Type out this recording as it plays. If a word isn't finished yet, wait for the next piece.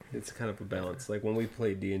It's kind of a balance. Like when we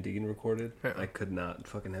played D&D and recorded, I could not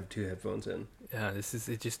fucking have two headphones in. Yeah, it's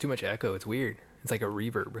just too much echo. It's weird. It's like a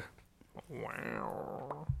reverb.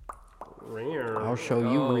 Wow. I'll show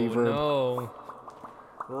you reverb. No.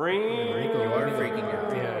 Rico, You are freaking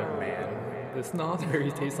out. Yeah, man. The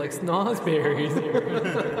snozberries taste like snozberries.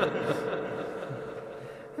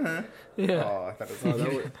 Yeah. Oh, I thought it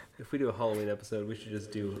was if we do a Halloween episode, we should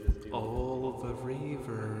just do all of the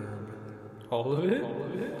reverb. All of it?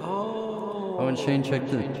 Oh, and Shane checked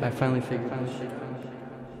it. I finally figured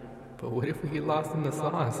out. But what if we get lost in the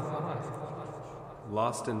sauce?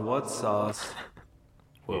 Lost in what sauce?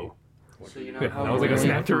 Whoa. So you know That was like a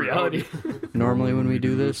snap to reality. Normally when we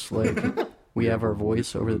do this, like, we have our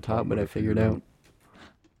voice over the top, but I figured out.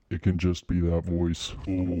 It can just be that voice.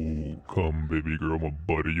 Oh, come, baby girl, my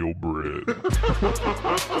butter your bread.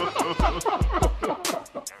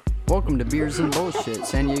 Welcome to Beers and Bullshit,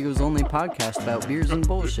 San Diego's only podcast about beers and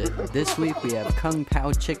bullshit. This week we have Kung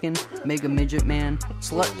Pao Chicken, Mega Midget Man,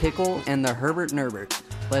 Slut Pickle, and the Herbert Nerbert.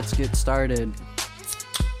 Let's get started.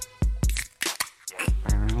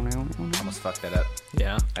 Almost fucked that up.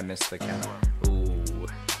 Yeah. I missed the count. Ooh.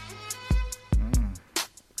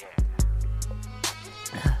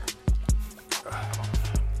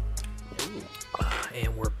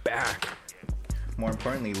 And we're back. More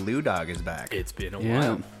importantly, Lou Dog is back. It's been a Yeah,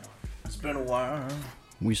 while. It's been a while.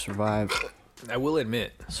 we survived. I will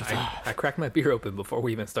admit, I cracked my beer open before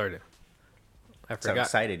we even started. I So forgot.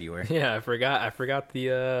 excited you were. Yeah, I forgot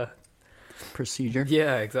the. Procedure.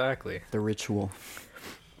 Yeah, exactly. The ritual.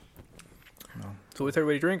 So what's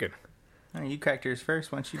everybody drinking? Oh, you cracked yours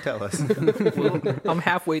first. Why don't you tell us? I'm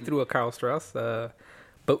halfway through a Karl Strauss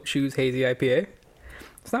Boat Shoes Hazy IPA.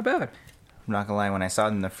 It's not bad. I'm not gonna lie. When I saw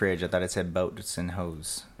it in the fridge, I thought it said Boats and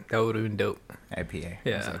Hose Dope. IPA. I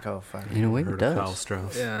Yeah. was like, oh fuck. In a way, it Heard of Kyle does.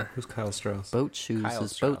 Strauss. Yeah. Who's Kyle Strauss? Boat shoes Kyle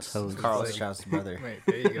is Strauss. boats hose. Carl Like- Strauss' brother. Wait,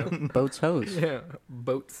 there you go. Boats hose. Yeah,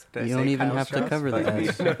 boats. Did I You say don't even Kyle have to Strauss? cover the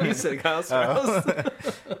S. He said Kyle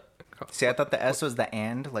Strauss. See, I thought the S was the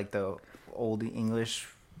and, like the old English,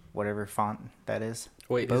 whatever font that is.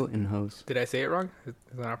 Wait, Boat and hose. did I say it wrong? Is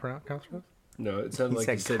that not pronounced Karl Strauss? No, it sounded He like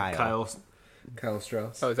said you said Kyle. Kyle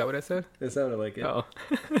Strauss. Oh, is that what I said? It sounded like it. Oh.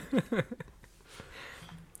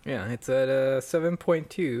 Yeah, it's at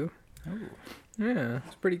 7.2. Yeah,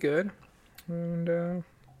 it's pretty good. And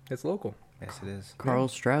it's local. Yes, it is. Carl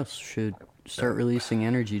Strauss should start releasing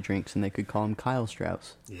energy drinks, and they could call him Kyle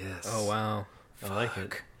Strauss. Yes. Oh, wow. I like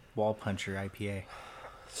it. Wall Puncher IPA.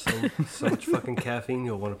 So much fucking caffeine,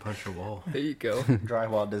 you'll want to punch your wall. There you go.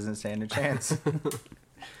 Drywall doesn't stand a chance.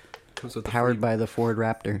 Comes with the Powered free- by the Ford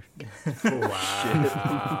Raptor.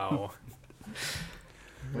 Wow.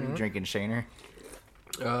 What are you drinking, Shaner?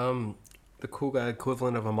 The cool guy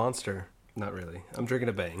equivalent of a Monster. Not really. I'm drinking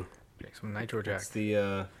a Bang. Drink some Nitro Jack. It's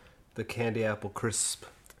the candy apple crisp.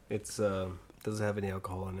 It's doesn't have any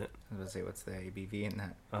alcohol in it. I was going to say, what's the ABV in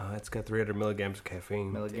that? It's got 300 milligrams of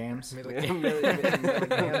caffeine. Milligrams? Yeah,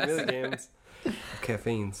 milligrams of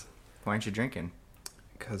caffeines. Why aren't you drinking?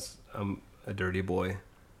 Because I'm a dirty boy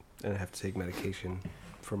and I have to take medication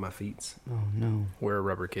for my feet. Oh, no. We're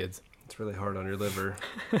rubber kids. It's really hard on your liver,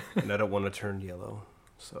 and I don't want to turn yellow.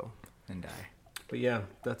 So, And die. but yeah,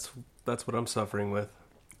 that's what I'm suffering with.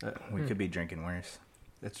 We could be drinking worse.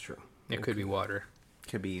 It's true. It could be water.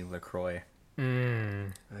 Could be LaCroix.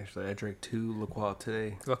 Actually, I drank 2 La Croix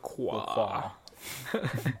today. La Croix.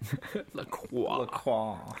 La Croix.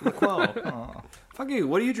 LaCroix. La Croix. Fuck you.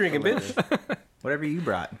 What are you drinking, bitch? Whatever you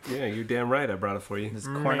brought. Yeah, you're damn right. I brought it for you. This is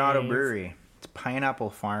Coronado Brewery. It's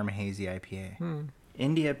Pineapple Farm Hazy IPA.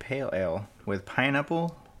 India Pale Ale with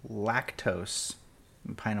pineapple, lactose,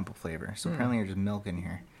 and pineapple flavor. So apparently there's milk in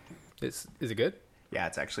here. Is it good? Yeah,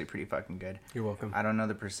 it's actually pretty fucking good. You're welcome. I don't know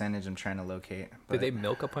the percentage I'm trying to locate. But Did they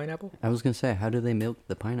milk a pineapple? I was going to say, how do they milk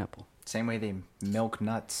the pineapple? Same way they milk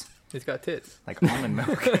nuts. It's got tits. Like almond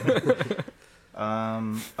milk.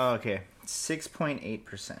 Okay.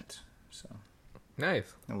 6.8%. So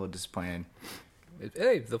Nice. a little disappointed.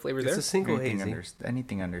 Hey, the flavor's It's there. a single anything hazy.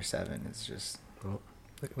 anything under 7 is just...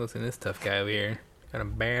 Listen to this tough guy over here. Got a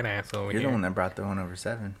badass over You're here. the one that brought the one over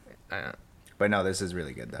 7. But no, this is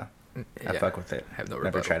really good though. I Yeah, fuck with it. I have no Never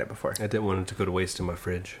rebuttal. tried it before. I didn't want it to go to waste in my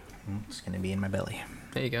fridge. It's gonna be in my belly.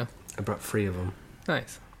 There you go. I brought 3 of them.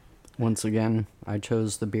 Nice. Once again, I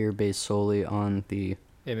chose the beer based solely on the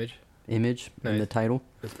Image. image and the Nice. title.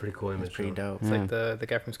 That's a pretty cool image. It's pretty though. dope. It's Yeah. like the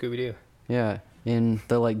guy from Scooby-Doo. Yeah, in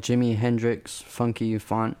the like Jimi Hendrix funky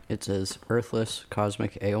font, it says Earthless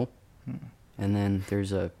Cosmic Ale. And then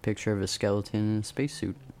there's a picture of a skeleton in a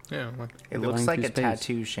spacesuit. Yeah. Well, It looks Flying like through a space.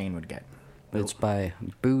 tattoo Shane would get. It's by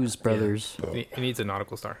Booze Brothers. he needs a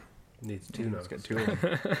nautical star. Needs two now. It's got 2 of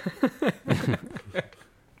them.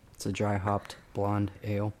 It's a dry hopped blonde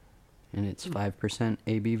ale, and it's 5%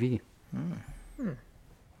 ABV.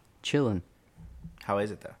 Chillin'. How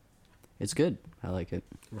is it though? It's good. I like it.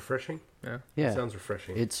 Refreshing? Yeah. Yeah. Sounds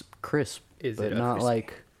refreshing. It's crisp, Is but it not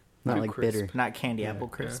crisp? not Too like crisp. bitter. Not candy apple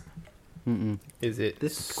crisp. Mm-mm. Is it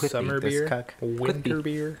This quippy, summer this beer, cuck. winter Quippy.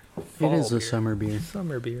 beer? It fall is a beer? summer beer.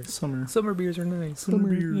 Summer beer. Summer. Summer beers are nice. Summer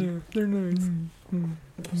beer. Yeah, they're nice.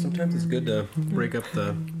 Sometimes it's good to break up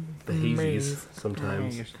the hazies. Maze.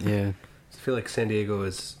 Sometimes Yeah. I feel like San Diego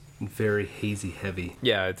is very hazy heavy.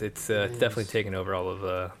 Yeah, it's definitely taken over all of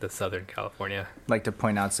the Southern California. I'd like to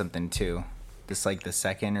point out something too. This like the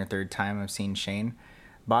second or third time I've seen Shane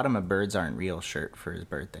bought him a birds aren't real shirt for his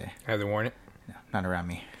birthday. Hasn't worn it. No, not around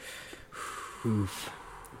me. Oof.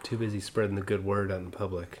 Too busy spreading the good word out in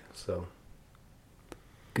public. So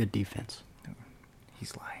Good defense.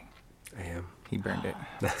 He's lying. I am. He burned it.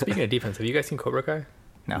 Speaking of defense, have you guys seen Cobra Kai?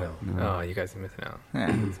 No. Oh, you guys are missing out. Yeah.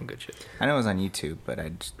 Some good shit. I know it was on YouTube, but I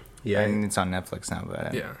just Yeah. and it's on Netflix now.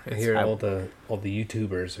 But Yeah, I it's, hear all the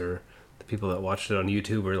YouTubers or the people that watched it on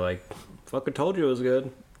YouTube are like, "Fucking told you it was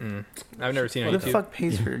good." I've never seen it who on the YouTube. fuck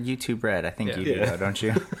pays for YouTube Red? I think Yeah. you do, Yeah. though, don't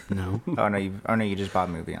you? No. Oh no, you just bought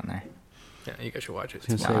a movie on there. Yeah, you guys should watch it.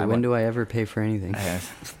 I was gonna No, say, I when won't. do I ever pay for anything?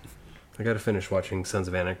 I got to finish watching Sons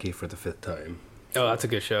of Anarchy for the 5th time. Oh, that's a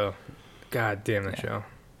good show. God damn that Yeah. show.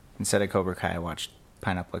 Instead of Cobra Kai, I watched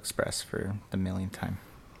Pineapple Express for the millionth time.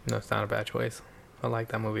 No, it's not a bad choice. I like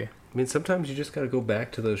that movie. I mean, sometimes you just got to go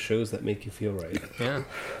back to those shows that make you feel right. Yeah.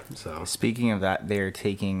 So Speaking of that, they're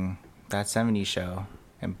taking that 70s show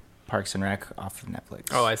and Parks and Rec off of Netflix.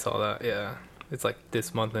 Oh, I saw that. Yeah. It's like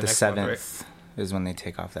this month and the next 7th month, right? is when they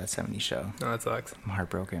take off that 70s show. No, that sucks. I'm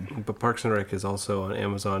heartbroken. but Parks and Rec is also on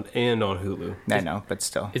Amazon and on Hulu. I know, but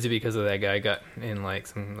still. Is it because of that guy got in like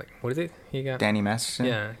some like what is it? He got Danny Masterson?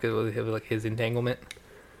 yeah, because it was like his entanglement.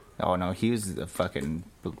 Oh no, he was a fucking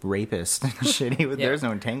rapist and shit. Yeah. There's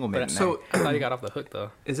no entanglement. But in so- I thought he got off the hook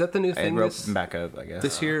though. Is that the new there. I thing roped him back up, I guess.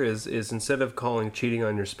 this year? Is instead of calling cheating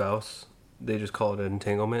on your spouse, they just call it an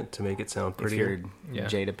entanglement to make it sound If prettier? you're Yeah.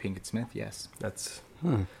 Jada Pinkett Smith, yes. That's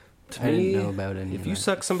Huh. to I me. didn't know about any If of you that.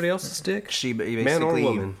 suck somebody else's dick, She basically, man or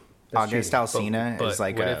woman, that's August cheating. Alsina But is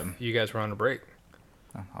like what a. if you guys were on a break?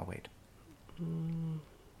 Oh, I'll wait.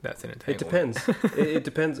 That's an It entanglement. depends. it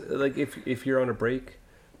depends. Like if you're on a break,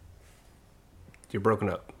 you're broken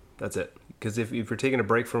up. That's it. Because if you're taking a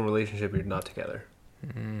break from a relationship, you're not together.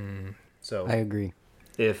 So I agree.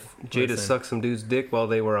 if Jada Listen. sucked some dude's dick while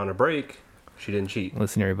they were on a break, she didn't cheat.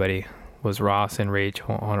 Listen, everybody, was Ross and Rach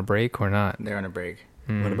on a break or not? They're on a break.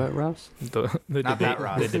 What about Ross? The Not debate? that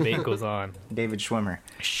Ross. The debate goes on. David Schwimmer.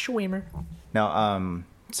 Schwimmer. No,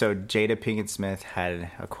 so Jada Pinkett Smith had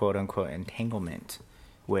a quote unquote entanglement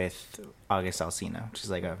with August Alsina, which is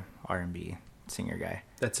like a R&B singer guy.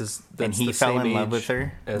 That's his. And That's he the fell same in love age with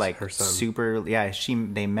her, as like her son. super. Yeah,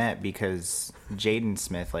 they met because Jaden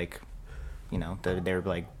Smith, like, you know, they were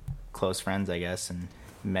like close friends, I guess, and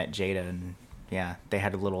met Jada, and yeah, they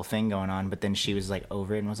had a little thing going on. But then she was like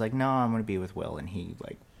over it and was like, "No, I'm gonna be with Will," and he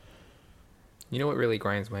like, You know what really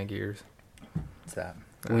grinds my gears? what's that?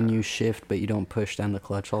 When you shift but you don't push down the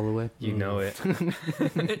clutch all the way. You know it.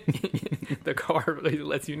 The car really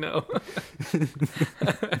lets you know.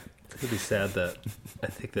 It'd be sad that I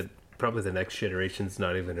think that probably the next generation's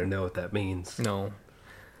not even gonna know what that means. No.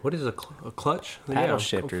 What is a clutch? Paddle a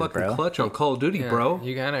shifters, fucking bro. clutch on Call of Duty, Yeah, bro.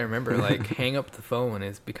 You gotta remember, like, hang up the phone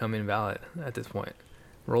has become invalid at this point.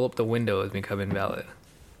 Roll up the window has become invalid.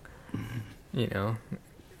 You know?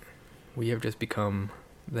 We have just become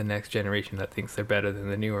the next generation that thinks they're better than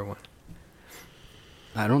the newer one.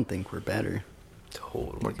 I don't think we're better.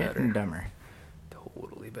 Totally We're getting better. dumber.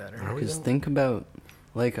 Totally better. Are we Because though? think about,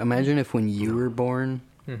 like, imagine if when you were born,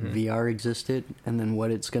 Mhm. VR existed, and then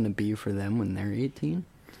what it's going to be for them when they're 18.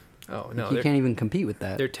 Oh, Like, no. you They're, can't even compete with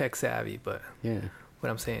that. they're tech savvy, but Yeah. what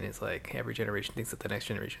I'm saying is, like, every generation thinks that the next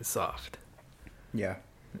generation is soft. Yeah.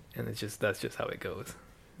 And that's just how it goes.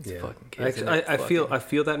 It's Yeah. fucking kids. Actually, and they're I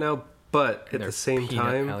feel that now, but and at their the same peanut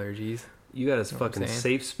time, allergies. you got a Know what I'm fucking saying?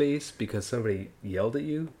 safe space because somebody yelled at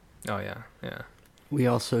you. Oh, yeah. Yeah. We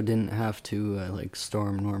also didn't have to, like,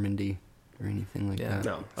 storm Normandy or anything like Yeah. that.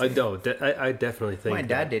 No, I don't. I definitely think My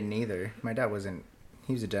dad that- didn't either. My dad wasn't.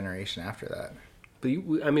 He was a generation after that. But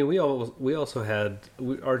we also had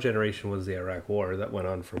our generation was the Iraq War that went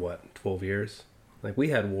on for what 12 years. Like we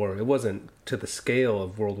had war. It wasn't to the scale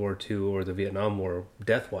of World War II or the Vietnam War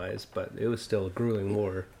death wise, but it was still a grueling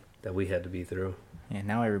war that we had to be through. Yeah,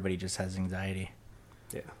 now everybody just has anxiety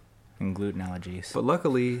Yeah. and gluten allergies. But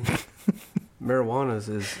luckily, marijuana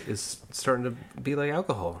is starting to be like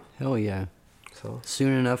alcohol. Hell yeah. So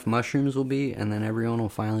Soon enough, mushrooms will be, and then everyone will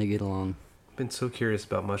finally get along. I've been so curious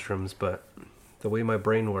about mushrooms, but the way my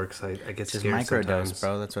brain works, I get Just scared microdose, sometimes.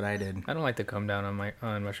 bro. That's what I did. I don't like to come down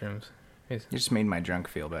on mushrooms. You just made my drunk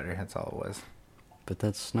feel better. That's all it was. But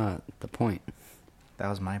that's not the point. That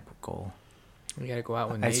was my goal. You gotta go out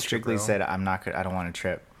with I nature, strictly bro. said I'm not. I don't want to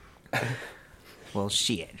trip. Well,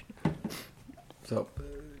 shit. So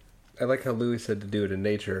I like how Louis said to do it in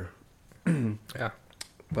nature. Yeah.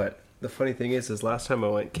 But the funny thing is last time I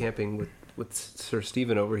went camping with Sir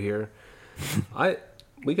Stephen over here,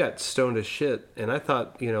 we got stoned as shit, and I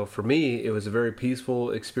thought, for me, it was a very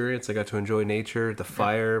peaceful experience. I got to enjoy nature. The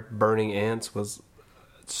fire, burning ants was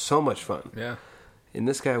so much fun. Yeah. And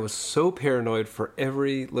this guy was so paranoid for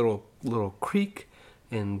every little creak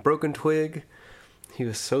and broken twig. He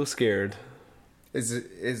was so scared. Is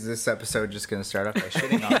this episode just going to start off by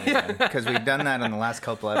shitting on me then? Because we've done that on the last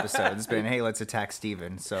couple episodes. It's been, hey, let's attack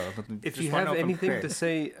Steven. So If just you wanna have know if I'm anything prepared. to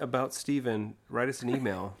say about Steven, write us an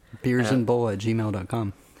email.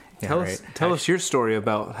 beersandbull@gmail.com. Yeah, Tell us your story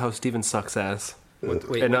about how Steven sucks ass. Wait,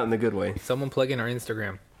 And not in the good way. someone plug in our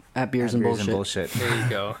Instagram. At Beers and Bullshit. There you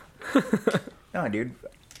go. No, dude.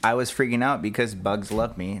 I was freaking out because bugs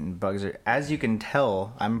love me, and bugs are, as you can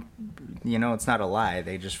tell, it's not a lie.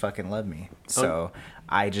 They just fucking love me. So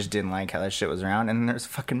I just didn't like how that shit was around, and there's a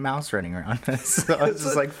fucking mouse running around. So I was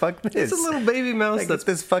just like, fuck this. It's a little baby mouse Like, that's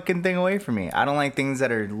get this fucking thing away from me. I don't like things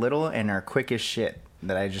that are little and are quick as shit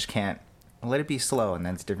that I just can't. Let it be slow, and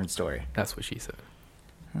that's a different story. That's what she said.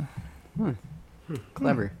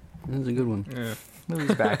 Clever. That was a good one. Yeah.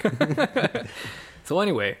 Louis back. So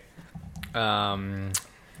anyway,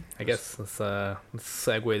 I guess let's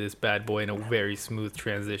segue this bad boy in a very smooth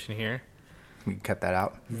transition here. We can cut that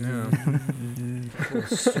out. Yeah.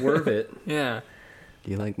 swerve it. Yeah.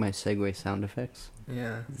 Do you like my segue sound effects?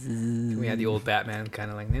 Yeah. We had the old Batman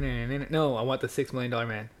kind of like, no, I want the $6 million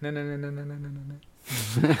man. No.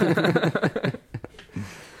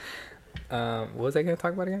 What was I going to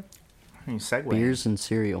talk about again? You segue. Beers and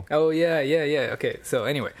cereal. Oh, yeah. Okay, so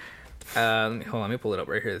anyway. Hold on, let me pull it up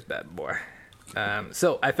right here, this bad boy.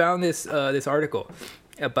 So I found this article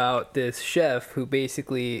about this chef who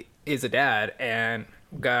basically is a dad and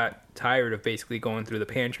got tired of basically going through the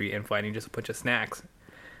pantry and finding just a bunch of snacks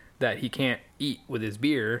that he can't eat with his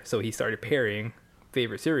beer, so he started pairing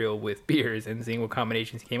favorite cereal with beers and seeing what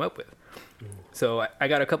combinations he came up with. So I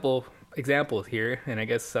got a couple examples here, and I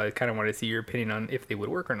guess I kind of wanted to see your opinion on if they would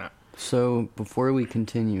work or not. So before we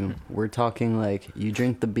continue, we're talking like you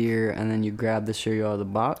drink the beer and then you grab the cereal out of the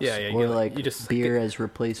box? Yeah, Or you just beer as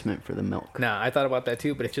replacement for the milk? Nah, I thought about that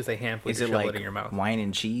too, but it's just a handful. Is to it shovel like it in your mouth? wine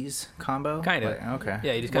and cheese combo? Kind of. Like, okay.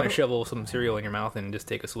 Yeah, you just kind of shovel some cereal in your mouth and just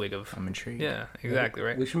take a swig of. I'm intrigued. Yeah, exactly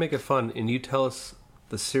right. We should make it fun, and you tell us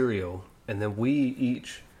the cereal, and then we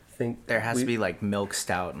each think There has to be like milk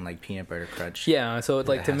stout and like peanut butter crunch. Yeah, so it's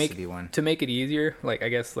like There to has make to be one. it easier, like I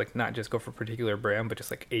guess like not just go for a particular brand, but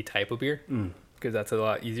just like a type of beer, because that's a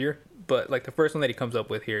lot easier. But like the first one that he comes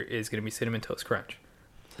up with here is going to be Cinnamon Toast Crunch.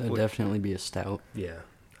 So it'd definitely be a stout. Yeah,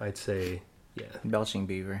 I'd say Belching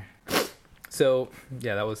beaver. So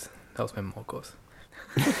yeah, that was my Mocos.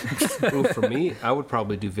 Ooh, for me, I would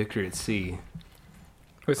probably do Victory at Sea.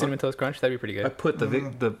 With Cinnamon Toast Crunch, that'd be pretty I good. put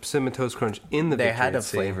the Cinnamon Toast Crunch in the They Victory had a at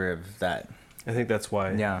Sea. flavor of that. I think that's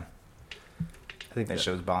why. Yeah. I think That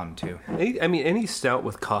show's bomb too. any stout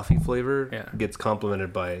with coffee flavor Yeah. gets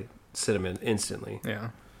complemented by cinnamon instantly. Yeah.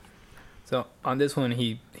 So on this one,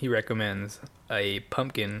 he recommends a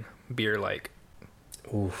pumpkin beer like.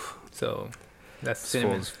 Oof. So that's This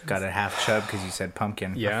cinnamon. fool's got a half chub because you said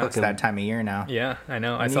pumpkin. Yeah. It's that time of year now. Yeah, I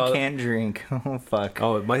know. I And saw. you can't drink. Oh, fuck.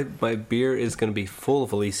 Oh, my beer is going to be full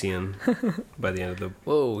of Elysian by the end of the...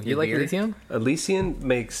 Whoa, you Your like beer? Elysium? Elysian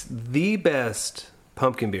makes the best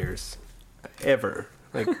pumpkin beers ever.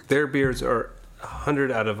 Like, their beers are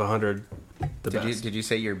 100 out of 100 the best. Did you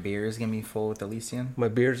say your beer is going to be full with Elysian? My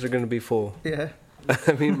beers are going to be full. Yeah.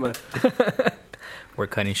 I mean, my We're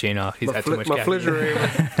cutting Shane off. He's had too much my caffeine.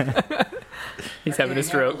 refrigerator. He's having a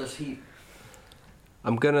stroke.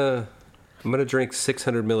 I'm gonna drink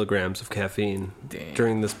 600 milligrams of caffeine Dang.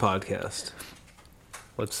 during this podcast.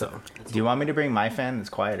 What's So, Do you want me to bring my fan? It's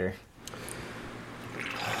quieter.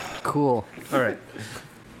 Cool. all right.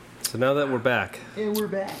 So now that we're back, Yeah, we're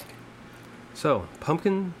back. so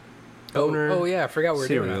pumpkin owner. Oh yeah, I forgot we were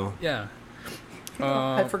doing cereal. that. Yeah.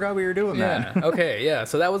 I forgot we were doing Yeah. that. Okay. Yeah.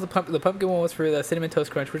 So that was the pumpkin one was for the cinnamon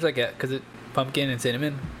toast crunch, which I get because it pumpkin and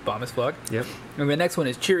cinnamon, bomb as fuck. Yep. And the next one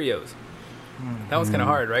is Cheerios. That one's kind of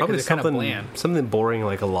hard, right? Probably Because it's kind of something bland. something boring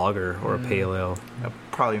like a lager or a pale ale. That'll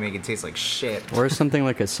probably make it taste like shit. Or something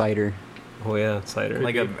like a cider. Oh yeah, cider.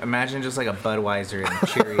 Like imagine just like a Budweiser and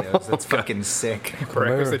Cheerios. That's fucking sick.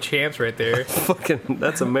 Breakfast of champs right there. Fucking,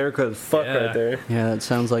 that's America's fuck Yeah. right there. Yeah, that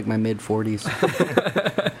sounds like my mid-40s.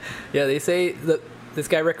 Yeah, they say that this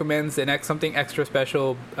guy recommends something extra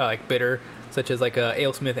special, like bitter, such as like a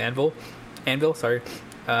AleSmith anvil, sorry,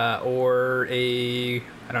 or I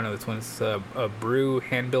don't know, this one's a brew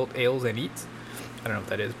hand-built ales and eats. I don't know what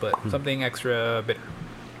that is, but something extra bitter.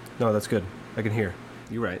 No, that's good. I can hear.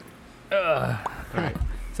 You're right. All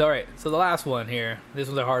right. So the last one here. This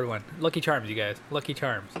was a hard one. Lucky Charms, you guys. Lucky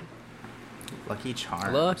Charms. Lucky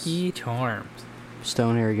Charms. Lucky Charms.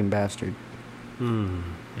 Stone arrogant bastard.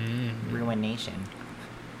 Ruination.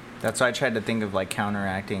 That's why I tried to think of like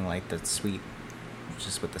counteracting like the sweet,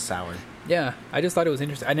 just with the sour. Yeah, I just thought it was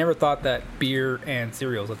interesting. I never thought that beer and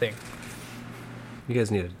cereal was a thing. You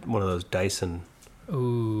guys need one of those Dyson,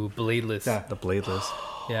 Ooh, bladeless. Yeah. the bladeless.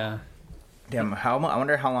 Yeah. Damn, I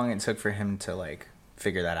wonder how long it took for him to like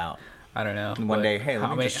figure that out. I don't know. One but day, hey, let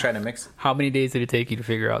how me just try to mix. How many days did it take you to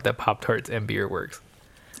figure out that Pop-Tarts and beer works?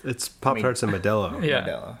 It's Pop-Tarts and Modelo. Yeah.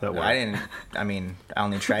 Modelo. That worked. I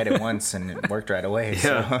only tried it once and it worked right away.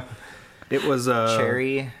 Yeah. So. It was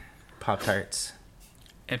Cherry Pop-Tarts.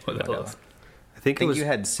 And what else? I think I it was think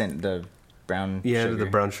you had the brown yeah, sugar. the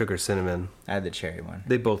brown sugar cinnamon. I had the cherry one.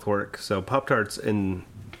 They both work. So Pop-Tarts and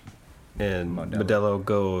Modelo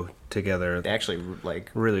go together They actually like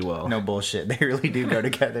really well. no bullshit. They really do go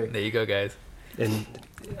together. There you go, guys. And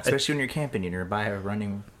Especially when you're camping and you're by a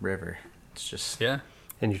running river. It's just Yeah.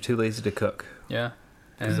 and you're too lazy to cook Yeah.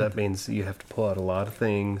 because And that means you have to pull out a lot of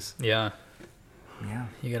things. yeah. yeah.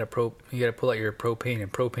 You gotta pull out your propane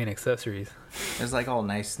and propane accessories. It was like all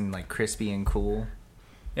nice and like crispy and cool.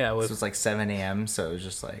 Yeah, it This was. was like 7 a.m. so it was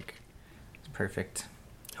just like it's perfect.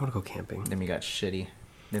 I want to go camping. Then we got shitty.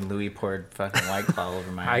 Then Louis poured fucking White Claw over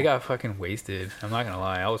my. I got fucking wasted. I'm not gonna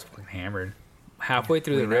lie. I was fucking hammered. Halfway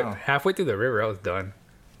through We the river. know. Halfway through the river, I was done.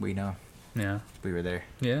 We know. Yeah. We were there.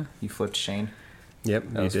 Yeah. You flipped Shane. Yep,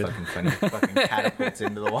 That you was did. fucking funny. Fucking catapults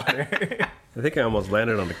into the water. I think I almost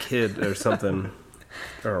landed on a kid or something.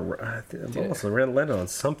 Or I almost landed on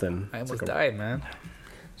something. I It's almost like a- died, man.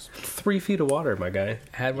 3 feet of water, my guy.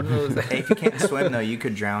 I had one of those. Hey, if you can't swim though, you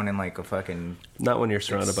could drown in like a fucking. Not when you're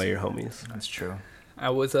surrounded by your homies. That's true. I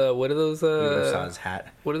was what are those You would have saw his hat.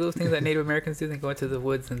 what are those things that Native Americans do? They go into the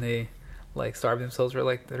woods and they like starve themselves for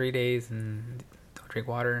like 3 days and don't drink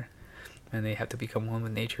water, and they have to become one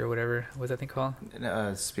with nature or whatever. What's that thing called?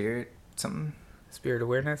 Spirit something. Spirit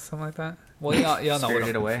awareness, something like that. Well, y'all know what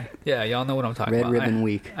Spirited I'm, away. yeah, y'all know what I'm talking Red about. Ribbon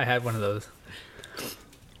Week. I had one of those.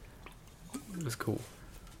 It was cool.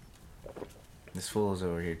 This fool's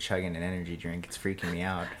over here chugging an energy drink. It's freaking me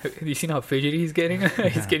out. Have you seen how fidgety he's getting?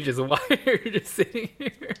 He's getting just wired, just sitting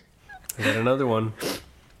here. I got another one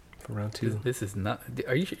for round 2. This is not.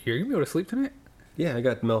 Are you? You're gonna be able to sleep tonight? Yeah, I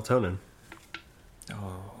got melatonin.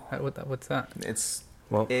 Oh, What's that? it's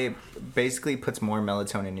Well, it basically puts more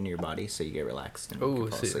melatonin in your body, so you get relaxed and you Oh, can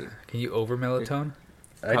fall asleep. can you over melatonin?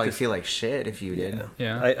 I Probably just- feel like shit if you did.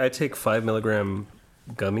 yeah. Yeah. I take 5 milligram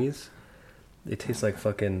gummies. They taste like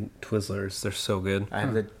fucking Twizzlers. They're so good. I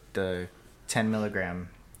have the 10 milligram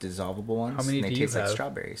dissolvable ones. How many and they do you taste like have?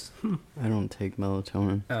 strawberries. I don't take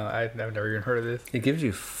melatonin. I've never even heard of this. It gives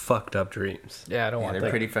you fucked up dreams. Yeah, I don't Yeah, want they're that.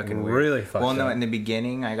 pretty fucking weird. really fucked Well, no, up. in the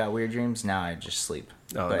beginning I got weird dreams. Now I just sleep.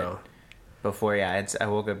 Oh, but no. Before, yeah, I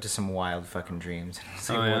woke up to some wild fucking dreams. I was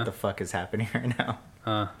like, Oh, yeah? what the fuck is happening right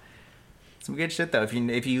now? Some good shit though.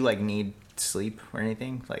 If you like need sleep or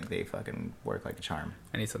anything, like they fucking work like a charm.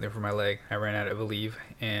 I need something for my leg. I ran out of Aleve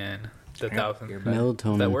and the Here, 1,000. here, Does bud.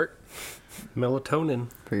 Melatonin that work? Melatonin.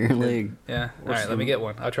 for your leg. Yeah. Or All right, let some- me get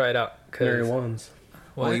one. I'll try it out. Mary 'cause- Wands.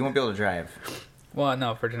 What? Well, you won't be able to drive. Well,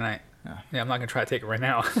 no, for tonight. Oh. Yeah, I'm not gonna try to take it right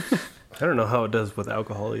now. I don't know how it does with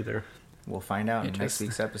alcohol either. We'll find out in next Interesting.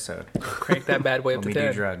 week's episode. Crank that bad boy up When to we 10.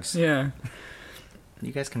 do drugs. Yeah.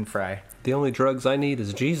 You guys can fry. The only drugs I need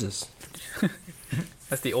is Jesus.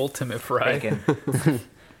 That's the ultimate fry. Bacon.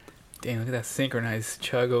 Damn, look at that synchronized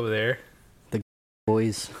chug over there.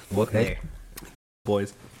 Boys. What? Hey,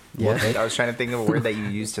 boys. Yeah. I was trying to think of a word that you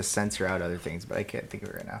use to censor out other things, but I can't think of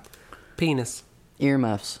it right now. Penis.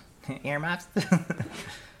 Earmuffs. Earmuffs.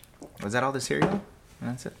 Was that all the cereal?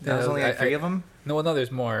 That's it. That Yeah, was only like 3 of them. No,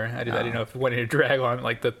 there's more. I didn't know if he wanted to drag on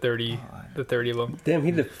like the 30 of them. Damn, he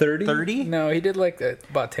did 30? 30. No, he did like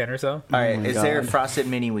about 10 or so. All right. my Is there God. frosted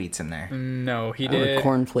mini wheats in there? No, he Or did.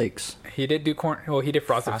 cornflakes. He did do corn. Well, he did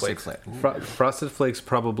frosted flakes. Frosted Flakes,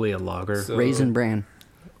 probably a lager. So- Raisin bran.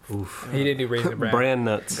 Oof. He did do raisin bran. Bran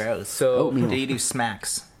nuts. Gross. So Oatmeal. Did you do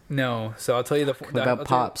smacks? no. So I'll tell you What about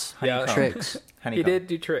Pops? Yeah, Honeycomb. Tricks. he did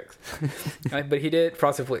do tricks, but he did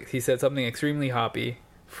frosted flakes. He said something extremely hoppy,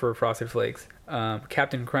 for Frosted Flakes.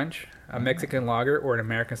 Captain Crunch, a Mexican lager, or an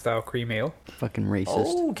American style cream ale. Fucking racist.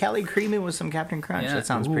 Oh, Cali Creamy with some Captain Crunch. Yeah. That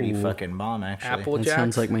sounds pretty Ooh. fucking bomb, actually. Apple That Jacks.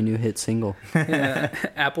 sounds like my new hit single.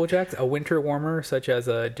 Apple Jacks, a winter warmer such as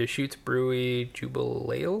a Deschutes Brewery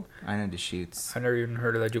Jubilee. I know Deschutes. I've never even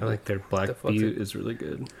heard of that I Jubilee. like their black The fuck's butte it? is really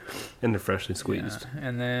good, and they're freshly squeezed. Yeah.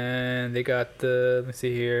 And then they got let me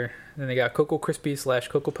see here. Then they got Cocoa Krispies /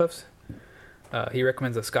 Cocoa Puffs. He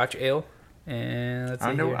recommends a Scotch ale. And let's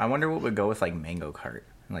see here. I wonder what would go with like mango cart,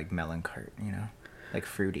 like melon cart, you know, like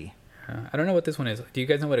fruity. I don't know what this one is. Do you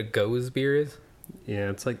guys know what a Goes beer is? Yeah,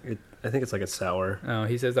 it's like I think it's like a sour. Oh,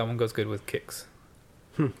 he says that one goes good with Kicks.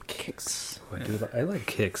 Kicks. I like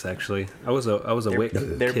Kicks actually. I was a Wick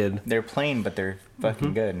kid. They're plain, but they're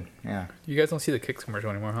fucking good. Yeah. You guys don't see the Kicks commercial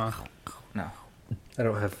anymore, huh? No, I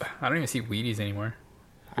don't have. I don't even see Wheaties anymore.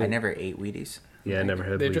 I never ate Wheaties. Yeah, I never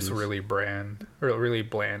had. They're just Wheaties. really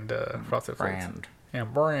bland Frosted Flakes. Brand. Yeah,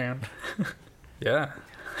 brand. Yeah.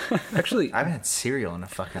 Actually, I haven't had cereal in a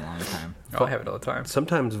fucking long time. Oh, I have it all the time.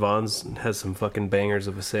 sometimes Vaughn's has some fucking bangers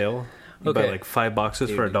of a sale. You buy Okay. like 5 boxes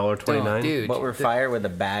for Dude. $1.29. Dude. What were fire with the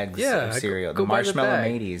bags Yeah, of cereal? go The buy marshmallow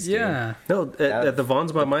bag. mateys, dude. Yeah. No, at the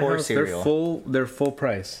Vaughn's by the my poor house, cereal. they're full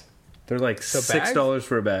price. They're like The $6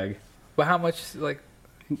 for a bag. But how much, like,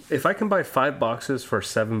 If I can buy 5 boxes for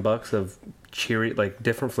 $7 of like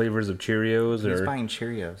different flavors of Cheerios, Who's or buying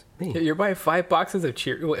Cheerios? you're buying 5 boxes of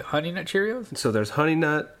Honey Nut Cheerios? so there's Honey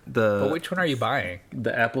Nut, But which one are you buying?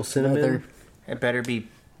 the apple cinnamon, Leather. It better be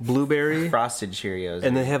blueberry, frosted Cheerios.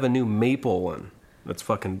 and they have a new maple one. That's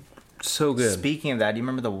fucking so good. Speaking of that, do you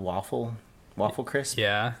remember the waffle crisp?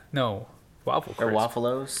 Yeah. No. Waffle Or Crisp.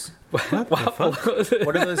 waffle-os? Waffle.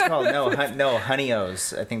 What are those called? No,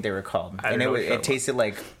 Honey-O's, I think they were called. I don't And know what it you're talking tasted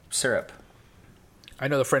like syrup. I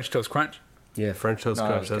know the French Toast Crunch. Yeah, French toast No,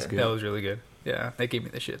 crunch. that was That's good. good. That was really good. Yeah, they gave me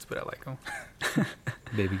the shits, but I like them.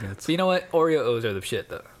 Baby guts. So you know what? Oreo O's are the shit,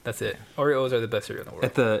 though. That's it. Oreo O's are the best cereal in the world.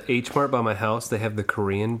 At the H Mart by my house, they have the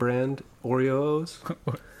Korean brand Oreo O's.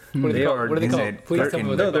 What are they They called? are- What are they is called? it Please tell me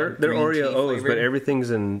what No, they're they're called. Green Oreo tea O's, but flavored?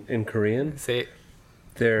 everything's in Korean. Say it.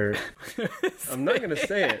 They're. I'm not gonna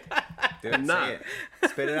say it. Do it, not. say it.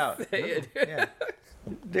 Spit it out. Say it. Yeah.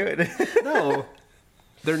 Do it. No,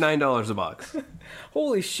 they're $9 a box.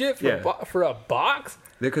 Holy shit, for, Yeah. for a box?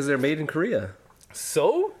 Because they're made in Korea.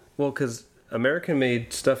 So? Well, because American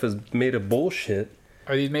made stuff is made of bullshit.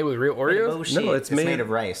 Are these made with real Oreos? Oh, shit. No, it's made made- of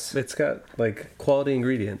rice. It's got like quality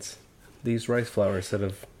ingredients. These rice flour instead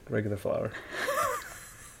of regular flour.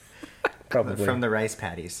 Probably. From the rice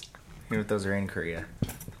patties. You know what those are in Korea.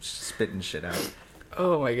 Spitting shit out.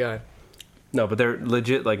 Oh my god. No, but they're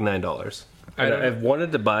legit like $9. I don't know. I've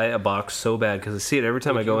wanted to buy a box so bad because I see it every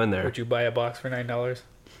time I go in there. Would you buy a box for $9?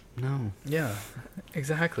 No. Yeah,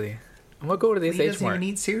 exactly. I'm gonna go to this He H doesn't Mart. even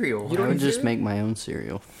eat cereal. You I don't would eat just cereal? make my own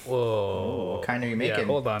cereal. Whoa. What kind are you Yeah, making?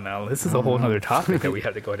 hold on now. This is a whole nother topic that we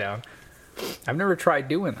have to go down. I've never tried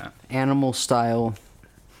doing that. Animal style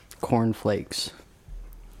corn flakes.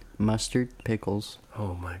 Mustard, pickles.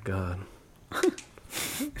 Oh my god.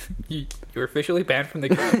 You're officially banned from the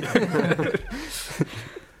kitchen.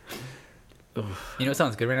 You know what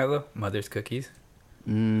sounds good right now though? Mother's cookies.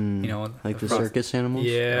 Mm, You know, like the frost- circus animals?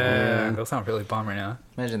 Yeah, those sound really bomb right now.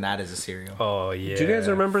 Imagine that as a cereal. Oh yeah. Do you guys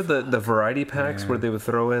remember the variety packs where they would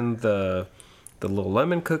throw in the little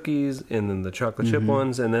lemon cookies and then the chocolate chip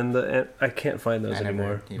ones and then I can't find those I never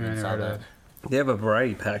anymore. even I saw never that. did. They have a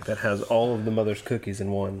variety pack that has all of the mother's cookies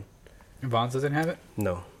in one. Vons doesn't have it?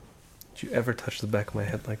 No. Did you ever touch the back of my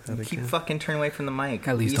head like that Keep again? fucking turning away from the mic.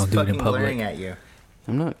 At least He's don't do it in fucking public. glaring at you.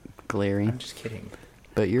 I'm not glaring, I'm just kidding.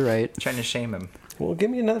 but you're right. Trying to shame him. Well,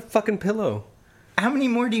 give me another fucking pillow. How many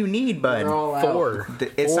more do you need, bud? 4.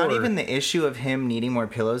 It's not 4. even the issue of him needing more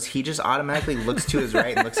pillows. He just automatically looks to his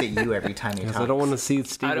right and looks at you every time he Because talks. I don't want to see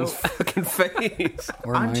Steven's don't- fucking face.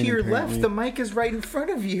 Or Onto mine, your apparently. left, the mic is right in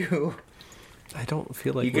front of you. I don't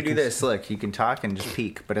feel like You could do looking- this. Look, you can talk and just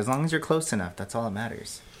peek, but as long as you're close enough, that's all that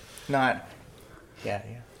matters. Not. Yeah.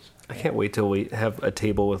 I can't wait till we have a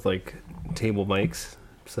table with like table mics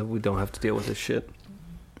so we don't have to deal with this shit.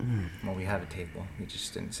 Well, we have a table. We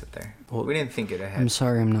just didn't sit there. Well- We didn't think it I'm ahead.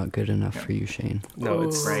 sorry I'm not good enough for you, Shane. No,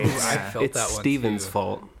 it's Right. I felt it's that one Steven's too.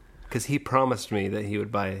 fault because he promised me that he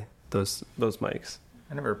would buy those mics,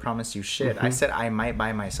 I never promised you shit. I said I might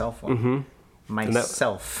buy myself one. that-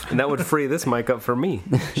 Myself. and that would free this mic up for me.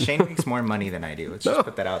 Shane makes more money than I do. Let's No. just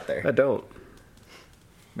put that out I there. don't.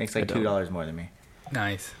 Makes like I don't. $2 more than me.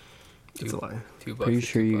 Nice. It's a lie. $2. Pretty is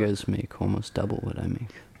sure $2. you guys make almost double what I make.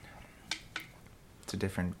 It's a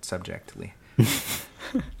different subject, Lee.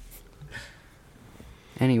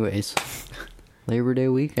 Anyways, Labor Day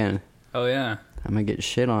weekend. Oh yeah. I'm gonna get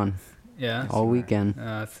shit on. Yeah. all weekend.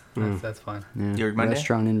 That's fun. Yeah. Your Monday?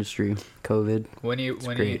 Restaurant industry, COVID. When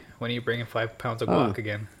are you bringing 5 pounds of guac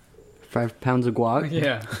again? 5 pounds of guac.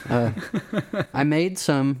 Yeah. I made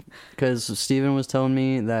some because Steven was telling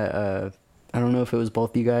me that I don't know if it was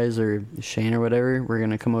both you guys or Shane or whatever. We're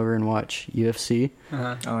gonna come over and watch UFC,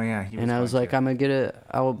 Oh yeah. and I was like, I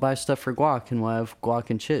will buy stuff for guac, and we'll have guac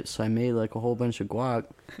and chips. So I made like a whole bunch of guac,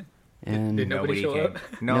 and Did nobody show came. up?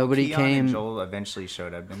 No, Nobody Keon came. And Joel eventually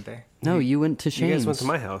showed up, didn't they? no, you went to You Shane's. guys went to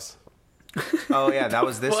my house. Oh yeah, that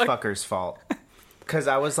was this What? fucker's fault. Because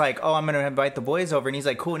I was like, oh, I'm gonna invite the boys over, and he's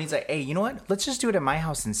like, cool, and he's like, hey, you know what? Let's just do it at my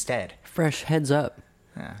house instead. Fresh heads up.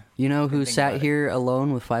 Yeah. You know who think sat about it. here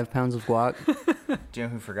alone with 5 pounds of guac? Do you know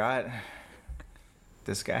who forgot?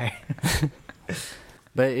 This guy.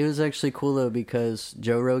 But it was actually cool though because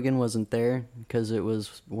Joe Rogan wasn't there because it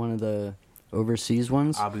was one of the overseas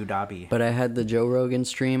ones. Abu Dhabi. But I had the Joe Rogan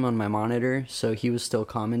stream on my monitor, so he was still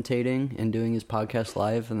commentating and doing his podcast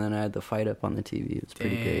live, and then I had the fight up on the TV. It was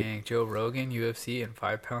pretty great. Dang, Joe Rogan, UFC, and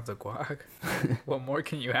 5 pounds of guac. What more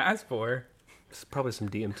can you ask for? It's probably some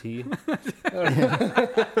DMT.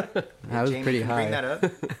 I was Jamie, pretty can you high. bring that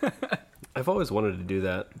up? I've always wanted to do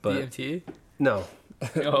that, but DMT? no.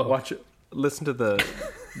 Oh. Listen to the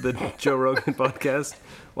Joe Rogan podcast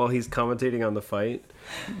while he's commentating on the fight,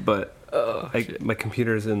 but my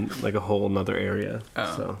computer's in like a whole nother area.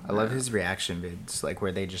 Oh. So I love his reaction vids, like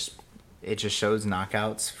where it just shows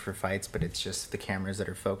knockouts for fights, but it's just the cameras that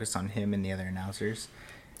are focused on him and the other announcers,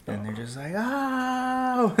 and they're just like,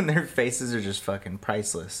 oh, and their faces are just fucking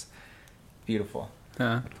priceless. Beautiful.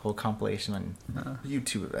 Whole compilation on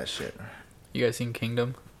YouTube of that shit. Have You guys seen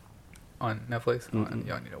Kingdom on Netflix? Oh,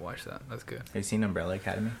 y'all need to watch that. That's good. you seen Umbrella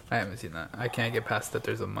Academy? I haven't seen that. I can't get past that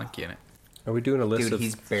there's a monkey in it. are we doing a list Dude, of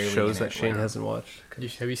he's barely shows in that it. Shane Wow. hasn't watched? Have you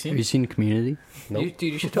Have seen? you seen Community? Nope.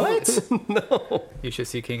 Dude, you should totally. No. You should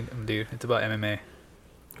see Kingdom, dude. It's about MMA.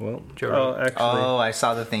 Well, Joe Rogan. actually, Oh, I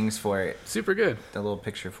saw the things for it, Super good. the little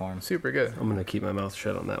picture form. Super good. I'm gonna keep my mouth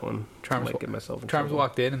shut on that one. Charms I might get myself in Charms trouble.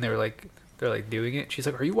 walked in and they're like doing it. She's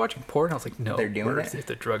like, "Are you watching porn?" I was like, "No, They're doing it? It's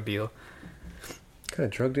a drug deal." What kind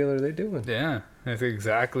of drug deal are they doing? Yeah, that's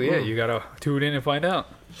exactly it. You gotta tune in and find out.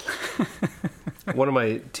 One of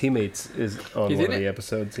my teammates is on He's one in of the it?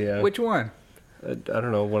 episodes. Yeah. Which one? I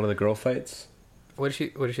don't know. One of the girl fights. What does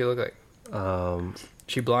she look like?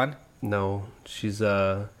 She blonde? No, she's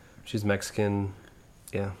Mexican.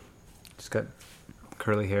 Yeah, she's got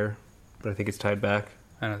curly hair, but I think it's tied back.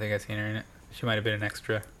 I don't think I've seen her in it. She might have been an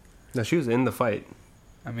extra. No, she was in the fight.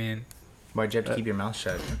 I mean, Why'd you have to keep your mouth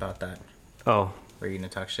shut about that? Oh, Were you gonna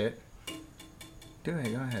talk shit? Do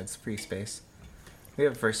it. Go ahead. It's free space. We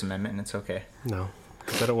have First Amendment, and it's okay. no,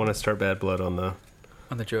 because I don't want to start bad blood on the.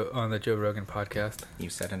 on the Joe Rogan podcast. You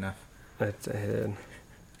said enough. That's ahead.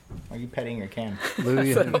 Are you petting your can?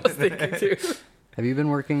 Louis, That's what I was thinking too. have you been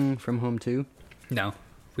working from home too? No,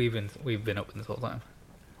 we've been open this whole time.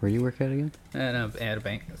 Where do you work at again? And at a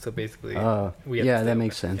bank, so basically, Oh, we have to yeah, stay that open.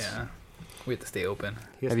 makes sense. Yeah, we have to stay open.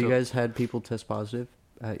 He has Have you to- guys had people test positive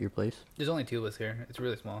at your place? There's only 2 of us here. It's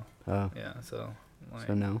really small. Oh, Yeah, so like,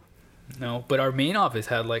 so no. no. But our main office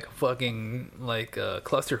had like fucking like a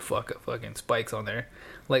clusterfuck of fucking spikes on there.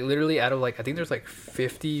 Like literally out of like I think there's like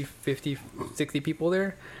 50, 60 people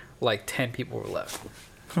there. Like 10 people were left.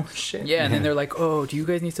 Oh shit. Yeah, and then they're like, "Oh, do you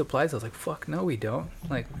guys need supplies?" I was like, "Fuck no, we don't.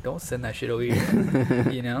 Like, don't send that shit over here."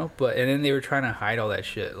 You know. But and then they were trying to hide all that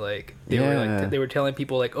shit. Like they were Yeah. like they were telling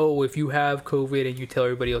people like, "Oh, if you have COVID and you tell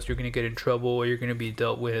everybody else, you're gonna get in trouble or you're gonna be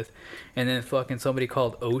dealt with." And then fucking somebody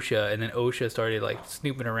called OSHA, and then OSHA started like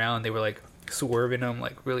snooping around. They were like swerving them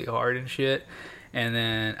like really hard and shit. And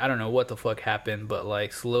then I don't know what the fuck happened, but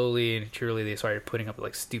like slowly and surely they started putting up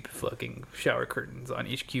like stupid fucking shower curtains on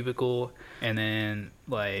each cubicle. And then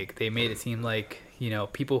like they made it seem like, you know,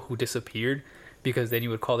 people who disappeared, because then you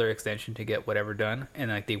would call their extension to get whatever done,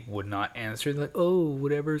 and like they would not answer. They're like, "Oh,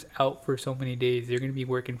 whatever's out for so many days, they're gonna be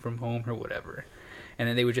working from home or whatever." And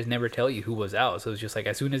then they would just never tell you who was out. So it was just like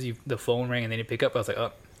as soon as the phone rang and they didn't pick up, I was like,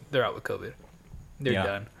 "Oh, they're out with COVID. They're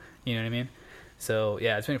done." You know what I mean? So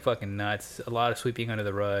yeah, it's been fucking nuts. A lot of sweeping under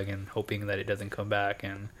the rug and hoping that it doesn't come back,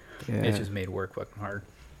 and it's just made work fucking hard.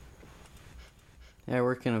 Yeah, I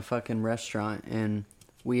work in a fucking restaurant, and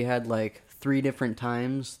we had like 3 different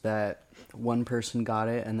times that one person got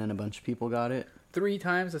it, and then a bunch of people got it. 3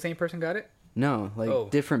 times the same person got it? No, like Oh.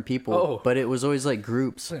 different people, Oh. but it was always like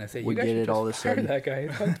groups I was gonna say, you would guys get should it all of a just fire sudden. that guy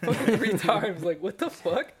fucking 3 times. Like, what the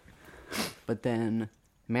fuck? But then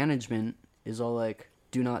management is all like,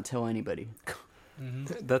 "Do not tell anybody."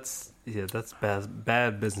 That's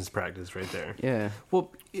bad business practice right there. Yeah,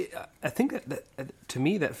 Well, I think that to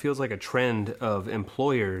me that feels like a trend of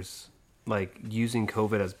employers like using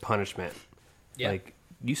COVID as punishment. Yeah. Like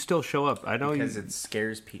you still show up. I know Because it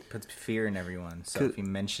scares puts fear in everyone. So if you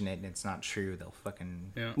mention it and it's not true, they'll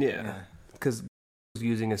fucking Yeah. Because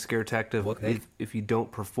using a scare tactic, if you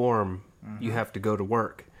don't perform, you have to go to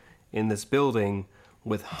work in this building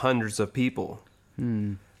with hundreds of people.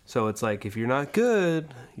 So it's like, if you're not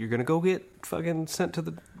good, you're going to go get fucking sent to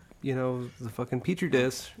the, the fucking Petri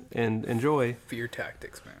dish and enjoy. Fear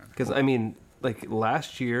tactics, man. Because, I mean, like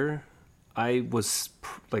last year, I was,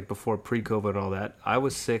 like before pre-COVID and all that, I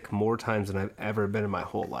was sick more times than I've ever been in my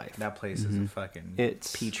whole life. That place is a fucking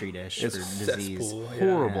Petri dish it's for disease. Cesspool,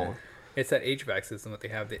 Horrible. Yeah. It's that HVAC system that they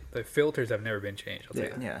have. The filters have never been changed. I'll tell you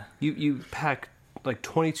that. Yeah. You pack like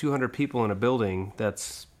 2,200 people in a building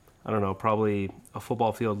that's, I don't know, probably a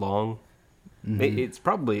football field long. It's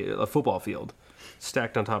probably a football field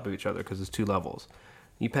stacked on top of each other because it's 2 levels.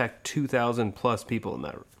 You pack 2,000 plus people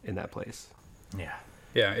in that place. Yeah.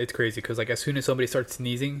 Yeah, it's crazy because like as soon as somebody starts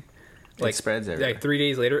sneezing, like it spreads everywhere. Like 3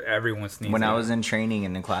 days later, everyone's sneezing. When I was in training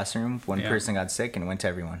in the classroom, one person got sick and it went to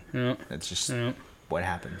everyone. Yeah. That's just what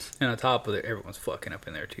happens. And on top of it, everyone's fucking up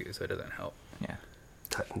in there too, so it doesn't help. Yeah.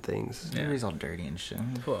 Touching things. Everybody's all dirty and shit.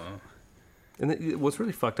 Whoa. And what's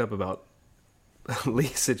really fucked up about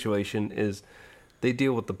Lee's situation is they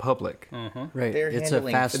deal with the public. Right. They're It's a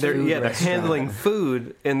handling- fast They're, food they're restaurant. handling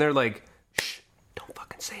food, and they're like, shh, don't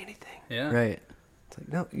fucking say anything. Yeah. Right. It's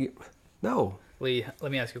like, no. Lee,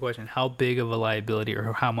 let me ask you a question. How big of a liability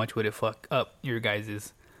or how much would it fuck up your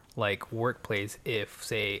guys' like workplace if,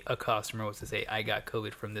 say, a customer was to say, I got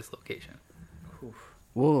COVID from this location?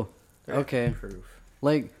 Whoa. Okay.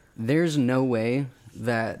 Like, there's no way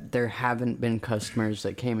that there haven't been customers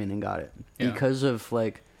that came in and got it. Yeah. Because of,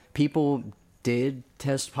 like, people did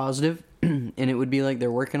test positive, and it would be like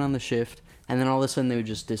they're working on the shift, and then all of a sudden they would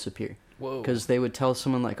just disappear. Whoa. Because they would tell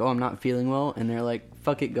someone, like, oh, I'm not feeling well, and they're like,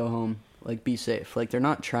 fuck it, go home. Like, be safe. Like, they're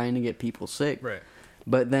not trying to get people sick. Right.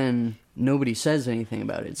 But then nobody says anything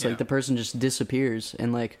about it. It's Yeah. like the person just disappears.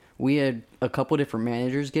 And, like, we had a couple different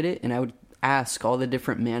managers get it, and I would ask all the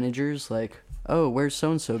different managers, like, oh, where's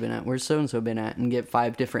so-and-so been at? Where's so-and-so been at? And get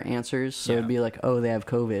 5 different answers. So it'd be like, oh, they have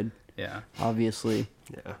COVID, Yeah. obviously.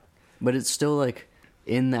 Yeah. But it's still, like,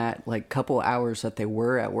 in that, like, couple hours that they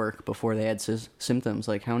were at work before they had symptoms,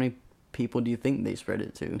 like, how many people do you think they spread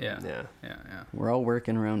it to? Yeah. Yeah. Yeah. Yeah. We're all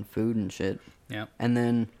working around food and shit. Yeah. And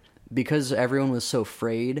then because everyone was so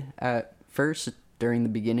afraid at first during the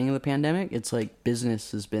beginning of the pandemic, it's like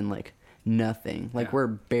business has been like nothing. Like Yeah. we're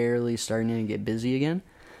barely starting to get busy again.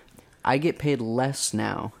 I get paid less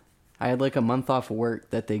now. I had like a month off of work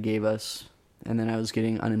that they gave us, and then I was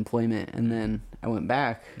getting unemployment, and then I went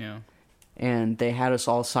back Yeah. and they had us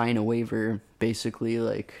all sign a waiver, basically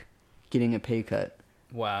like getting a pay cut.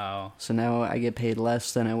 Wow. So now I get paid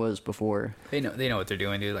less than I was before. They know what they're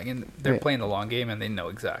doing, dude. Like, and they're Right. playing the long game, and they know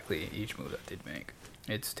exactly each move that they'd make.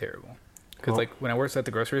 It's terrible. Because, Well- like, when I worked at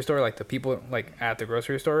the grocery store, like, the people, like, at the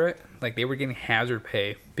grocery store, right, like, they were getting hazard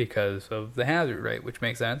pay because of the hazard, right, which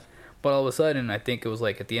makes sense. But all of a sudden, I think it was,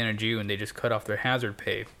 like, at the end of June, they just cut off their hazard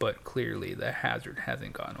pay, but clearly the hazard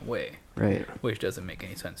hasn't gone away, Right. which doesn't make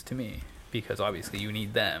any sense to me, because obviously you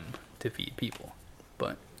need them to feed people.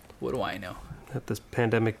 But what do I know? That this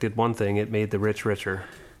pandemic did one thing, it made the rich richer.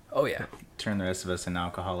 Oh, yeah. Turn the rest of us into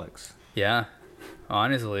alcoholics. Yeah,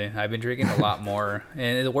 honestly, I've been drinking a lot more,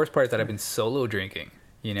 and the worst part is that I've been solo drinking.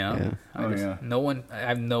 You know, Yeah. Yeah. no one. I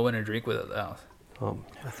have no one to drink with at the house.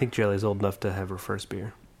 I think Jelly's old enough to have her first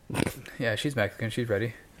beer. Yeah, she's Mexican. She's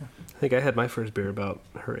ready. I think I had my first beer about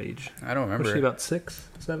her age. I don't Was remember. she about 6,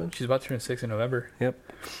 7? She's about to turn 6 in November. Yep.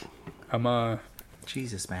 I'm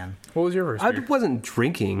Jesus, man. What was your first I beer? wasn't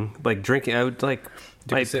drinking. I would like,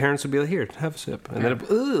 Took my a sip? parents would be like, here, have a sip. And then,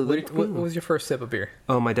 What was your first sip of beer?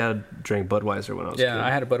 oh, my dad drank Budweiser when I was a Yeah, kid.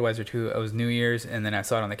 I had a Budweiser too. It was New Year's, and then I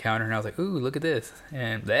saw it on the counter, and I was like, "Ooh, look at this!"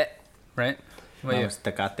 And that, right? What That you? was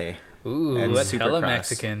Tecate. Ooh, At that's hella Supercross.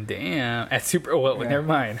 Mexican. Damn. At Super. Well, Yeah. never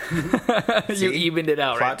mind. You See? evened it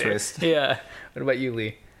out Plot right there. twist. Yeah. What about you,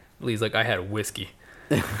 Lee? Lee's like, I had whiskey.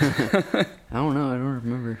 I don't know. I don't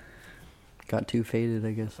remember. Got too faded,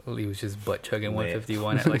 I guess. Lee was just butt chugging Lit.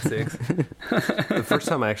 151 at like 6. The first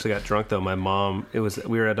time I actually got drunk, though, my mom,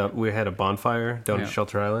 we had a bonfire down Yeah. at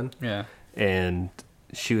Shelter Island, Yeah. and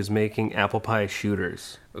she was making apple pie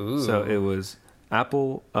shooters. Ooh. So it was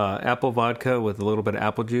apple vodka with a little bit of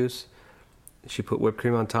apple juice. She put whipped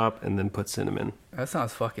cream on top and then put cinnamon. That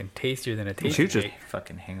sounds fucking tastier than a She tasty was just cake.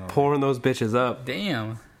 Fucking hangover. pouring those bitches up.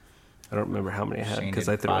 Damn. I don't remember how many I had Shane because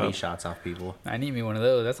did I threw body up. shots off people. I need me one of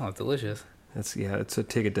those. That sounds delicious. It's a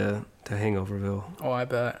ticket to Hangoverville. Oh, I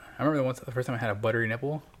bet. I remember the first time I had a buttery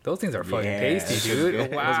nipple. Those things are fucking Yeah, tasty, those are dude.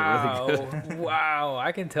 good. Wow. Wow.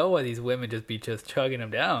 I can tell why these women just be just chugging them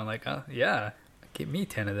down. Like, yeah, give me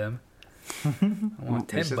 10 of them. I want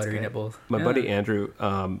 10 This is buttery good. nipples. My Yeah. buddy Andrew,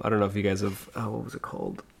 I don't know if you guys have, what was it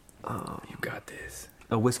called? You got this.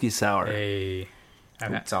 A whiskey sour. Hey.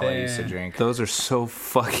 That's all I used to drink. Those are so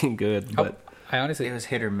fucking good, but I honestly It was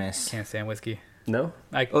hit or miss. can't stand whiskey. no?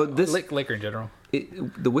 Like, this- liquor in general.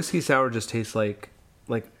 The whiskey sour just tastes like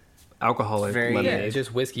alcoholic Very- lemonade. Yeah, it's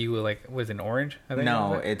just whiskey with like, was it an orange? I think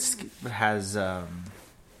No, it was it has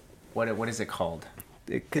what is it called?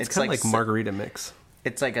 It's it's kind of like like margarita mix.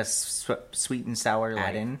 It's like a sweet and sour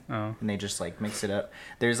add-in, Oh. and they just like mix it up.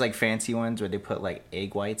 There's like fancy ones where they put like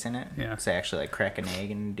egg whites in it. Yeah. So they actually like crack an egg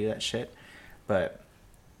and do that shit. But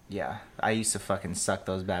yeah, I used to fucking suck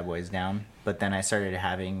those bad boys down. But then I started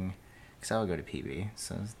having, because I would go to PB,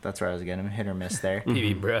 so that's where I was getting them, hit or miss there.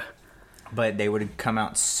 PB, bruh. But they would come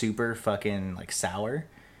out super fucking like sour,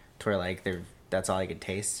 to where like that's all I could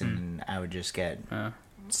taste, and I would just get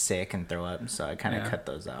sick and throw up. So I kind of Yeah. cut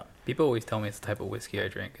those out. People always tell me it's the type of whiskey I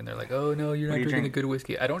drink, and they're like, "Oh no, you're not do you drinking drink? a good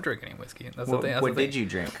whiskey." I don't drink any whiskey. That's What, the thing. That's what the did thing. you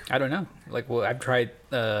drink? I don't know. Like, well, I've tried,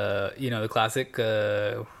 the classic.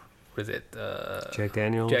 What is it? Jack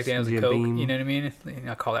Daniels. Jack Daniels and Jim Coke. Beam. You know what I mean?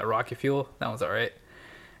 I call that Rocky Fuel. That one's all right.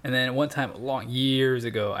 And then one time, years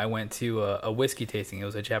ago, I went to a whiskey tasting. It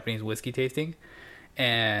was a Japanese whiskey tasting.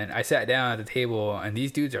 And I sat down at the table, and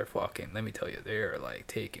these dudes are fucking, let me tell you, they're like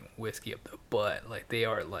taking whiskey up the butt. Like, they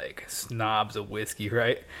are like snobs of whiskey,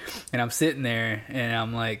 right? And I'm sitting there, and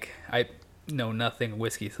I'm like, I know nothing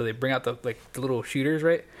whiskey. So they bring out the little shooters,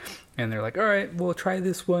 right? And they're like, all right, we'll try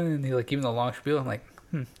this one. And they like give me the long spiel. I'm like,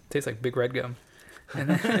 tastes like Big Red Gum. And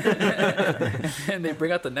then and they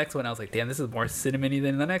bring out the next one. I was like, damn, this is more cinnamony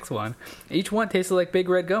than the next one. Each one tasted like Big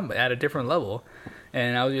Red Gum, but at a different level.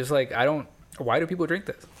 And I was just like, why do people drink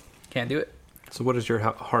this? Can't do it. So what is your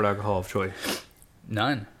hard alcohol of choice?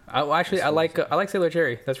 None. I like Sailor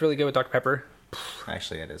Cherry. That's really good with Dr. Pepper.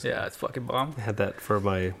 Actually, it is. Yeah, it's fucking bomb. I had that for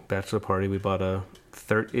my bachelor party. We bought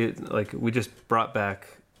we just brought back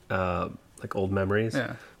old memories.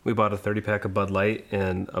 Yeah. We bought a 30-pack of Bud Light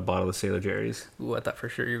and a bottle of Sailor Jerry's. Ooh, I thought for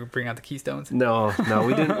sure you were bringing out the Keystones. No,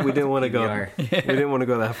 we didn't want to go. PBR. We didn't want to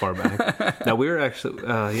go that far back. No, we were actually,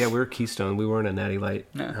 we were Keystone. We weren't a Natty Light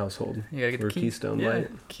household. You gotta get we were the Keystone yeah, Light.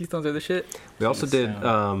 Keystones are the shit. We also did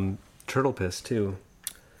Keystone. Turtle Piss too.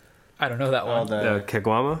 I don't know that All one. the,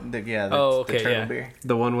 Caguama, the Oh, the okay, turtle yeah. beer.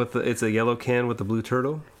 the one with it's a yellow can with the blue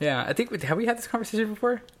turtle. Yeah, I think, have we had this conversation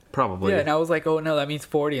before? Probably. Yeah, and I was like, oh no, that means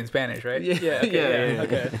 40 in Spanish, right? Yeah, Okay, yeah.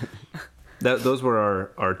 okay. Those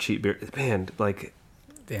were our cheap beer. Man, like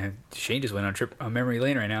Damn, Shane just went on memory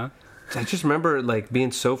lane right now. I just remember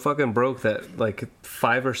being so fucking broke that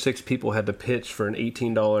 5 or 6 people had to pitch for an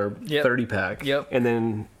 $18 Yep. 30-pack. Yep. And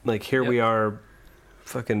then here we Yep. are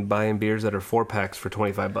fucking buying beers that are 4-packs for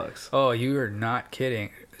 $25. Oh, you are not kidding.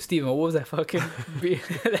 Steven, what was that fucking beer,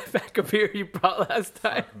 that pack of beer you brought last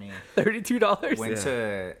time? Fuck me. $32? Went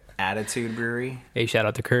to Attitude Brewery. Hey, shout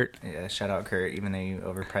out to Kurt. Yeah, shout out Kurt. Even though you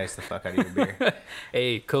overpriced the fuck out of your beer,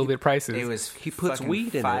 Hey, COVID prices. it was He puts fucking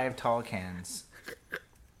weed in 5 tall cans,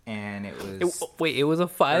 and it was Wait, it was a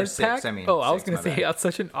 5-pack? six, I mean, oh, I was 6, going my to say, bad. that's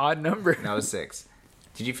such an odd number. that was 6.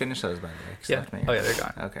 Did you finish those by the way? 'Cause Yeah. left me- Oh, yeah, they're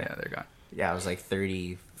gone. Okay. Yeah, they're gone. Yeah, it was like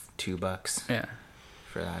 $32 Yeah.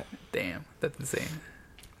 for that. Damn, that's insane.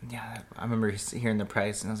 Yeah, I remember hearing the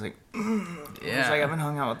price, and I was like, I was Yeah. like, I haven't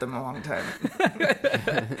hung out with them in a long time.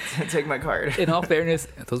 Take my card. In all fairness,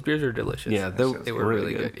 those beers are delicious. Yeah, They were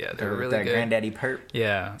really good. Yeah, they were really that good. Granddaddy Perp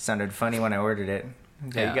Yeah. sounded funny when I ordered it.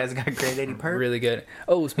 Yeah. You guys got Granddaddy Perp? Really good.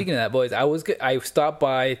 Oh, speaking of that, boys, I stopped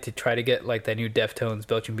by to try to get that new Deftones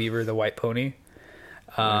Belching Beaver, the White Pony.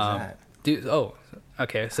 What is that? Dude,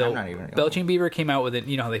 okay. So I'm not even- Belching Beaver came out with it.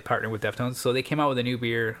 You know how they partner with Deftones, so they came out with a new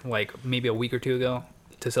beer maybe a week or two ago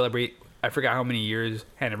to celebrate. I forgot how many years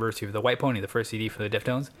anniversary of the White Pony, the first CD for the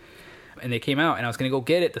Deftones. And they came out, and I was gonna go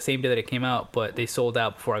get it the same day that it came out, but they sold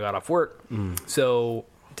out before I got off work. So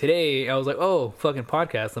today I was like, oh, fucking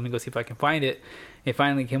podcast. Let me go see if I can find it. It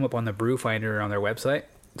finally came up on the Brew Finder on their website.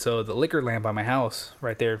 So the liquor lamp by my house,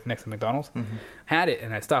 right there next to McDonald's, had it,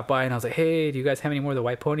 and I stopped by and I was like, "Hey, do you guys have any more of the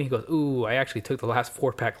White Pony?" He goes, "Ooh, I actually took the last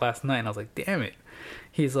 4-pack last night." And I was like, "Damn it!"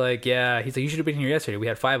 He's like, "Yeah." He's like, "You should have been here yesterday. We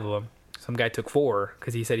had 5 of them." Some guy took 4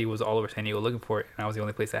 because he said he was all over San Diego looking for it, and I was the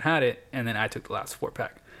only place that had it. And then I took the last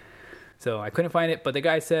 4-pack. So I couldn't find it, but the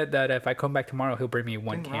guy said that if I come back tomorrow, he'll bring me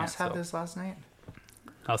one Didn't can. Ross have So this last night?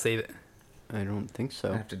 I'll save it. I don't think I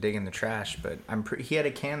so. have to dig in the trash, but he had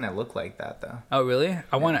a can that looked like that though. Oh really?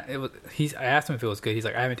 I asked him if it was good. He's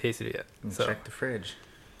like, I haven't tasted it yet. So, Check the fridge,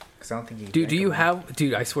 because I don't think you. dude, do you have?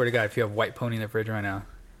 Dude, I swear to God, if you have White Pony in the fridge right now,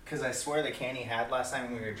 Because I swear the can he had last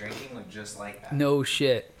time we were drinking looked just like that. No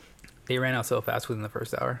shit. They ran out so fast within the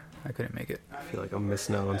first hour. I couldn't make it. I feel like I'm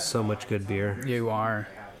missing out on so much good beer. You are.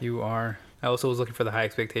 You are. I also was looking for the high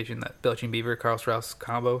expectation, that Belching Beaver Carl Strauss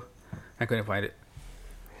combo. I couldn't find it.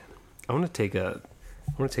 I want to take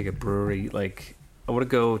a brewery. Like, I want to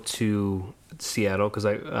go to Seattle because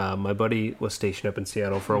my buddy was stationed up in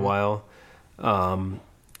Seattle for a while,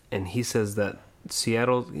 and he says that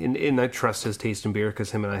Seattle, and I trust his taste in beer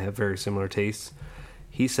because him and I have very similar tastes.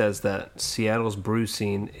 He says that Seattle's brew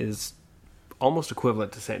scene is almost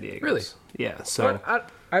equivalent to San Diego's. Really? Yeah. So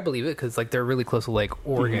I believe it because like they're really close to like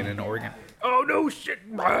Oregon and Oregon. Oh no shit!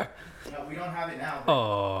 No, we don't have it now.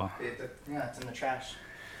 Oh, It's in the trash.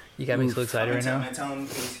 you got me so excited right now. Tell him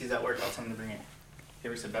he's at work. I'll tell him to bring it. Here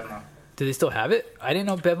we said Bevmo. Do they still have it? I didn't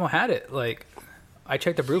know Bevmo had it. Like, I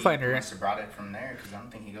checked the He Brewfinder. must have brought it from there because I don't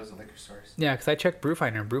think he goes to liquor stores. Yeah, because I checked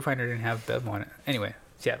Brewfinder, and Brewfinder didn't have Bevmo on it. Anyway,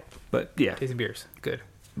 Seattle. but yeah, Tasting beers. Good.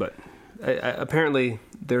 but apparently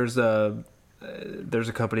there's a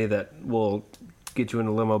company that will get you in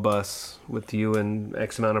a limo bus with you and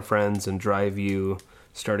X amount of friends and drive you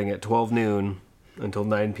starting at 12 noon until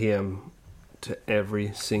 9 p.m. to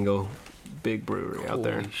every single big brewery out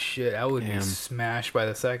there. Holy shit, I would be Damn. smashed by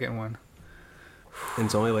the second one. And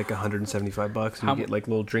it's only like $175, and How you get like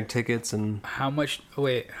little drink tickets, and How much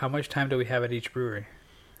time do we have at each brewery?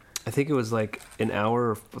 I think it was like an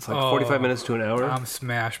hour. It's like Oh, 45 minutes to an hour. I'm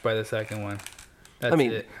smashed by the second one. That's I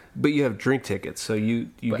mean, it. but you have drink tickets, so you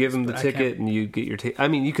But- give them the but I ticket can't- and you get your ticket. I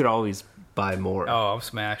mean, you could always buy more. Oh, I'm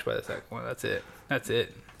smashed by the second one. That's it.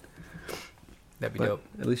 That'd be but dope.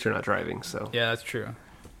 at least you're not driving, so. Yeah, that's true.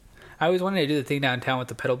 I always wanted to do the thing downtown with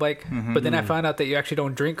the pedal bike, but then I found out that you actually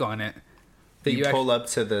don't drink on it. That You pull up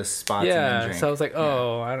to the spots and then drink. So I was like,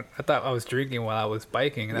 oh, I thought I was drinking while I was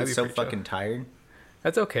biking. I'm That'd be so pretty chill. fucking tired.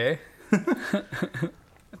 That's okay.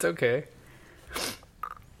 That's okay.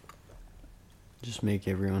 Just make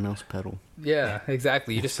everyone else pedal. Yeah,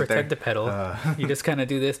 exactly. You just Sit pretend there. to pedal. You just kind of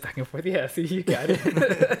do this back and forth. Yeah, see, you got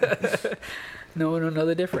it. No one will know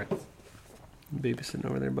the difference. Babysitting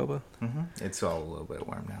over there, Bubba. It's all a little bit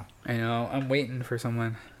warm now. I know. I'm waiting for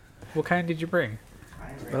someone. What kind did you bring?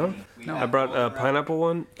 Huh? I brought a pineapple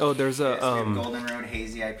one. Oh, there's a Golden Road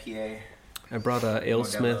Hazy IPA. I brought a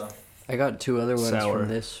AleSmith. Modelo. I got 2 other ones Sour. from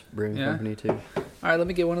this brewing Yeah? company too. All right, let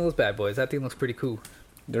me get one of those bad boys. That thing looks pretty cool.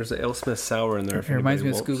 There's a AleSmith sour in there. It reminds me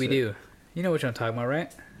of Scooby Doo. You know what I'm talking about,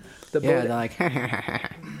 right? The Yeah, boat. they're like,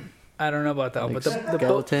 I don't know about that one, Like but the boat,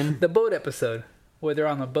 skeleton? the boat episode where they're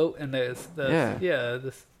on the boat and the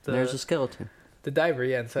there's a skeleton. the diver,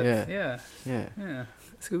 yeah, and so Yeah. yeah, Yeah.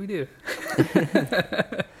 Scooby Doo.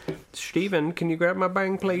 Steven, can you grab my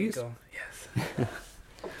bang, please? Yes.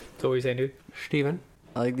 So what were you saying, dude? Steven.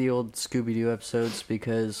 I like the old Scooby-Doo episodes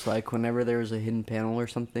because, like, whenever there was a hidden panel or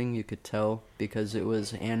something, you could tell because it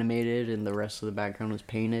was animated and the rest of the background was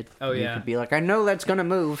painted. Oh, And yeah. You could be like, I know that's gonna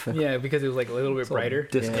move. Yeah, because it was like a little bit brighter.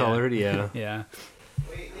 Discolored, yeah. Yeah.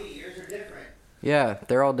 Wait, Lee, yours are different. Yeah,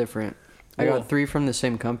 they're all different. I Cool. got 3 from the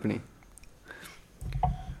same company.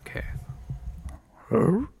 Okay.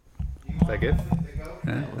 Is that good?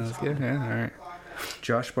 Yeah, that's good. Yeah, all right.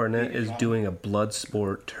 Josh Barnett is doing a blood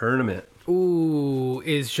sport tournament. Ooh,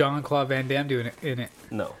 is Jean-Claude Van Damme doing it in it?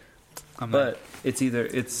 No. I'm But it's either,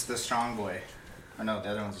 It's it's, the Strong Boy. Oh no, the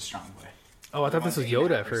other one's a Strong Boy. Oh, I thought this was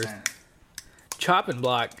Yoda at first. Chopping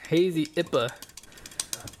Block Hazy IPA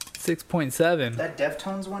 6.7. That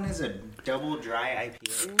Deftones one is a double dry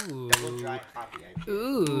IPA. Ooh. Double dry coffee IPA.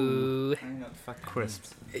 Ooh. I don't know what the fuck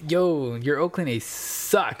crisps. Yo, your Oakland A's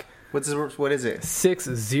suck. what is it?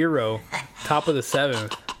 6-0. Top of the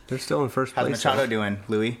 7th. They're still in first How's place. Machado doing,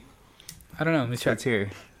 Louis? I don't know. Let me check. Let's hear.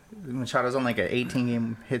 Machado's on like an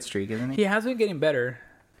 18-game hit streak, isn't He he? has been getting better.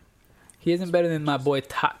 He isn't better than my boy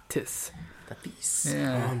Tatis. Oh,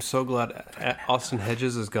 Yeah. I'm so glad Austin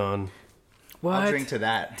Hedges is gone. What? I'll drink to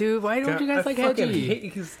that. Dude, why don't you guys like fucking Hedgie?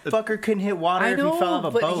 hate his- Fucker couldn't hit water I know, if he fell off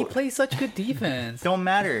a but boat. he plays such good defense. Don't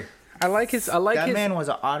matter. I like his. That man was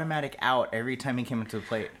an automatic out every time he came into the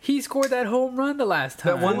plate. He scored that home run the last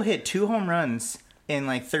time. That one hit 2 home runs in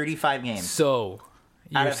like 35 games. So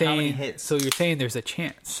Out you're of how many saying hits? So you're saying there's a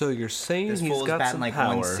chance. So you're saying This he's fool was got batting some like power.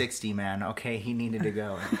 160, man. Okay, he needed to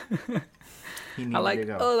go. He needed to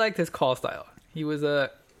go. I liked his call style. He was a.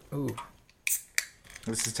 Ooh.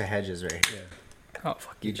 This is to Hedges right here. Oh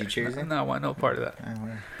fuck Did you cheers No, it? no, I want no part of that.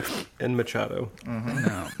 And Machado.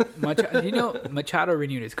 No. Machado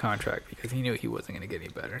renewed his contract because he knew he wasn't going to get any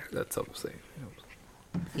better. That's all I'm saying.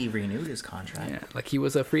 He renewed his contract. Yeah, like he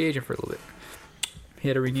was a free agent for a little bit. He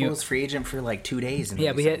had to He renew. was free agent for like 2 days. And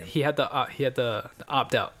Yeah, then but he had the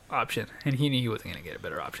opt out option, and he knew he wasn't going to get a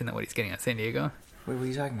better option than what he's getting at San Diego. What are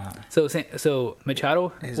you talking about? So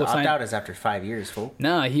Machado His will sign. opt-out is after 5 years, fool.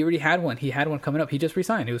 Nah, he already had one. He had one coming up. He just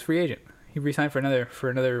resigned. He was free agent. He resigned for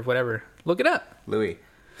another whatever. Look it up. Louis,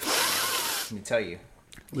 let me tell you.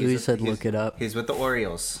 Louis said look it up. He's with the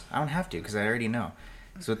Orioles. I don't have to because I already know.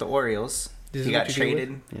 He's with the Orioles. This He is got what you deal with?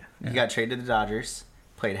 traded. Yeah. He got traded to the Dodgers.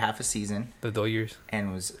 Played half a season The Dodgers.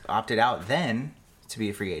 and was opted out then to be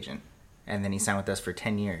a free agent. And then he signed with us for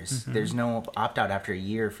 10 years. There's no opt-out after a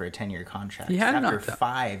year for a 10-year contract. He had an after opt-out.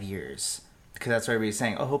 5 years. Because that's what everybody's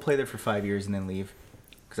saying. Oh, he'll play there for 5 years and then leave.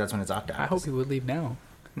 Because that's when his opt-out I hope is. he would leave now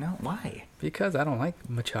No, why? because I don't like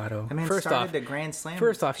Machado. I mean, First started off, the Grand Slam.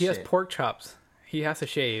 he has shit. pork chops. He has to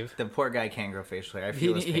shave. The poor guy can't grow facial hair. I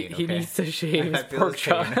feel his pain, He okay? needs to shave I his feel pork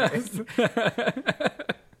his pain. chops.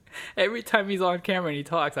 Every time he's on camera and he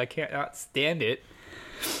talks, I can't not stand it.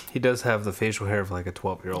 He does have the facial hair of like a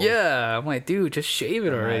 12-year-old. Yeah, I'm like, dude, just shave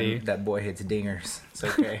it Man, already. that boy hits dingers. It's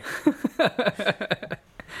okay.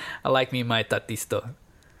 I like me my tatisto.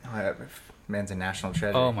 Man's a national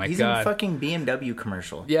treasure. Oh my He's God. in fucking BMW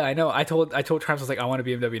commercial. Yeah, I know. I told Travis, I was like, I want a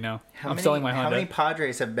BMW now. I'm selling my How Honda. many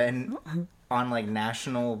Padres have been on like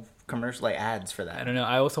national commercial like ads for I that? don't know.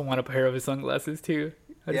 I also want a pair of his sunglasses too.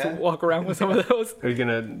 I just Yeah? walk around with some of those. Are you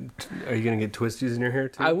gonna get twisties in your hair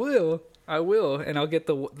too? I will, and I'll get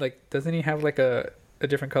the like. Doesn't he have like a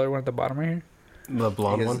different color one at the bottom right here? The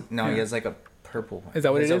blonde He has, one. no, he has like a purple one. Is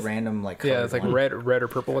that what He has it a is? random like Yeah, it's like colored one. red or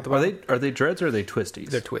purple at the Are bottom. they dreads or are they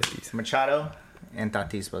twisties? They're twisties. Machado and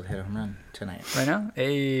Tatis both hit a home run tonight. Right now,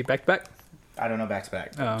 back to back. I don't know back to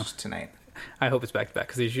back. Oh. Just tonight. I hope it's back to back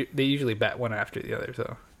because they usually bat one after the other.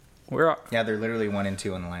 So we're all. Yeah, they're literally 1 and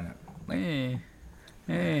 2 on the lineup. Like,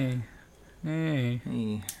 Hey.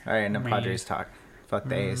 all right, no Padres talk. Fuck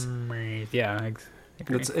the A's. Yeah,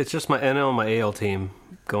 agree. It's just my NL and my AL team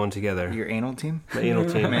going together. Your anal team? My anal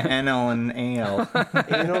team. My NL and AL.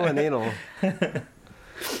 Anal and anal.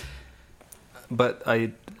 But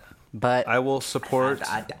But I will support.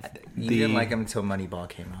 You The- didn't like him until Moneyball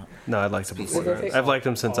came out. No, I liked him before What that. I've liked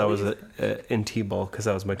him since I was in T-ball because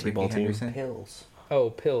that was my T-ball Ricky team. Henderson? pills. Oh,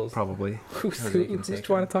 pills. Probably Who's Jose who's Canseco?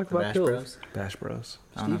 trying to talk The about Bash pills? Bros? Bash Bros.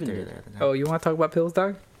 I don't know if Steven they were did. there. at the time. Oh, you want to talk about pills,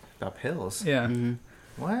 dog? About pills? Yeah. Mm-hmm.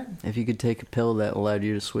 What? If you could take a pill that allowed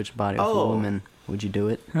you to switch body with Oh. a woman, would you do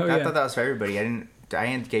it? Oh, I yeah. thought that was for everybody. I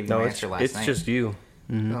didn't give you No, my it's answer last it's night. just you.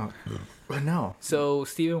 Oh. No. So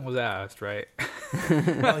Steven was asked, right?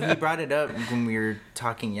 No, he brought it up when we were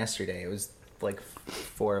talking yesterday. It was like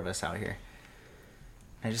 4 of us out here.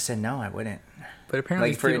 I just said no, I wouldn't. But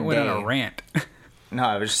apparently Like, for a Steven went on day. a rant. No,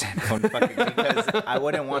 I was just saying don't fucking because I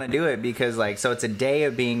wouldn't want to do it because like so it's a day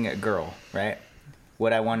of being a girl, right?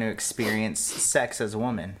 Would I want to experience sex as a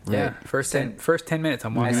woman? Yeah. First 10 minutes,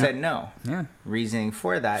 I'm I walking. said no. Yeah. Reasoning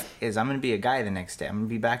for that is I'm gonna be a guy the next day. I'm gonna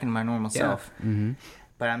be back in my normal self. Mm-hmm.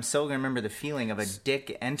 But I'm still gonna remember the feeling of a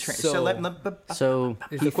dick entering. So- So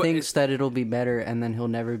Is he the que- thinks that it'll be better, and then he'll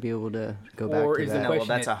never be able to go back Or to is the that. no, well,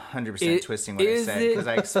 question that's is- 100% twisting what I is said it- because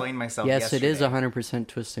I explained myself. Yes, yesterday. it is 100%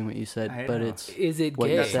 twisting what you said, I but know. it's Is it what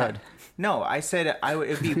gay? you said. No, I said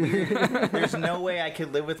it'd be weird. There's no way I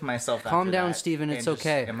could live with myself. Calm after down, that Steven, and it's just-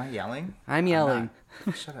 okay. Am I yelling? I'm yelling.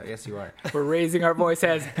 not. Shut up. Yes, you are. We're raising our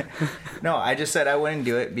voices. No, I just said I wouldn't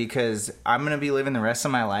do it because I'm gonna be living the rest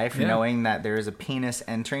of my life Yeah. knowing that there is a penis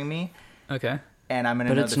entering me, Okay. and I'm gonna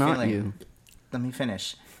But know it's the not feeling. you. Let me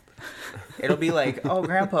finish. It'll be like, oh,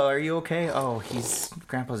 Grandpa, are you okay? Oh,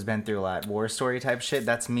 Grandpa's been through a lot. War story type shit.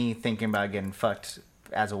 That's me thinking about getting fucked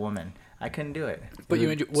as a woman. I couldn't do it. But Would you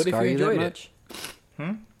it what if scar you that enjoyed it? much?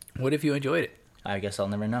 What if you enjoyed it? I guess I'll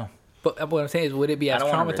never know. But what I'm saying is, would it be I as don't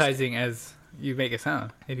wanna risk traumatizing as you make it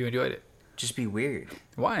sound if you enjoyed it? Just be weird.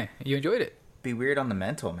 Why? You enjoyed it. Be weird on the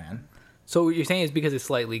mental, man. So what you're saying is because it's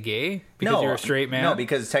slightly gay? Because you're a straight man? No,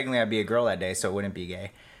 because technically I'd be a girl that day, so it wouldn't be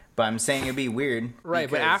gay. But I'm saying it'd be weird. Right,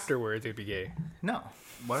 but because- afterwards it'd be gay. No.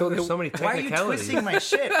 Why So are there the- so many Why are you technicalities? twisting my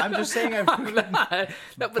shit? I'm just saying I've No, but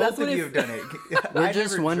both that's of what you it's, have done it. We're I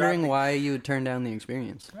just never wondering dropped why you would turn down the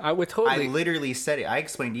experience. I would it. totally. I literally said it. I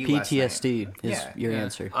explained to you last night. PTSD is Yeah, your yeah.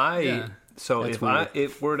 answer. Yeah. So That's if weird.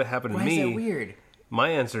 it were to happen to Why me, is that weird? my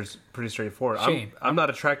answer's pretty straightforward. Shane, I'm not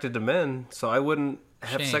attracted to men, so I wouldn't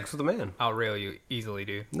have Shane. sex with a man. I'll rail you easily,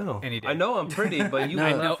 dude. No, Any day. I know I'm pretty, but you No.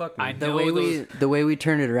 would I know- not fuck me. I The know way those- we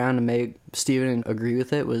turned it around to make Steven agree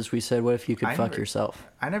with it was we said, "What if you could I fuck never- yourself?"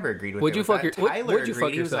 I never agreed with Would it you with fuck that. your- would- Tyler would you agreed.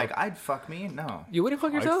 fuck He was yourself? like, I'd fuck me. No. You wouldn't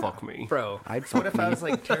fuck I'd yourself? fuck me. Bro. I'd What fuck if I me. was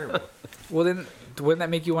like terrible? Well then, wouldn't that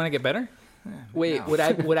make you want to get better? Wait,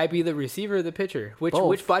 no. would I be the receiver or the pitcher? Both.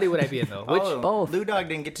 Which body would I be in though? Which Oh, Both. Lou Dog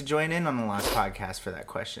didn't get to join in on the last podcast for that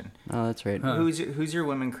question. Oh, that's right. Who's your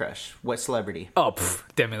women crush? What celebrity? Oh,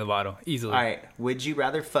 Demi Lovato, easily. All right. Would you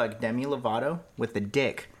rather fuck Demi Lovato with a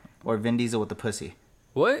dick or Vin Diesel with the pussy?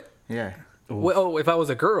 What? Yeah. What? Oh, if I was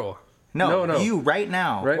a girl. No, you right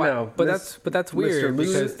now. Right Why- now. But Miss- that's Mr. weird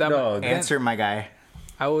Loser because that, Dog. Answer, my guy.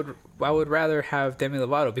 I would rather have Demi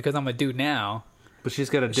Lovato because I'm a dude now. But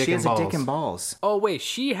she's got a dick She and has a balls. dick and balls. Oh wait,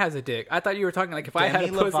 she has a dick. I thought you were talking like if I had a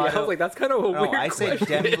Demi pussy. I Lovato- was like, that's kind of a No, weird I said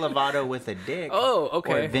question. Demi Lovato with a dick. Oh,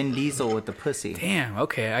 okay. Or Vin Diesel with the pussy. Damn.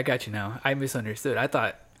 Okay, I got you now. I misunderstood. I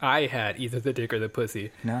thought I had either the dick or the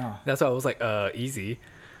pussy. No. That's why I was like, easy.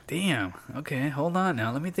 Damn. Okay, hold on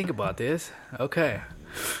now. Let me think about this. Okay.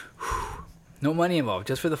 No money involved,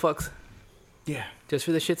 just for the fucks, Yeah. just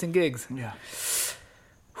for the shits and gigs. Yeah.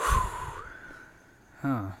 Huh.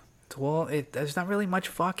 Well, there's not really much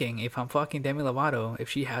fucking if I'm fucking Demi Lovato if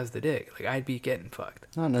she has the dick. Like, I'd be getting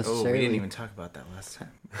fucked. Not Oh, necessarily. we didn't even talk about that last time.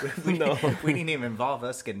 We didn't even involve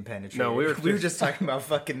us getting penetrated. No, we were just talking about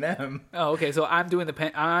fucking them. Oh, okay. So I'm doing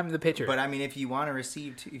I'm the pitcher. But I mean, if you want to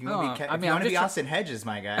receive, if you No, want to be, I if mean, you I'm want to just be try- Austin Hedges,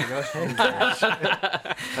 my guy, go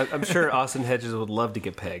ahead. I'm sure Austin Hedges would love to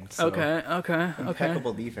get pegged. So. okay.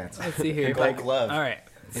 Impeccable defense. Let's see here. Gold glove. All right.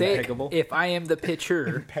 Say Impeccable. if I am the pitcher.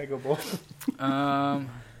 Impeccable.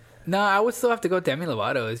 No, I would still have to go Demi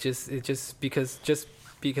Lovato. It's just because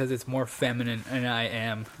it's more feminine, and I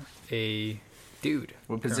am a dude.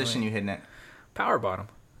 What position you hitting it? Power bottom,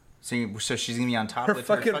 So she's gonna be on top Her with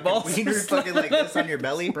fucking her balls fucking wiener are fucking like this on your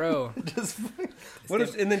belly. bro. What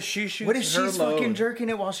if, and then she shoots What if her she's load. fucking jerking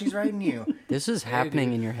it while she's riding you? This is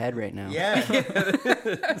happening in your head right now. Yeah.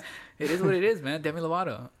 It is what it is, man. Demi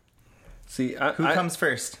Lovato. See, Who comes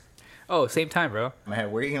first? Oh, same time, bro.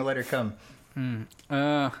 Man, where are you gonna let her come?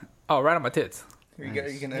 Right on my tits. Are you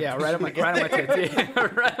gonna Yeah, right on my tits. Yeah,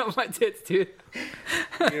 right on my tits, dude. You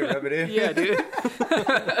gonna rub it in? Yeah, dude.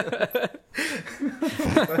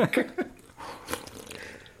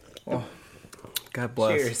 God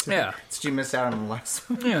bless. Cheers. Yeah, Did you miss out on the last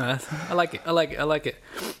one? yeah. I like it.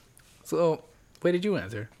 So, what did you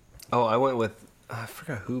answer? Oh, I went with I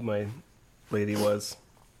forgot who my lady was.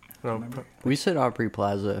 No, We said Aubrey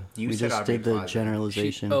Plaza. You we said just Aubrey did the Plaza.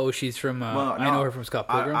 generalization. She's from. Well, I know her from Scott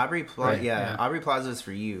Pilgrim. Aubrey Plaza, Right, yeah. yeah. Aubrey Plaza is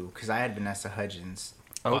for you because I had Vanessa Hudgens.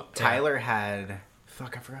 Oh, Tyler had.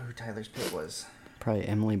 Fuck, I forgot who Tyler's pick was. Probably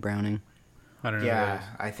Emily Browning. I don't know. Who that Yeah, is.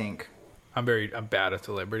 I think. I'm bad at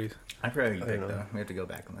celebrities. I forgot who you picked know. though. We have to go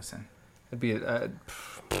back and listen. it'd be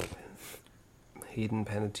Hayden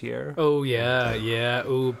Panettiere. Oh yeah.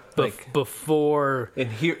 Ooh, Like- before And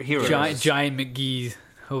Heroes. Giant McGee's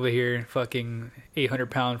over here, fucking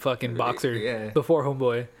 800-pound fucking boxer. Yeah. Before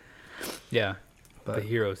Homeboy. Yeah. But- The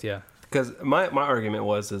heroes. Yeah. Because my argument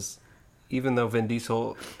is even though Vin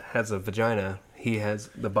Diesel has a vagina, he has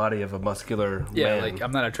the body of a muscular Yeah. man. Like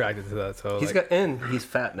I'm not attracted to that. So He's he's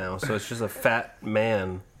fat now, so it's just a fat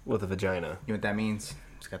man with a vagina. You know what that means?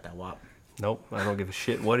 He's got that wop. Nope, I don't give a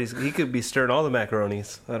shit what he could be stirring all the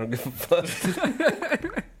macaronis. I don't give a fuck.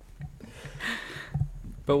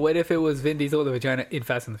 But what if it was Vin Diesel with a vagina in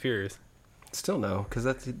Fast and the Furious? Still no, because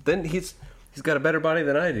then he's got a better body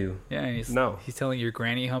than I do. Yeah, and No. he's telling you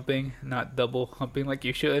granny humping, not double humping like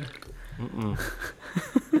you should.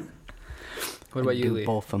 What about you, Do Lee?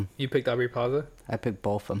 both of them. You picked Aubrey Plaza? I picked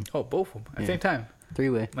both of them. Oh, both of them at the Yeah. same time.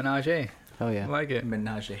 3-way. Menage. I Oh yeah. like it.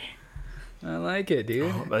 Menage. I like it,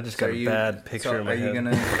 dude. I just got a bad picture in my Are you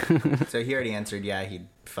head. gonna? So he already answered. Yeah, he'd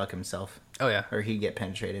fuck himself, Oh yeah, or he'd get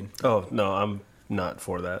penetrated. Oh no, I'm not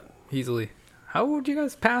for that easily. How would you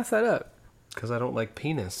guys pass that up? because I don't like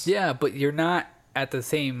penis. Yeah, but you're not at the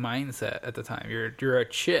same mindset at the time. You're a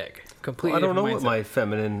chick. Completely. I don't know different what mindset. my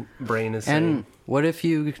feminine brain is saying. And what if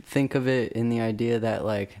you think of it in the idea that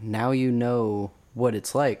like now you know what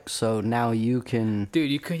it's like, so now you can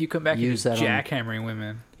Dude, you come back Use and that on- jackhammering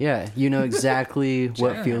women. you know exactly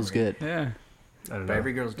what feels good. Yeah. I don't But know.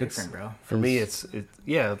 every girl's It's- different, bro. For me, it's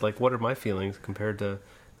like what are my feelings compared to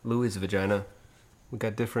Louis' vagina? We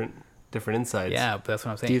got different insides. Yeah, but that's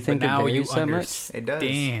what I'm saying. Do you think but it now you varies that much? It does.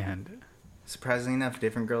 understand? Surprisingly enough,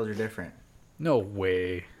 different girls are different. No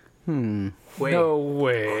way. Wait. No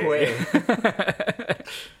way. Wait.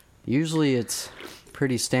 Usually it's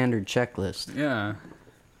pretty standard checklist. Yeah.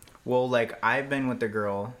 Well, like I've been with a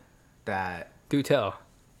girl that Do tell.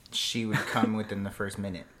 she would come within the first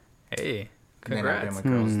minute. Hey. And then I've been Congrats. with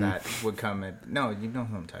girls that would come at. No, you know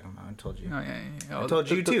who I'm talking about. I told you. Oh, yeah, yeah. Oh, I told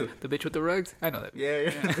you too. The bitch with the rugs? I know that.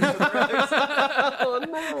 Yeah.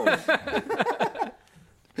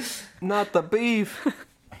 Not the beef.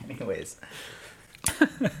 Anyways.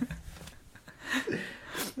 I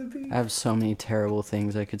have so many terrible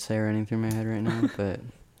things I could say running through my head right now, but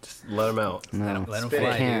Just let him out. no, Let 'em Spit fly.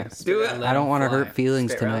 I can't. dude. Do it. Let I don't 'em want to fly. hurt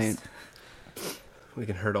feelings Spit tonight. roast. We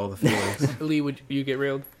can hurt all the feelings. Lee, would you get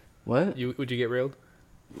railed? What? Would you get railed?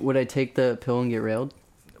 Would I take the pill and get railed?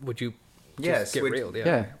 would you Yes, just get would- railed?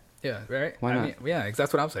 Yeah. Yeah, right? Why not? mean, yeah,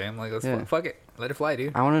 that's what I'm saying. Like, let's Yeah. fuck it. Let it fly,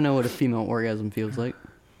 dude. I want to know what a female orgasm feels like.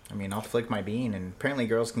 I mean, I'll flick my bean, and apparently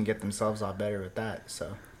girls can get themselves off better with that.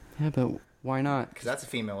 So, Yeah, but why not? because that's a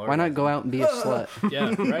female Why orgasm. not go out and be a slut?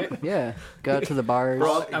 Yeah, right? Yeah, go out to the bars.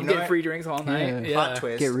 Well, I'm you know getting what? free drinks all night. Yeah. Plot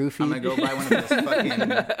twist. Get roofied. I'm gonna go buy one of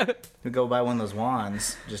those fucking. Go buy one of those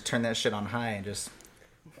wands. Just turn that shit on high and just.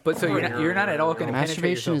 But so you're not at all going to penetrate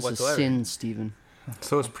Masturbation yourself is a whatsoever. sin, Steven.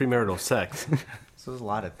 So is premarital sex. So there's a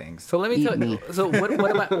lot of things. So let me Eat tell me. you. So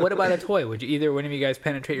what about a toy? Would you either one of you guys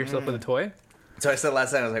penetrate yourself with a toy? So I said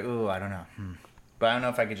last night, I was like, ooh, I don't know. But I don't know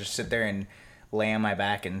if I could just sit there and lay on my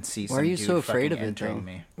back and see Why some are you dude so afraid fucking of it, entering though?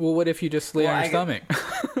 me. Well, what if you just lay Well, on I your get-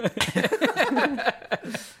 stomach?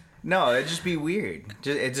 No, it'd just be weird.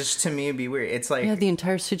 It just to me, it'd be weird. It's like, Yeah, the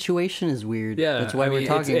entire situation is weird. Yeah, that's why I we're mean,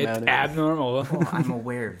 talking it's about it. well, abnormal. I'm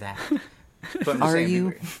aware of that. But I'm just Are saying it'd be you?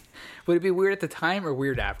 weird. Would it be weird at the time or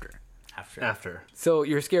weird after? After. So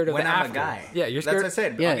you're scared of When the I'm after. a guy. Yeah, you're That's scared. what I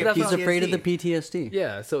said. Yeah, I'll get he's afraid of the PTSD. PTSD.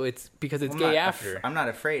 Yeah, so it's because it's I'm gay not after. I'm not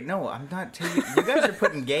afraid. No, I'm not. You guys are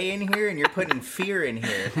putting gay in here, and you're putting fear in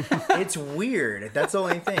here. It's weird. That's the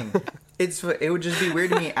only thing. It would just be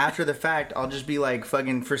weird to me after the fact. I'll just be like,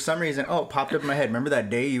 fucking, for some reason, oh, it popped up in my head. Remember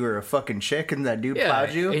that day you were a fucking chick and that dude Yeah,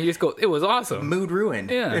 plowed you? and you just go, it was awesome. Mood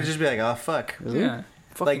ruined. Yeah. It'd just be like, oh, fuck. Yeah.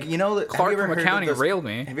 Like, you know, Clark from accounting those, railed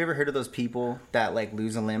me. Have you ever heard of those people that like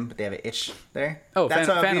lose a limb but they have an itch there? Oh, that's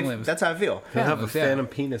phantom how I feel. limbs. That's how I feel. He'll have a Yeah. phantom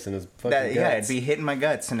penis in his fucking That, yeah, guts. it'd be hitting my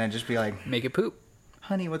guts, and I'd just be like, Make it poop.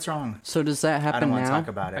 honey, what's wrong? So does that I happen don't want now? to talk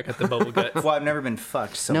about I it. got the bubble guts. Well, I've never been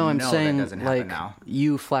fucked, so No, I'm that saying doesn't happen like now.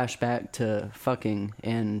 you flash back to fucking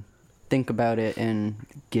and think about it and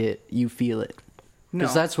you feel it. No,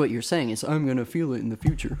 Because that's what you're saying is I'm gonna feel it in the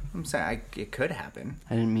future. I'm saying it could happen.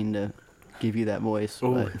 I didn't mean to give you that voice,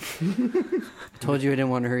 but I told you I didn't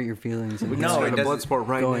want to hurt your feelings. No, Start it a blood doesn't. sport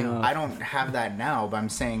right going now. on. I don't have that now, but I'm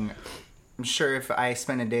saying, I'm sure if I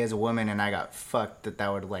spent a day as a woman and I got fucked,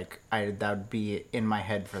 that would be in my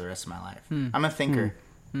head for the rest of my life. I'm a thinker.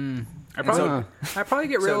 I probably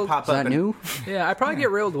get So railed. pop Is up that and new? Yeah, I probably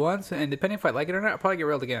get railed once, and depending if I like it or not, I'll probably get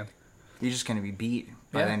railed again. you're just gonna be beat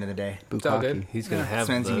by Yeah. the end of the day. It's all good. He's gonna have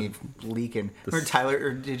Spen's the, gonna be leaking. Or Tyler,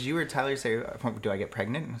 or did you or Tyler say, "Do I get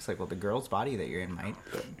pregnant?" And it's like, well, the girl's body that you're in might.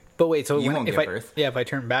 But But wait, so You won't if give I birth. if I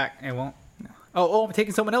turn back, it won't. Oh, I'm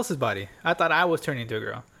taking someone else's body. I thought I was turning into a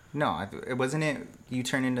girl. no, it wasn't it. You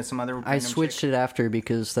turn into some other. I switched it after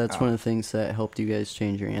because that's one of the things that helped you guys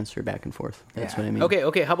change your answer back and forth. That's Yeah. what I mean.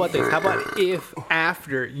 Okay. How about this? How about if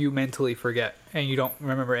after you mentally forget and you don't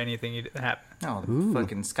remember anything that happened? No, the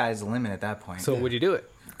fucking sky's the limit at that point. So would you do it?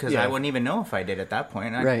 Because Yeah. I wouldn't even know if I did at that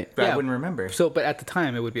point. Right. I Yeah. wouldn't remember. So, but at the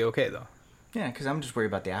time, it would be okay though. Yeah, because I'm just worried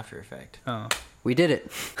about the after effect. Oh, We did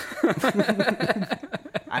it.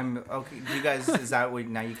 I'm okay. You guys, is that what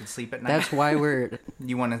now you can sleep at night? That's why we're.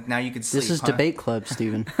 You want to now you can sleep. This is huh? debate club,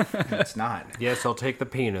 Steven. It's not. yes, I'll take the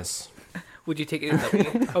penis. would you take it in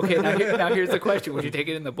the? Okay, now here's the question: would you take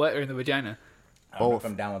it in the butt or in the vagina? I don't know if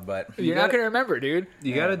I'm down with butt. You're not gonna remember, dude.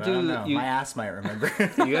 You gotta But I don't do know. you, My ass might remember.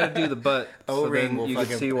 you gotta do the butt. So O-ring then will you can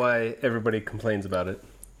fucking- see why everybody complains about it.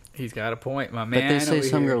 He's got a point, my But man. they say over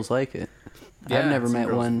some here. girls like it. Yeah, I've never Some met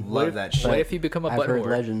girls one. Love that shit. What if you become a I've butt heard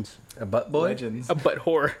whore? legends. A butt boy? Legends. A butt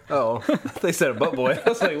whore. Oh, they said a butt boy. I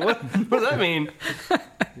was like, what? What does that mean?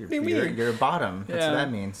 You're a bottom. That's Yeah. what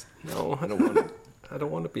that means. No, I don't want to. I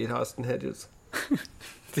don't want to be Austin Hedges.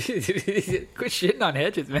 Quit shitting on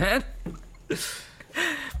Hedges, man.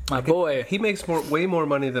 My boy. He makes way more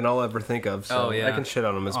money than I'll ever think of. So Oh, yeah. I can shit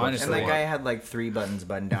on him as much as And I that want. guy had like 3 buttons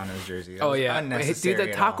buttoned down his jersey. That Oh was yeah, Hey, unnecessary dude. The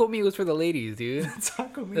at taco all. meat was for the ladies, dude.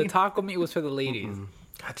 Taco The taco meat was for the ladies.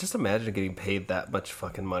 God, just imagine getting paid that much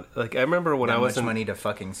fucking money. Like I remember when That I was much in money to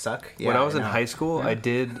fucking suck. when Yeah, I was in know. high school, I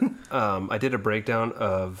did a breakdown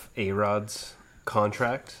of A-Rod's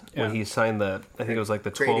contract when Yeah. he signed the. I think it was like the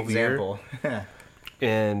Great 12-year. example.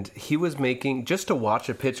 And he was making, just to watch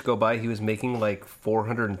a pitch go by, he was making like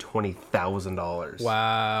 $420,000.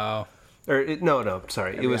 Wow. No,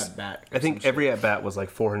 sorry. Every it was. at-bat or I think some every at bat was like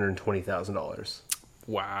 $420,000.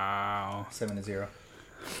 Wow. 7-0.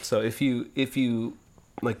 So if you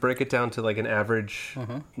like break it down to like an average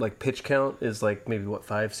like pitch count is like maybe what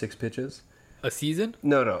 5-6 pitches. A season?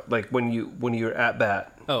 No. Like when you're at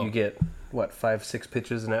bat, Oh. you get what 5-6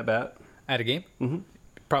 pitches in at bat. At a game? Mm-hmm.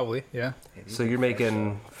 Probably, yeah. So you're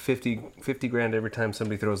making 50 grand every time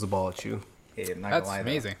somebody throws the ball at you. Hey, I'm not That's gonna lie, though.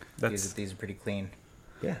 amazing. These are pretty clean.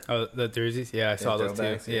 Yeah. Oh, the jerseys? Yeah, I saw those too.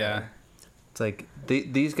 throwbacks, Yeah. It's like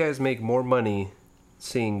these guys make more money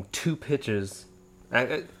seeing 2 pitches.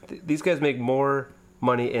 These guys make more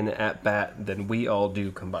money in at bat than we all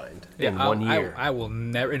do combined in Yeah, 1 year. I will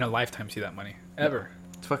never in a lifetime see that money. Ever.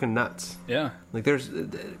 It's fucking nuts. Yeah.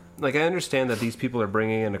 Like I understand that these people are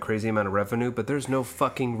bringing in a crazy amount of revenue, but there's no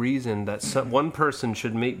fucking reason that one person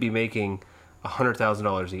should be making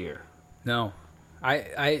 $100,000 a year. No.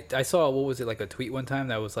 I saw, what was it, like a tweet one time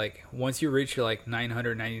that was like, once you reach like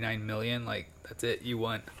 999 million, like that's it, you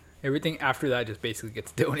won. Everything after that just basically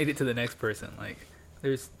gets donated to the next person. Like,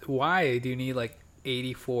 why do you need like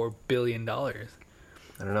 $84 billion? I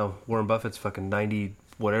don't know. Warren Buffett's fucking 90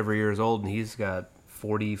 whatever years old, and he's got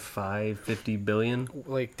 45, 50 billion.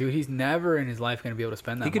 Like, dude, he's never in his life going to be able to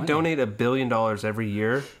spend that He could money. donate $1 billion every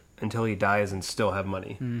year until he dies and still have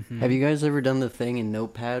money. Mm-hmm. Have you guys ever done the thing in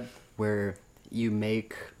Notepad where you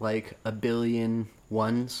make like 1 billion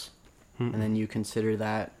ones, and then you consider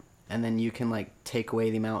that, and then you can like take away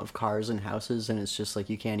the amount of cars and houses, and it's just like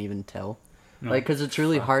you can't even tell. No. Like, because it's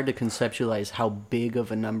really hard to conceptualize how big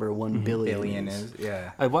of a number 1 billion is.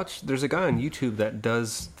 Yeah. There's a guy on YouTube that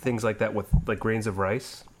does things like that with like grains of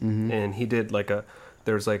rice, and he did like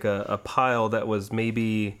there's like a pile that was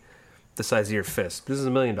maybe the size of your fist. This is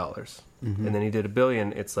 $1 million, and then he did 1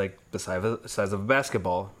 billion. It's like the size of a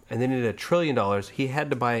basketball, and then he did $1 trillion. He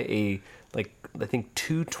had to buy I think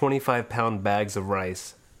 2 25-pound bags of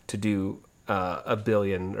rice to do 1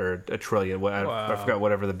 billion or 1 trillion. I forgot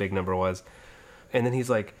whatever the big number was. And then he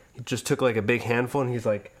just took like a big handful, and he's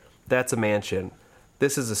like, "That's a mansion.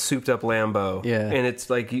 This is a souped-up Lambo." Yeah. And it's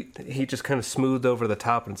like he just kind of smoothed over the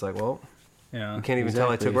top, and it's like, well, Yeah. you can't even tell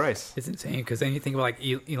I took Exactly. rice. It's insane, because then you think about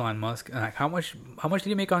like Elon Musk, and like how much did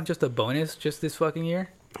he make on just a bonus just this fucking year?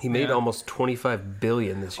 He made Yeah. almost 25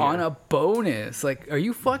 billion this year. On a bonus. Like, are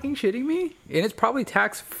you fucking shitting me? And it's probably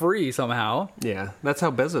tax-free somehow. Yeah, that's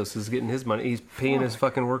how Bezos is getting his money. He's paying his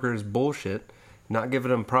fucking workers bullshit, not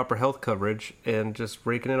giving them proper health coverage, and just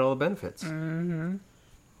raking in all the benefits. Welcome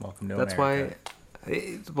to That's America. why. Well, Are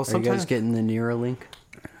you guys sometimes. getting the Neuralink?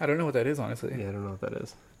 I don't know what that is, honestly. Yeah, I don't know what that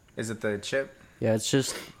is. Is it the chip? Yeah,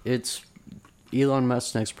 it's Elon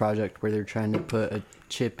Musk's next project where they're trying to put a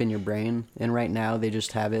chip in your brain, and right now they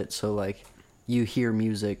just have it so like you hear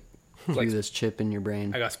music through Like- this chip in your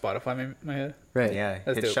brain. I got Spotify in my head. Right. Yeah.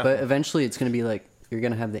 That's hit dope. shuffle. But eventually it's going to be like you're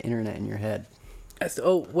going to have the internet in your head.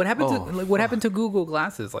 What happened Oh, to what happened to Google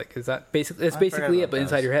Glasses? Like, is that basically it's I basically forgot it, but about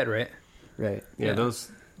inside those. your head, right? Right. Yeah, Yeah.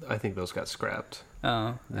 those. I think those got scrapped.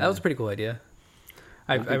 Oh, that was a pretty cool idea.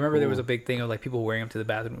 I remember there was a cool. big thing of like people wearing them to the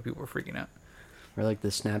bathroom and people were freaking out. Or like the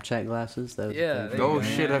Snapchat glasses. That was Yeah, the thing. there you Oh go.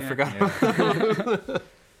 shit! Yeah, I yeah. forgot.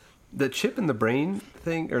 The chip in the brain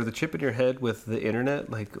thing, or the chip in your head with the internet.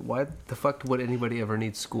 Like, why the fuck would anybody ever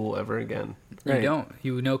need school ever again? You Right. don't.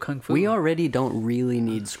 You know kung fu. We already don't really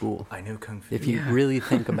need school I knew Kung Fu. if you Yeah. really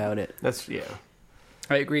think about it. That's yeah.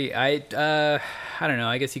 I agree. I don't know.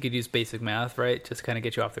 I guess you could use basic math, right? Just kind of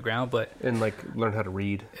get you off the ground. But And like learn how to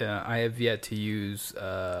read. I have yet to use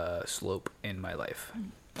slope in my life.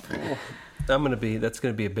 That's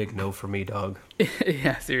gonna be a big no for me, dog.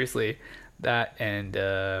 Yeah, seriously. That and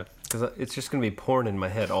Because it's just gonna be porn in my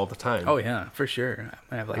head all the time. oh yeah, for sure.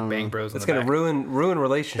 I have like Bang Bros. It's in the gonna back. ruin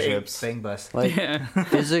relationships. Bang bus. Like Yeah.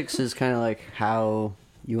 physics is kind of like how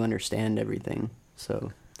you understand everything.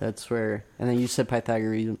 So that's where, and then you said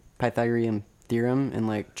Pythagorean theorem, and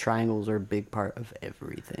like triangles are a big part of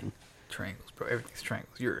everything. Triangles, bro. Everything's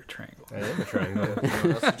triangles. You're a triangle. I am a triangle. You know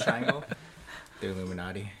what else is a triangle? The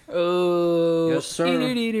Illuminati. Oh. Yes, sir.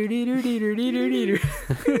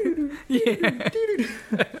 Yeah.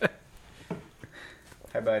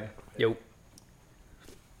 Hi, bud. Yo.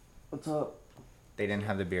 What's up? They didn't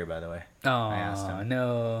have the beer, by the way. Oh, asked him.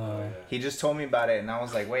 no. He just told me about it, and I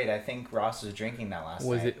was like, wait, I think Ross was drinking that last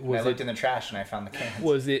Was night. it- And was I looked it- in the trash, and I found the cans.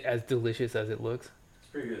 Was it as delicious as it looks?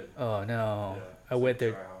 It's pretty good. Oh, no. Yeah, I went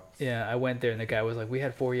there. Try hops. Yeah, I went there, and the guy was like, we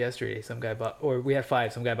had 4 yesterday. Some guy bought, or we had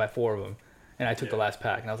 5. Some guy bought 4 of them. And I took the Yeah. last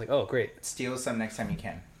pack, and I was like, oh, great. Steal some next time you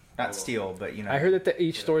can. Not steal, but, you know. I heard that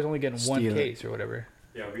each store is only getting one Steal it. case or whatever.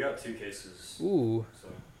 Yeah, we got 2 cases, Ooh. so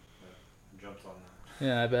I jumped on that.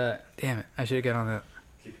 Yeah, I bet. Damn it. I should have got on that.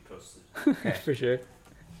 Keep you posted. Okay. For sure.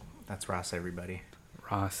 That's Ross, everybody.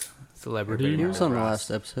 Ross. Celebrity. Everybody He was on the Ross.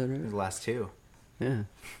 last episode, right? The last 2. Yeah.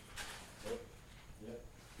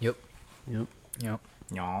 Yep. Yep. Yep.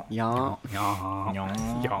 Yaw. Yeah. Yaw.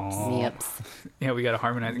 Yaw. Yaw. Yep. Yeah, we got to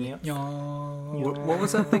harmonize. Yep. Yaw. What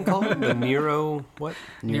was that thing called? The Nero what?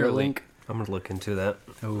 Neuralink. I'm gonna look into that.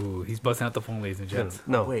 Oh, he's busting out the phone, ladies and gents.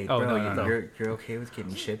 No, Wait, Oh, bro, no, you're not. you're okay with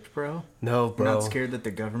getting chipped, bro? no, You're bro. not scared that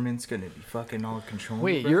the government's gonna be fucking all controlling?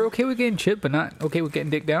 Wait, bro? you're okay with getting chipped, but not okay with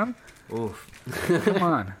getting dick down? Oof. Come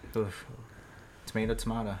on, Oof. Tomato,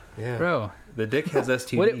 tomato. Yeah, bro. the dick has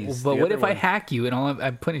STDs. What? The But what other if I one- hack you and all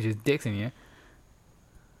I'm putting is just dicks in you?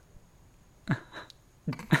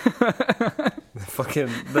 Fucking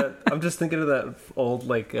that. I'm just thinking of that old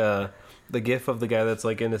like the gif of the guy that's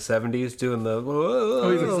like in his 70s doing the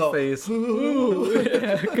whoa face.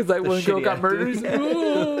 Because that one girl shitty got acting.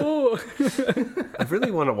 murdered. I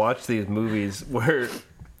really want to watch these movies where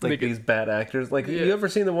like these bad actors. Like, you ever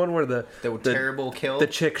seen the one where the terrible kill? The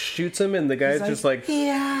chick shoots him and the guy's just like,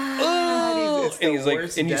 It's the and he's like,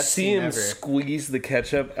 worst and you death see scene him ever. squeeze the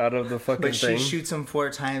ketchup out of the fucking But thing. she shoots him 4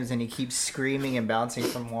 times and he keeps screaming and bouncing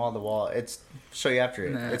from wall to wall. It's show you after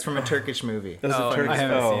it. It's from a Turkish movie. That's Oh, a Turkish. I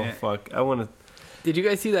haven't seen it. Fuck! I want to. Did you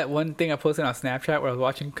guys see that one thing I posted on Snapchat where I was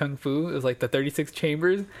watching Kung Fu? It was like the 36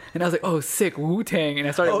 Chambers. And I was like, oh, sick, Wu-Tang. And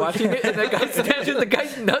I started watching it. And the guy smashes the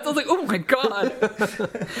guy's nuts. I was like, oh my God.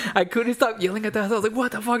 I couldn't stop yelling at that. I was like,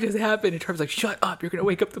 what the fuck just happened? And Trevor's like, shut up. You're going to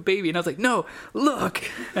wake up the baby. And I was like, no, look.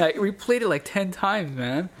 And I replayed it like 10 times,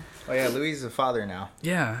 man. Oh yeah, Louis is a father now.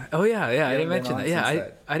 Yeah. Oh, yeah. I didn't been mention on that. Yeah, since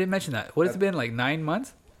that. I didn't mention that. What has it been, like 9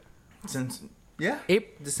 months? Since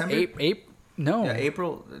December. No. Yeah,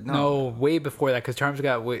 April. No, way before that, because Charms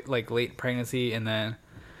got like late pregnancy, and then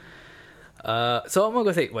so I'm gonna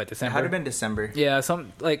go say what, It December. had been December. Yeah,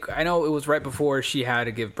 some like I know it was right before she had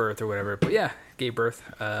to give birth or whatever, but yeah, gave birth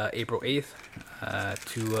April 8th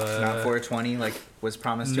to Not 420 like was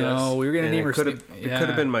promised to us. no, we were gonna And name her it could Snoop.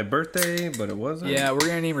 have been my birthday, but it wasn't. Yeah, we're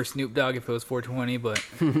gonna name her Snoop Dogg if it was 420, but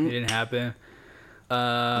it didn't happen.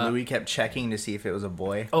 Louis kept checking to see if it was a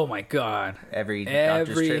boy. Oh my God. Every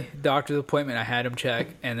doctor's trip. doctor's appointment, I had him check,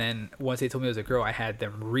 and then once they told me it was a girl, I had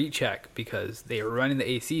them recheck because they were running the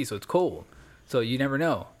AC, so it's cold, so you never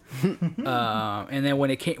know. And then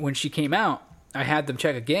when she came out, I had them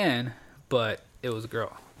check again, but it was a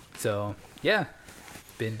girl. So yeah,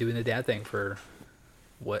 been doing the dad thing for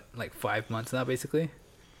what, like 5 months now, basically.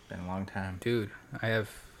 Been a long time. Dude, I have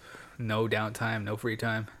no downtime, no free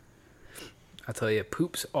time. I'll tell you,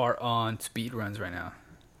 poops are on speed runs right now.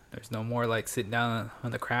 There's no more like sitting down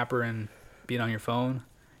on the crapper and being on your phone.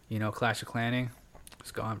 You know, Clash of Clanning.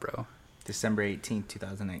 It's gone, bro. December 18th,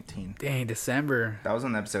 2019. Dang, December. That was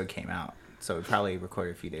when the episode came out. So we probably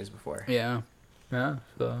recorded a few days before. Yeah. Yeah.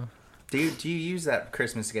 So. Do you use that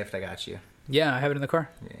Christmas gift I got you? Yeah, I have it in the car.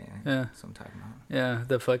 Yeah. Yeah. That's what I'm talking about. Yeah,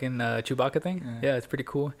 the fucking Chewbacca thing. Yeah, it's pretty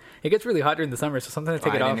cool. It gets really hot during the summer, so sometimes I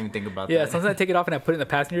take it I off. didn't even think about Yeah, that. sometimes I take it off and I put it in the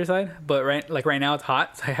passenger side. But right now it's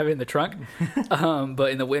hot, so I have it in the trunk.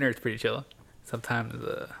 But in the winter it's pretty chill. Sometimes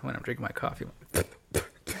when I'm drinking my coffee,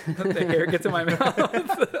 the hair gets in my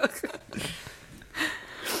mouth.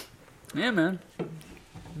 Yeah, man. Well,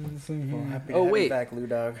 happy to Oh, have wait. you back, Lou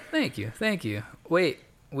Dog. Thank you. Wait,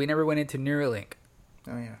 we never went into Neuralink.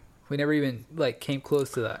 Oh yeah. We never even came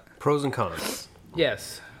close to that. Pros and cons.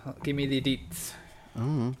 Yes, give me the deets. I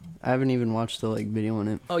don't know. I haven't even watched the video on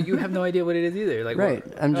it. Oh, you have no idea what it is either. Like Right.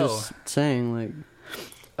 what? I'm just saying,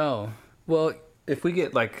 Oh, well, If we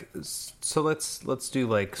get so let's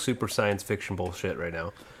do super science fiction bullshit right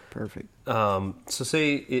now. perfect. So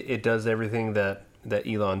say it does everything that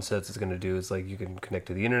Elon says it's going to do. Is you can connect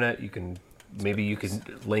to the internet. You can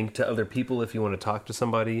link to other people if you want to talk to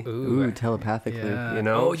somebody. Ooh, telepathically. yeah. You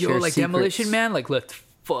know? Oh, yo, Share like secrets. Demolition Man. Like, let's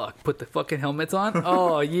put the fucking helmets on.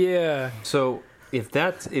 Oh yeah. So if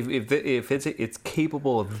it's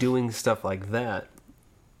capable of doing stuff like that,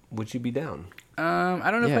 would you be down? I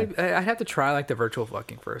don't know Yeah. if I'd have to try the virtual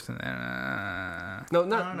fucking first, and then. No,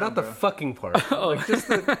 not the fucking part. Just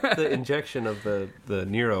the injection of the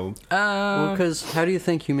neuro. Well, because how do you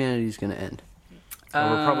think humanity's going to end?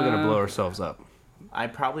 We're probably going to blow ourselves up. I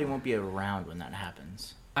probably won't be around when that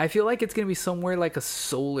happens. I feel like it's gonna be somewhere like a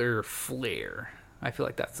solar flare. I feel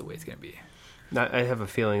like that's the way it's gonna be. I have a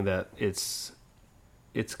feeling that it's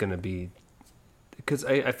going to be, because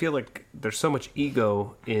I feel like there's so much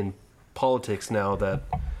ego in politics now that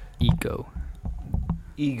Ego.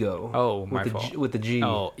 Oh, my fault. with the G.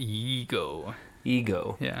 Oh, ego.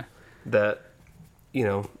 Ego. Yeah. That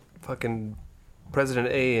fucking President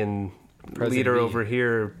A and President leader B. over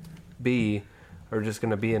here B are just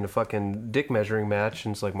gonna be in a fucking dick measuring match,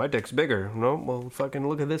 and it's like, my dick's bigger. No, well, fucking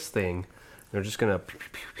look at this thing. They're just gonna pew, pew,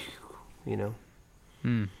 pew, pew,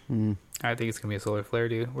 I think it's gonna be a solar flare,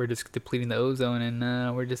 dude. We're just depleting the ozone,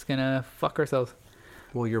 and we're just gonna fuck ourselves.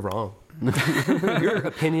 Well, you're wrong. Your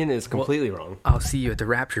opinion is completely wrong. I'll see you at the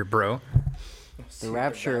rapture, bro. The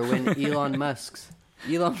rapture when Elon Musk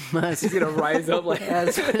He's gonna rise up like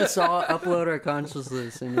has us all upload our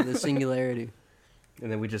consciousness into the singularity.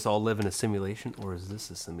 And then we just all live in a simulation, or is this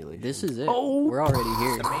a simulation? This is it. Oh. We're already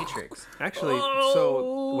here. The Matrix. Actually,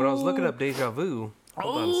 so when I was looking up Deja Vu,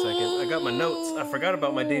 hold on a second, I got my notes. I forgot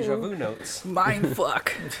about my Deja Vu notes. mind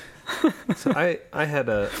fuck. So I had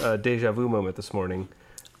a Deja Vu moment this morning.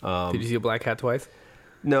 Did you see a black cat twice?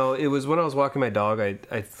 No, it was when I was walking my dog.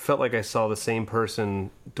 I felt like I saw the same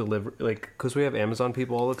person deliver, like, because we have Amazon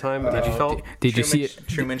people all the time. Did you see it?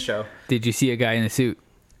 Truman Show. Did you see a guy in a suit?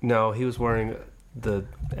 No, he was wearing the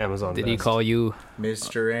Amazon Did vest. he call you?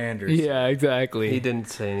 Mr. Anderson. Yeah, exactly. He didn't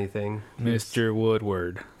say anything. Mr.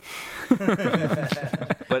 Woodward.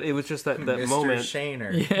 But it was just that Mr. moment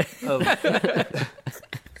Shaner. Yeah. of...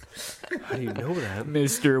 How do you know that?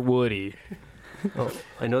 Mr. Woody. Oh,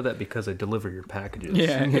 I know that because I deliver your packages.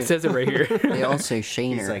 Yeah, it says it right here. They all say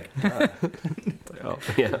Shaner. He's like, Oh,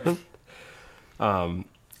 yeah.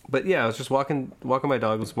 But yeah, I was just walking my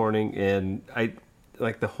dog this morning, and I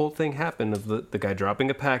like the whole thing happened of the guy dropping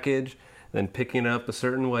a package, then picking it up a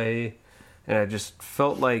certain way, and I just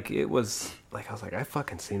felt like it was like I was like, I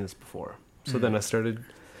fucking seen this before. So then I started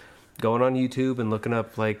going on YouTube and looking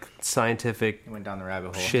up like scientific he went down the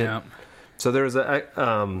rabbit hole. shit. Yeah. So there was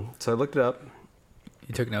so I looked it up.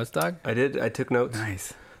 You took notes, dog? I did. I took notes.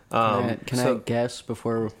 Nice. Can I guess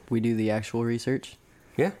before we do the actual research?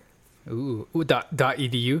 Yeah. Ooh, dot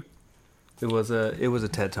edu. It was a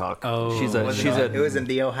TED Talk. Oh. It wasn't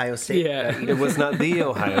the Ohio State. Yeah. It was not the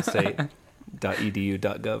Ohio State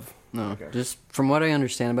 .edu.gov. No. Just from what I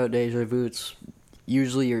understand about deja vu, it's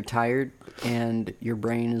usually you're tired and your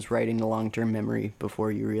brain is writing the long-term memory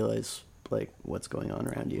before you realize like what's going on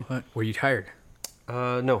around you. What? Were you tired?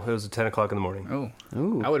 No, it was at 10 o'clock in the morning. Oh.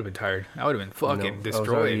 Ooh. I would have been tired. I would have been fucking No, I was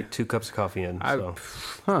already destroyed. 2 cups of coffee in. So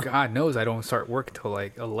God knows I don't start work till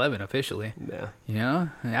like 11 officially. yeah. You know?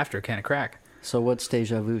 And after a can of crack. So what's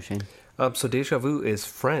deja vu, Shane? So déjà vu is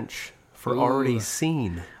French for Ooh. already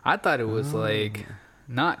seen. I thought it was like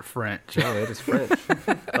not French. No, it is French.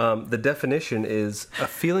 The definition is a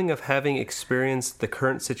feeling of having experienced the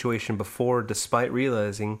current situation before, despite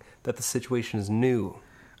realizing that the situation is new.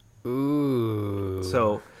 Ooh.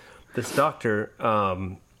 So, this doctor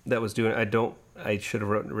that was doing, I should have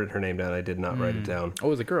written her name down. I did not write it down. Oh, it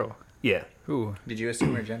was a girl. Yeah. Ooh. Did you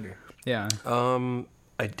assume her gender? Yeah.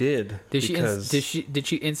 I did. Did she because did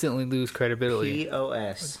she instantly lose credibility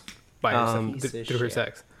POS. by herself, piece of through her shit.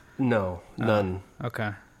 sex? No, none.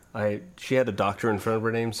 Okay. She had a doctor in front of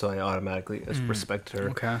her name, so I automatically respected her.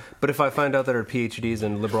 Okay. But if I find out that her PhD is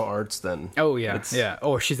in liberal arts, then Oh yeah. It's- Yeah.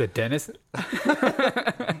 Oh, she's a dentist.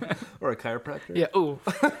 or a chiropractor. Yeah. Oh,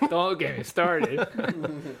 don't get me started.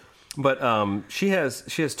 But she has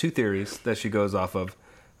 2 theories that she goes off of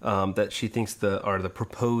that she thinks are the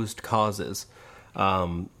proposed causes.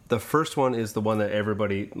 The first one is the one that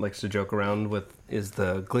everybody likes to joke around with, is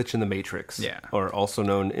the glitch in the matrix. Yeah. Or also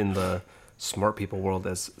known in the smart people world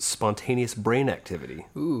as spontaneous brain activity.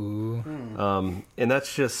 Ooh. And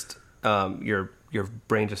that's just your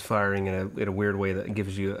brain just firing in a weird way that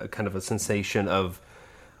gives you a kind of a sensation of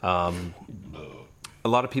a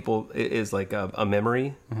lot of people it is like a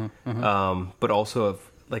memory, but also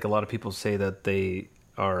of like a lot of people say that they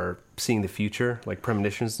are seeing the future, like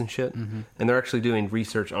premonitions and shit, and they're actually doing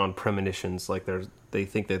research on premonitions. Like they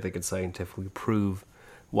think that they could scientifically prove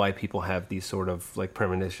why people have these sort of like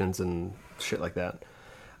premonitions and shit like that.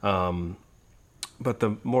 But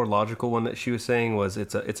the more logical one that she was saying was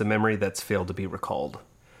it's a memory that's failed to be recalled.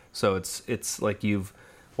 So it's like you've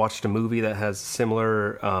watched a movie that has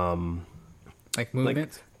similar Like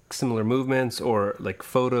movements. similar movements, or like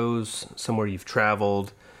photos somewhere you've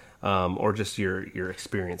traveled, or just your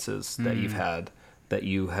experiences that you've had that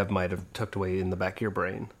you might have tucked away in the back of your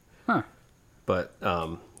brain. Huh. But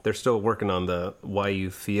they're still working on the why you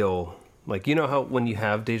feel like, you know how when you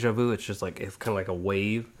have deja vu, it's just like it's kind of like a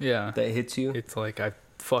wave Yeah. that hits you. It's like I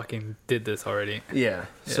fucking did this already. Yeah.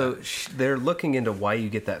 So they're looking into why you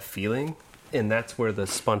get that feeling, and that's where the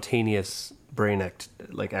spontaneous brain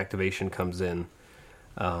activation comes in.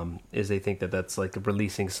 Is they think that that's like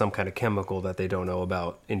releasing some kind of chemical that they don't know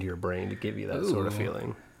about into your brain to give you that sort of Ooh.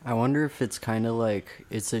 feeling. I wonder if it's kind of like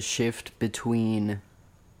it's a shift between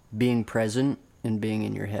being present and being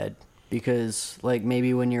in your head. Because, like,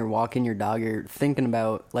 maybe when you're walking your dog, you're thinking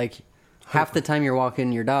about, like, half the time you're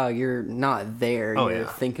walking your dog, you're not there. Oh, you're yeah.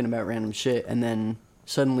 thinking about random shit. And then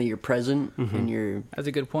suddenly you're present and you're... That's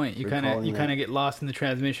a good point. You kind Recalling of that. get lost in the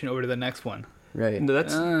transmission over to the next one. Right. No,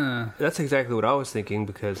 that's exactly what I was thinking,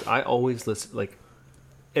 because I always listen, like,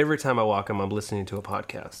 every time I walk, I'm listening to a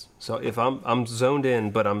podcast. So if I'm zoned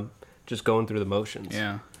in, but I'm just going through the motions.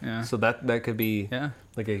 Yeah. Yeah. So that could be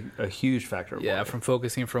like a huge factor. Of Yeah, why. from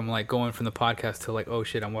focusing from like going from the podcast to like, oh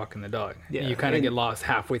shit, I'm walking the dog. Yeah, You kind of and- get lost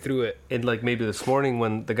halfway through it. And like maybe this morning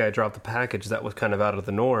when the guy dropped the package, that was kind of out of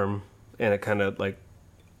the norm, and it kind of like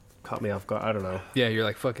caught me off guard. I don't know. Yeah, you're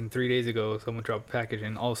like fucking 3 days ago, someone dropped a package,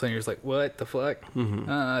 and all of a sudden you're just like, what the fuck?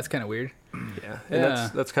 That's kind of weird. Yeah, and Yeah.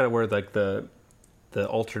 that's kind of where like the the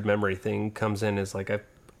altered memory thing comes in is like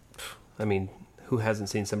I mean, who hasn't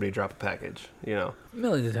seen somebody drop a package? You know,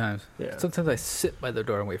 Millions of times. Yeah. Sometimes I sit by the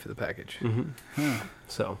door and wait for the package.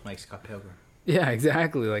 so Like Scott Pilgrim. Yeah,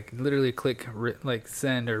 exactly. Like literally click like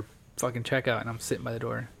send or fucking checkout, and I'm sitting by the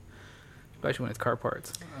door. Especially when it's car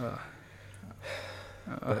parts. but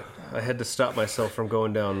I had to stop myself from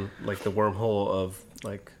going down like the wormhole of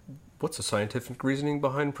like, what's the scientific reasoning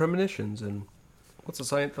behind premonitions and what's the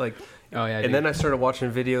science like? Oh yeah. And then I started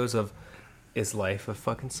watching videos of, is life a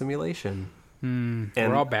fucking simulation? we're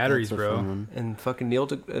and all batteries, That's a bro. fun one. And fucking Neil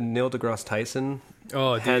deGrasse Tyson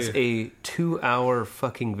Oh, dude. has a 2-hour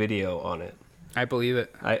fucking video on it. I believe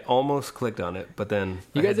it. I almost clicked on it, but then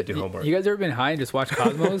You I guys, had to do homework. you guys ever been high and just watch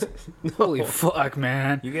Cosmos? Holy fuck,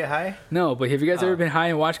 man. You get high? No, but have you guys ever been high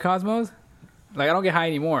and watched Cosmos? Like, I don't get high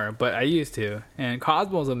anymore, but I used to. And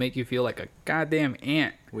Cosmos will make you feel like a goddamn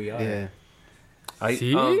ant. We are. Yeah.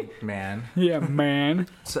 See? Man. Yeah, man.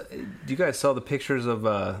 So, you guys saw the pictures of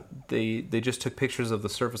they just took pictures of the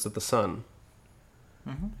surface of the sun.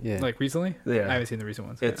 Yeah. Like, recently? Yeah. I haven't seen the recent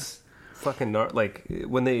ones. It's fucking like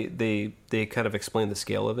when they kind of explain the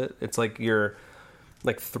scale of it. It's like you're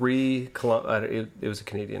like 3 kilometers. It was a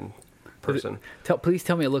Canadian person. Please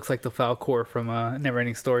tell me it looks like the Falcor from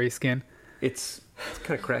Neverending Story skin. It's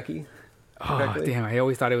kind of cracky. Oh, Correctly. damn. I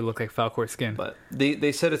always thought it would look like Falcor skin. But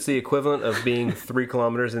they said it's the equivalent of being 3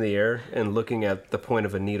 kilometers in the air and looking at the point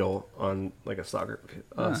of a needle on like a soccer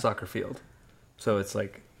field. So it's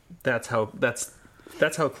like that's how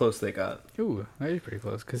close they got. Ooh, that is pretty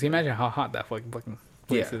close. Because you imagine how hot that fucking place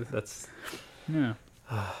Yeah, is. that's. Yeah.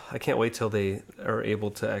 I can't wait till they are able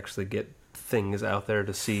to actually get things out there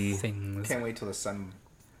to see. Things. Can't wait till the sun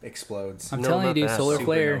explodes. I'm No, telling you, not dude, that. solar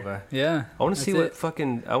flare. Supernova. Yeah. I want to see that's what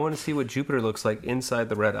it. I want to see what Jupiter looks like inside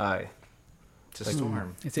the red eye. It's a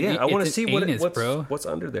storm. It's Yeah, I want to it's see an anus, what's bro. what's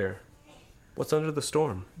under there. What's under the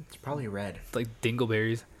storm? It's probably red. It's like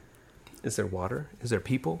dingleberries. Is there water? Is there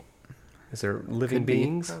people? Is there living Could be.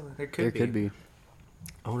 beings? Probably. There There could be.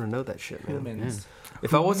 I want to know that shit, man. Humans.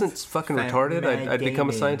 If I wasn't fucking retarded, I'd become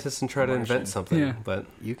a Gaming. scientist and try to invent Martian. something. Yeah. But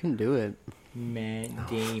You can do it. Man,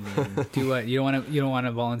 gaming. Do what? You don't want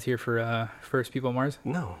to volunteer for First People on Mars?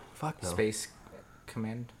 no, fuck no. Space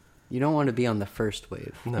Command. You don't want to be on the first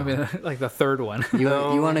wave. No. I mean, like the third one. You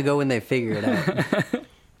want to go when they figure it out.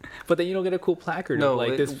 But then you don't get a cool placard No, of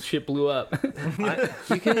like it- this shit blew up.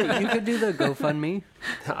 You could do the GoFundMe.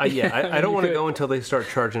 I don't want to go until they start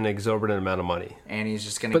charging an exorbitant amount of money. And he's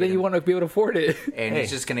just gonna. But get then you want to be able to afford it. And Hey.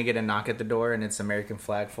 he's just gonna get a knock at the door, and it's American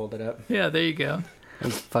flag folded up. Yeah, there you go.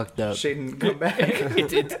 That's fucked up. Shaden, come back.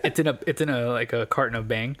 It's in a like a carton of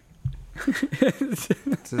Bang.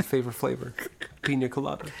 It's his favorite flavor, pina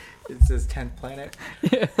colada. It says 10th planet.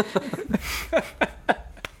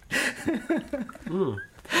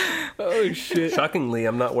 Oh shit! Shockingly,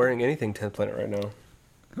 I'm not wearing anything 10th Planet right now.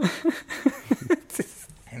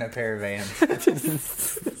 And a pair of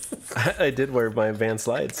Vans. I did wear my Van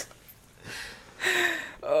Slides.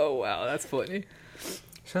 Oh wow, that's funny.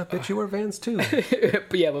 Shut up, bitch! You wear Vans too.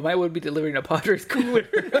 But yeah, but mine would be delivering a Padres cooler.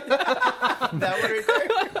 That one right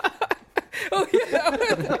there. Oh yeah.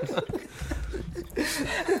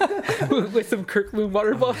 With some Kirkland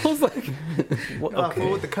water bottles, like.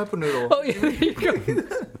 Oh, with the cup of noodle. Oh yeah, there you go.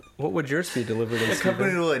 What would yours be delivered in? A cup of Steven?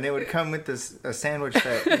 noodle, and it would come with a sandwich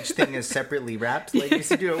that each thing is separately wrapped, like you used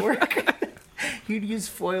to do at work. He'd use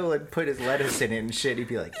foil and put his lettuce in it and shit. He'd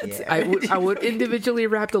be like, "Yeah." I would individually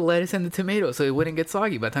wrap the lettuce and the tomato so it wouldn't get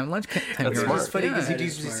soggy by the time lunch time. That's It was smart. just funny because Yeah. he'd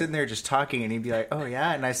just be sitting there just talking, and he'd be like, "Oh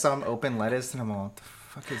yeah," and I saw him open lettuce, and I'm all, "What the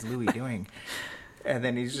fuck is Louis doing?" And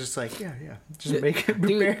then he's just like, "Yeah, just Dude,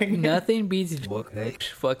 preparing." it." nothing beats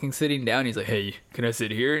fucking sitting down. He's like, "Hey, can I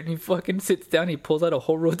sit here?" And he fucking sits down. He pulls out a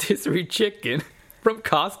whole rotisserie chicken from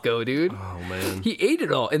Costco, dude. Oh man. He ate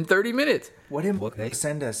it all in 30 minutes. What did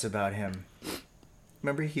send us about him?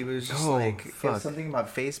 Remember, he was just like, it fuck. was something about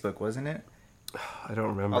Facebook, wasn't it? I don't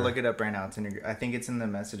remember. I'll look it up right now. It's in your, I think it's in the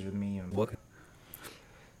message with me.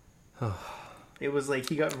 It was like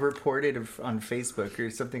he got reported on Facebook or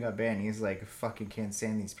something got banned. He's like, fucking can't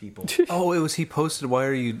stand these people. Oh, it was he posted. Why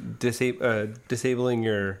are you disabling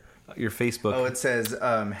your Facebook? Oh, it says,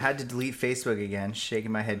 had to delete Facebook again.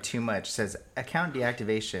 Shaking my head too much. Says, account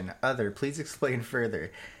deactivation. Other, please explain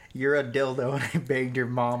further. You're a dildo and I banged your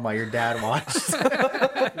mom while your dad watched.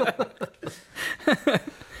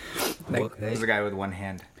 There's a guy with one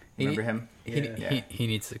hand. Remember him? He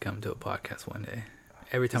needs to come to a podcast one day.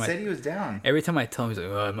 Every He time said he was down. every time I tell him, he's like,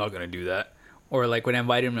 "Oh, I'm not gonna do that." Or like when I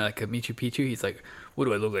invite him to like a Michu Picchu, he's like, "What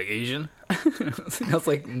do I look like, Asian?" I was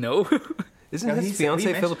like, "No." Isn't No, his he fiance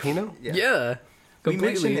mentioned- Filipino? Yeah. We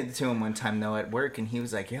completely. mentioned it to him one time though at work, and he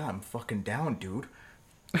was like, "Yeah, I'm fucking down, dude.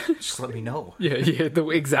 Just let me know." Yeah,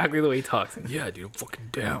 exactly the way he talks. Yeah, dude, I'm fucking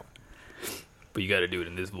down. But you got to do it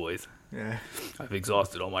in this voice. Yeah. I've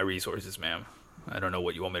exhausted all my resources, ma'am. I don't know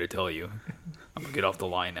what you want me to tell you. I'm gonna get off the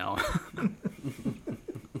line now.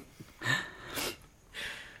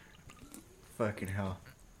 Fucking hell.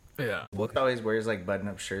 Yeah, He always wears like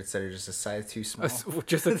button-up shirts that are just a size too small.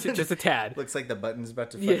 just a tad. Looks like the button's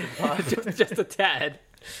about to Yeah, fucking pop. just a tad.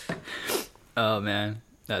 Oh man,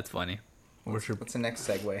 that's funny. What's your What's the next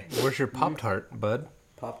segue? Where's your Pop-Tart, bud?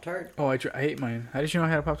 Pop-Tart? Oh, I hate mine. How did you know I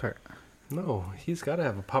had a Pop-Tart? No, he's got to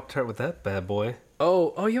have a Pop-Tart with that bad boy.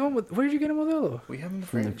 Oh, you want? Where did you get a Modelo? We have in the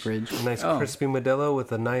From the fridge. fridge. A nice Oh. crispy Modelo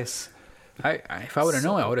with a nice... If I would have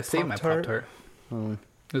known, I would have saved my Pop-Tart. Pop-Tart. Oh,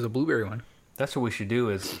 There's a blueberry one. That's what we should do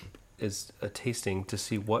is a tasting to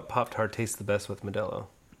see what Pop-Tart tastes the best with Modelo.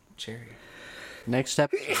 Cherry. next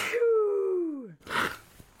step.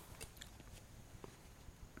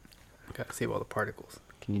 Gotta save all the particles.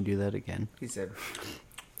 Can you do that again? He said,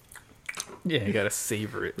 Yeah, you gotta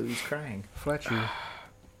savor it. "Who's crying?" Fletcher.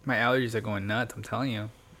 My allergies are going nuts. I'm telling you.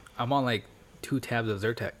 I'm on like 2 tabs of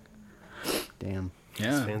Zyrtec. Damn. It's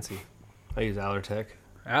Yeah, fancy. I use Allertec.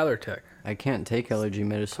 Allertec. I can't take allergy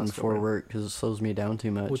medicine Costco for brand. work because it slows me down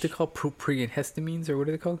too much. What's it called? Prehistamines or what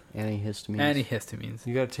are they called? Antihistamines. Antihistamines.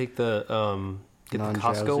 You got to take the get the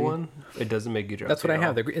Non-drowsy? Costco one. It doesn't make you drowsy. That's what I at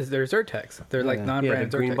have. all. They're Zyrtecs. They're like Yeah. non-brand Yeah,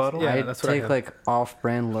 the green Zyrtecs. bottle? Yeah, I that's what I take have. like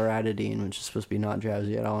off-brand loratadine, which is supposed to be not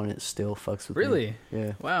drowsy at all, and it still fucks with Really? me.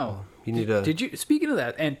 Yeah. Wow. You need a... Did you? Speaking of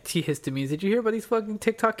that, antihistamines. Did you hear about these fucking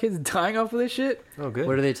TikTok kids dying off of this shit? Oh, good.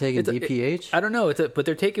 What are they taking? It's a- DPH? I don't know. But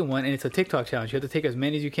they're taking one, and it's a TikTok challenge. You have to take as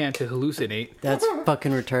many as you can to hallucinate. That's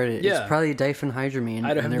fucking retarded. Yeah. It's probably diphenhydramine.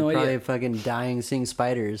 I don't have and they're no probably idea. fucking dying seeing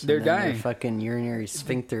spiders. They're and then dying. Their fucking urinary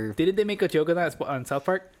sphincter. Didn't they make a joke of that on South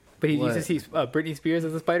Park? But he What? used to see Britney Spears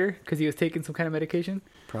as a spider because he was taking some kind of medication.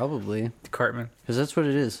 Probably. Cartman. Because that's what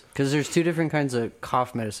it is. Because there's 2 different kinds of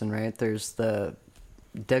cough medicine, right? There's the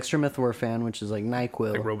dextromethorphan, which is like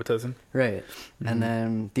NyQuil. Like Robitussin. Right. Mm-hmm. And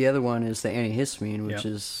then the other one is the antihistamine, which Yep.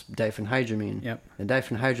 is diphenhydramine. Yep. And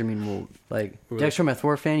diphenhydramine will, like, Really?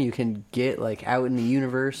 dextromethorphan you can get, like, out in the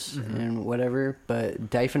universe Mm-hmm. and whatever, but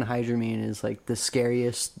diphenhydramine is, like, the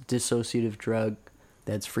scariest dissociative drug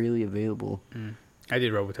that's freely available. I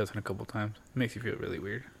did Robitussin a couple times. It makes you feel really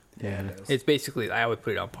weird. Yeah. It's basically, I would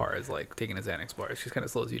put it on par as like taking a Xanax bar. It just kind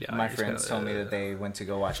of slows you down. My You're just friends kinda, told me that they went to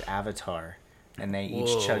go watch Avatar, and they Whoa.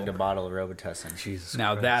 each chugged a bottle of Robitussin. Jesus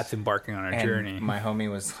Now Christ. that's embarking on a And journey. my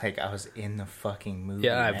homie was like, "I was in the fucking movie."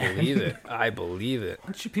 Yeah, I man." believe it. I believe it. Why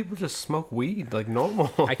don't you people just smoke weed like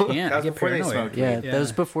normal? I can't. That I was get before they paranoid. smoked Yeah, weed. that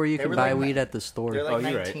was before you They could were buy like weed at the store. They're like Oh,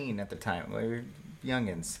 you're right. 19 at the time. We were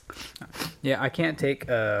youngins. Yeah, I can't take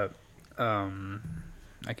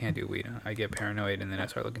I can't do weed. I get paranoid and then I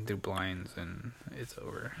start looking through blinds and it's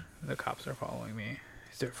over. The cops are following me.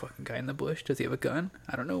 Is there a fucking guy in the bush? Does he have a gun?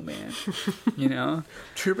 I don't know, man. You know?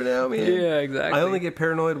 Tripping out, man. Yeah, exactly. I only get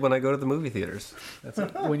paranoid when I go to the movie theaters. That's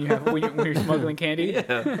it. when you're smuggling candy.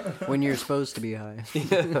 Yeah. When you're supposed to be high.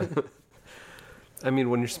 I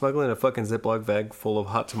mean, when you're smuggling a fucking Ziploc bag full of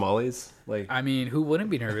hot tamales, like, I mean, who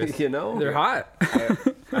wouldn't be nervous? you know? They're hot.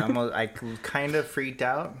 I kind of freaked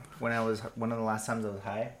out when I was one of the last times I was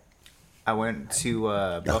high. I went to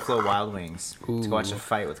Buffalo Wild Wings to watch a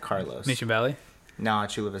fight with Carlos. Mission Valley. No,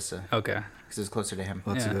 Chula Vista, Okay. because it was closer to him.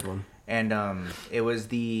 That's Yeah. a good one. And it was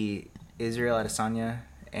the Israel Adesanya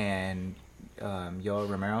and Yoel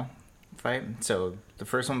Romero fight. So the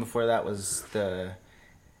first one before that was the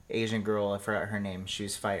Asian girl. I forgot her name. She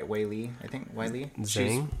was fight Wei Li, I think. Wei Li.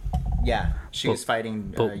 Zhang? Yeah, she was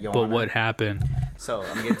fighting But Joanna. what happened? So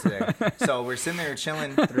I'm getting to there. So we're sitting there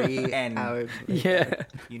chilling. 3 and hours. Yeah.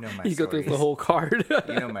 you know my You go stories. through the whole card.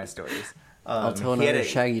 You know my stories. I'll tell he had another a-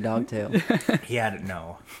 shaggy dog tail. He had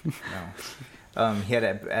no. He had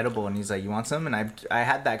an edible and he's like, "You want some?" And I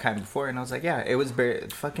had that kind before and I was like, "Yeah." It was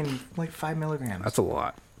fucking like 5 milligrams That's a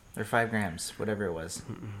lot. or 5 grams, whatever it was.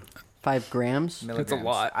 5 grams? Milligrams.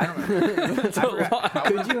 lot. I don't know. That's a lot.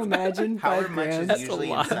 Could you imagine However 5 much grams? is That's a usually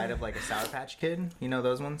lot. inside of like a Sour Patch Kid. You know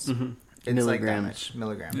those ones? Mm-hmm. It's like that Milligrams. much.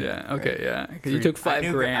 Milligram. Yeah. Okay. Right. Yeah. Because you took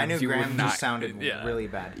 5 grams. I knew you would grams not. just sounded Yeah. really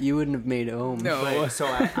bad. You wouldn't have made it home. No. But, so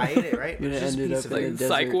I ate it, right? You'd It was have just a ended piece up of in it. a Like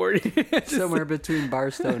desert. psych ward. Somewhere between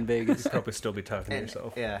Barstow and Vegas. Probably still be talking to And-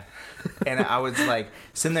 yourself. Yeah. And I was like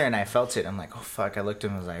sitting there and I felt it. I'm like, oh fuck. I looked at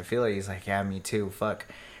him and was like, I feel it. He's like, yeah, me too. Fuck.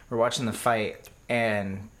 We're watching the fight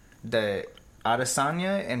and the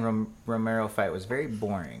Adesanya and Romero fight was very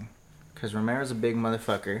boring because Romero's a big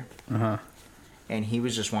motherfucker Uh huh. and he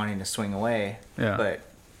was just wanting to swing away. Yeah. But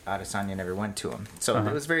Adesanya never went to him. So Uh-huh.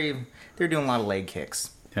 it was they were doing a lot of leg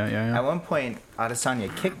kicks. At one point,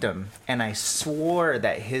 Adesanya kicked him, and I swore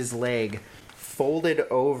that his leg folded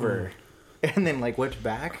over and then like whipped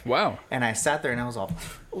back. Wow. And I sat there and I was all,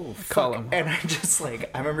 oh, Call fuck. him. And I just like,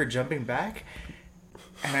 I remember jumping back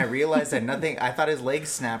and I realized that nothing, I thought his leg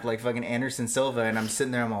snapped like fucking Anderson Silva. And I'm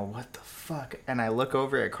sitting there, I'm all, what the fuck? And I look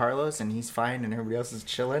over at Carlos and he's fine and everybody else is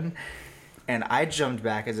chilling. And I jumped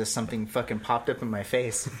back as if something fucking popped up in my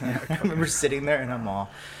face. I remember sitting there and I'm all,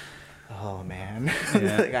 oh man,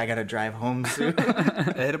 Yeah. like I gotta drive home soon.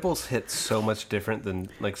 Edibles hit so much different than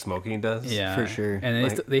like smoking does. Yeah, For sure. And they,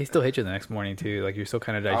 Like- they still hit you the next morning too. Like you're still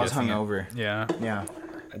kind of I was digesting. hungover. Yeah. Yeah.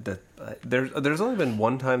 There's only been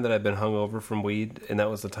one time that I've been hungover from weed, and that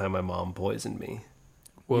was the time my mom poisoned me.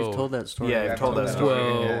 Whoa. You've told that story. Yeah, I've told that story.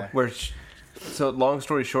 Whoa. Yeah. Where so long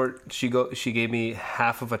story short, she gave me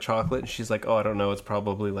half of a chocolate, and she's like, "Oh, I don't know, it's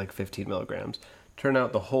probably like 15 milligrams." Turned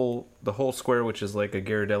out the whole square, which is like a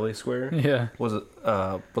Ghirardelli square, Yeah. was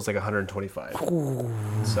like 125.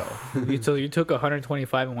 So You took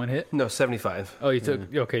 125 in one hit. no, 75. Oh, you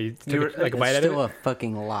took okay. You You were- took like a It's bite out of still it. a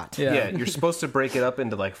fucking lot. Yeah. Yeah, you're supposed to break it up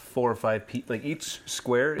into like 4 or 5 pieces. Like each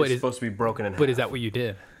square But is is- supposed to be broken in half. But is that what you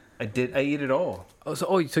did? I did. I ate it all.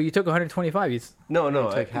 So you took 125. No,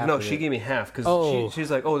 took half no. of She it. gave me half because Oh.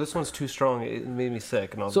 she's like, "Oh, this one's too strong. It made me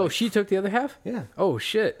sick." And I was So like, she took the other half. "Yeah." Oh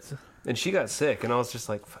shit. And she got sick, and I was just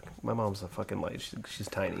like, Fuck, "My mom's a fucking light. She's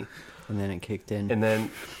tiny." And then it kicked in. And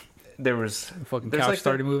then there was The fucking there's couch like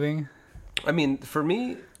started moving. I mean, for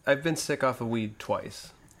me, I've been sick off of weed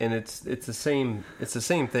twice, and it's the same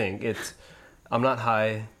thing. I'm not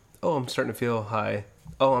high. Oh, I'm starting to feel high.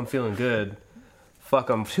 Oh, I'm feeling good. Fuck,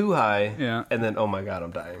 I'm too high. Yeah. And then, oh my god,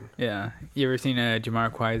 I'm dying. Yeah. You ever seen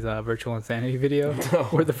Jamiroquai's virtual insanity video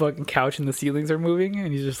where the fucking couch and the ceilings are moving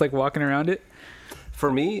and he's just like walking around it? For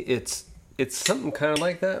me, it's something kind of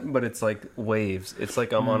like that, but it's like waves. It's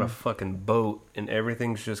like I'm on a fucking boat, and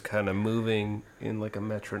everything's just kind of moving in like a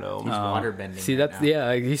metronome. He's water bending. See, right that's now. yeah.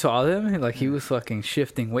 Like, you saw him, like he was fucking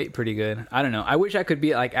shifting weight pretty good. I don't know. I wish I could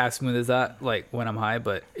be like as smooth as that, like when I'm high.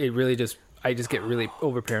 But it really I just get really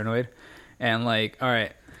over paranoid, and like, all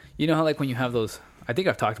right, you know how like when you have those, I think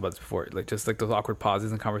I've talked about this before, like just like those awkward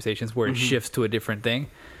pauses in conversations where it shifts to a different thing.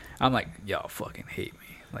 I'm like, y'all fucking hate me.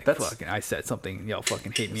 Like fucking, I said something, y'all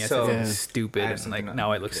fucking hate me. I So, said something I stupid, have and something like I'm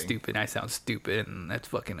now I look kidding. stupid, and I sound stupid, and that's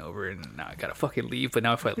fucking over, and now I gotta fucking leave. But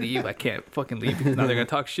now if I leave, I can't fucking leave because now they're gonna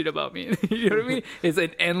talk shit about me. You know what I mean? It's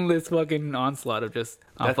an endless fucking onslaught of just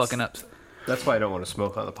I'm That's- fucking ups. That's why I don't want to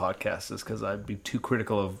smoke on the podcast, is because I'd be too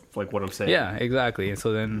critical of like what I'm saying. Yeah, exactly. And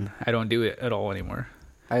so then I don't do it at all anymore.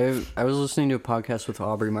 I was listening to a podcast with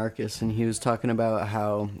Aubrey Marcus, and he was talking about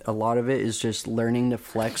how a lot of it is just learning to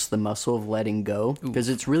flex the muscle of letting go, because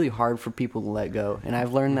it's really hard for people to let go. And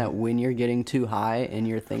I've learned that when you're getting too high and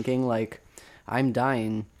you're thinking like, I'm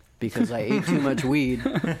dying because I ate too much weed,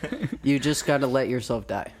 you just got to let yourself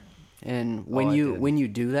die. And when I you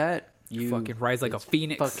did. do that, you Fucking rise like a it's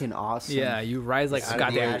phoenix. Fucking awesome. Yeah, you rise like Out a of the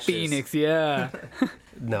goddamn ashes. phoenix. Yeah.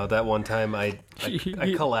 No, that one time I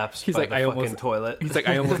collapsed He's by like, the I fucking almost- toilet. He's like,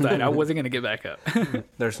 I almost died. I wasn't gonna get back up.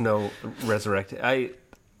 There's no resurrecting. I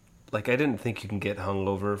didn't think you can get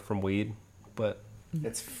hungover from weed, but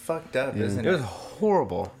It's fucked up, isn't it was it?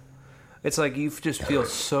 horrible. It's like you just feel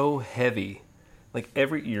so heavy. Like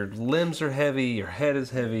your limbs are heavy, your head is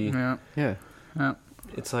heavy. Yeah. Yeah. Yeah.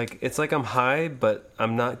 It's like I'm high, but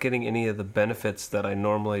I'm not getting any of the benefits that I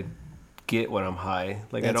normally get when I'm high.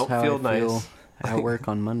 Like That's I don't how feel I nice. at work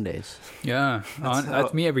on Mondays. Yeah. That's That's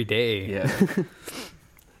how- me every day. Yeah.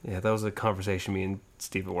 Yeah, that was a conversation me and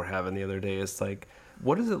Steven were having the other day. It's like,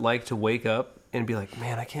 what is it like to wake up and be like,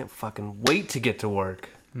 man, I can't fucking wait to get to work?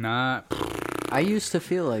 Nah. I used to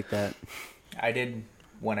feel like that. I did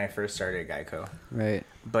when I first started at Geico, Right.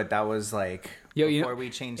 but that was like Yo, before you know, we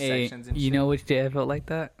changed hey, sections and you shit. know which day I felt like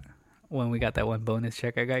that? When we got that one bonus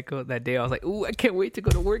check at Geico. That day I was like, ooh, I can't wait to go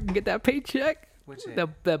to work and get that paycheck. Which day?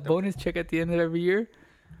 That bonus check at the end of every year.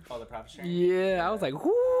 all the profit sharing. Yeah, I was like,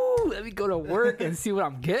 whoo, let me go to work and see what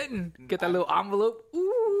I'm getting. Get that little envelope.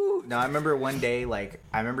 Ooh. No, I remember one day, like,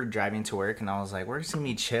 I remember driving to work and I was like, work's gonna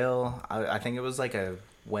be chill. I think it was like a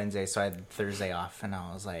Wednesday, so I had Thursday off, and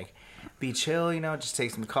I was like, be chill, just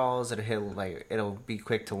take some calls. It'll be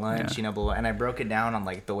quick to lunch, Yeah. blah, blah. And I broke it down on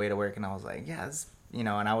like the way to work, and I was like, yeah, and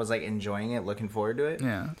I was like enjoying it, looking forward to it.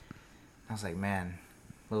 Yeah. I was like, man,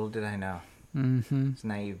 little did I know. Mm-hmm. It's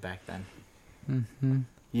naive back then. Mm-hmm.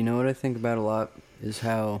 You know what I think about a lot is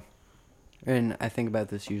how, and I think about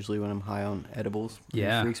this usually when I'm high on edibles.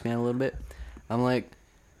 Yeah. It freaks me out a little bit. I'm like,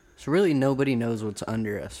 so really nobody knows what's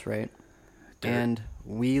under us, right? Dirt. And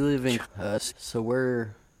we live in us, so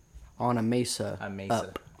we're on a mesa. A mesa.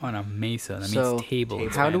 Up. On a mesa. That So, means table. in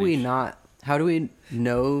How do we Spanish. not How do we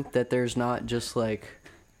know that there's not just like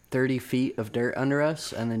 30 feet of dirt under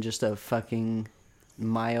us and then just a fucking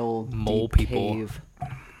mile Mole deep people. cave?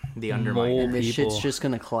 The Underminer. And this people. shit's just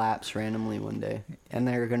gonna collapse randomly one day. And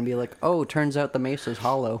they're gonna be like, oh, turns out the mesa's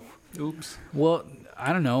hollow. Oops. Well,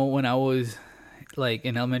 I don't know. When I was like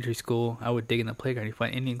in elementary school, I would dig in the playground. You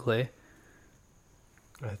find Indian clay.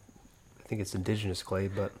 I think it's indigenous clay,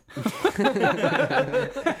 but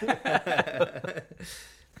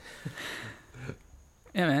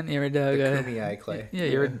Yeah, man. You ever dug The Kumeyaay clay. Yeah,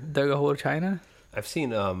 you ever dug a hole of China? I've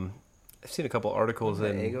seen a couple articles The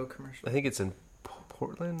in Eggo commercial. I think it's in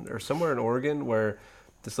Portland or somewhere in Oregon where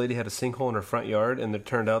this lady had a sinkhole in her front yard, and it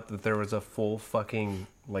turned out that there was a full fucking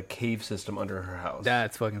like cave system under her house.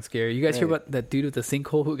 That's fucking scary. You guys hear Right. about that dude with the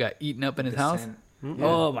sinkhole who got eaten up in his house? Yeah.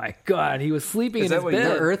 Oh my god, he was sleeping Is in that his what you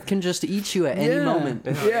bed. The earth can just eat you at any moment.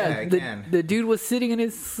 Yeah, Yeah, it can. the dude was sitting in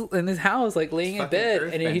his house, like laying in Fucking bed,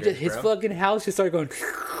 and he just earthbenders, his bro. fucking house just started going,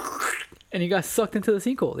 and he got sucked into the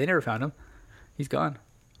sinkhole. They never found him. He's gone.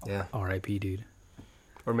 Yeah. R.I.P. Dude.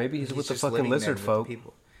 Or maybe he's with the just fucking living there lizard with the folk.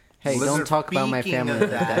 people. Hey, don't Lizard- talk about my Speaking family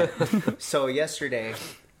of like that. So yesterday,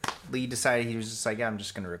 Lee decided he was just like, yeah, I'm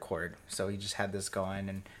just gonna record. So he just had this going,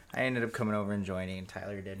 and I ended up coming over and joining, and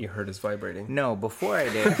Tyler did. You heard his vibrating. No, before I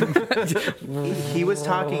did, he was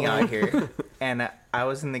talking out here, and I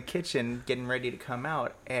was in the kitchen getting ready to come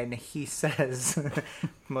out, and he says,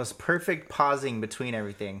 most perfect pausing between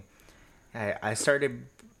everything. I started,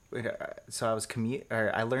 so I was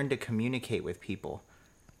I learned to communicate with people.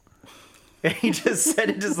 And he just said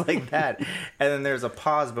it just like that. And then there's a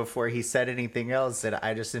pause before he said anything else, and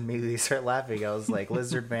I just immediately start laughing. I was like,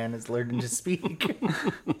 Lizard Man is learning to speak.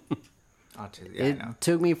 I It know.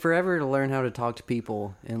 took me forever to learn how to talk to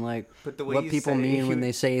people and like But the way what you people said it, mean you- when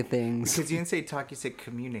they say things. Because you didn't say talk, you said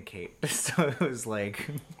communicate. So it was like,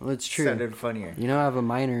 Well, it's true. sounded funnier. You know, I have a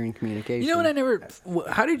minor in communication. You know what? I never.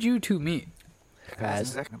 How did you two meet?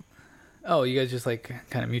 Guys. Oh, you guys just like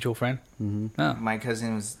kind of mutual friend. Mm-hmm. Oh, My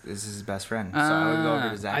cousin is his best friend. So I would go over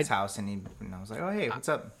to Zach's I- house, and I was like, oh, hey, what's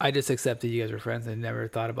up? I just accepted you guys were friends. I never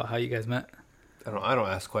thought about how you guys met. I don't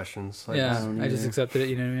ask questions. Like, Yeah, don't I just either. accepted it.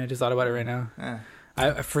 You know what I mean? I just thought about it right now. Yeah.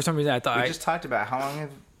 I for some reason I thought We I just talked about how long have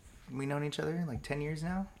we known each other? Like 10 years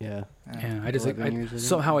now? Yeah. yeah I just like 11 years, I think.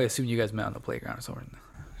 somehow I assumed you guys met on the playground or something.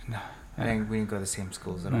 I think we didn't go to the same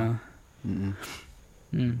schools at all. No. Mm-mm.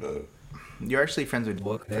 Mm. You're actually friends with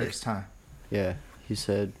What? first, huh? Yeah. He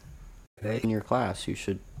said, Hey. in your class, you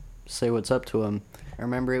should say what's up to him. I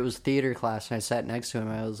remember it was theater class, and I sat next to him.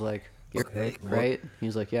 I was like, "You're Okay. right?" He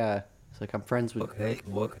was like, "Yeah." He's like, "I'm friends with." Okay.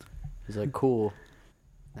 Look. He's like, "Cool."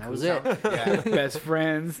 That was it. Yeah. Best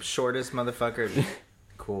friends. Shortest motherfucker.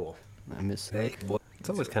 Cool. I miss that. Hey. Look. It's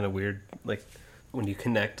always kind of weird, like when you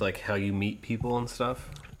connect, like how you meet people and stuff.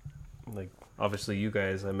 Like obviously, you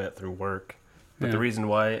guys I met through work, but Yeah. the reason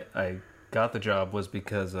why I got the job was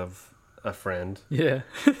because of a friend, Yeah.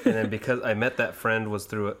 and then because I met that friend was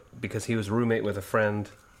because he was roommate with a friend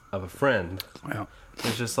of a friend. Wow.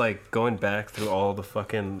 It's just like going back through all the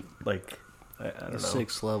fucking like I don't know.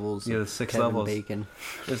 6 levels. Yeah, the of 6 Kevin levels. Bacon.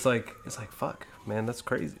 It's like fuck, man, that's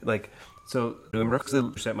crazy. Like so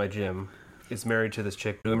Doombrooks at my gym is married to this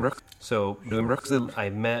chick Doombrooks. So Doombrooks I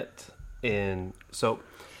met in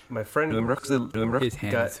my friend Doombrooks His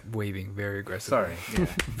hands got waving very aggressively. sorry.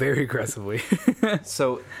 Very aggressively.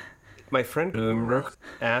 So my friend Doombrooks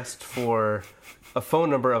asked for a phone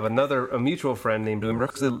number of a mutual friend named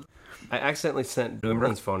Doombrooks. I accidentally sent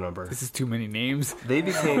Doombrooks' phone number. This is too many names. They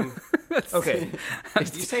became okay. You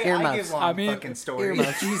say Earmuffs. I give long I mean, fucking stories.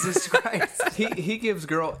 earmuffs. Jesus Christ. He gives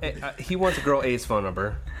he wants girl A's phone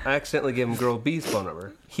number. I accidentally give him girl B's phone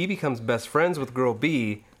number. He becomes best friends with girl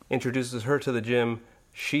B, introduces her to the gym.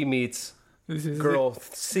 She meets This is girl This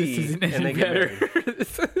C, isn't and they any get better.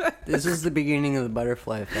 married. This is the beginning of the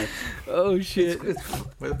butterfly effect. Oh shit.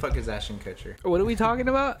 Where the fuck is Ashton Kutcher? What are we talking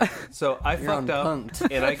about? So I You're on fucked up, punked.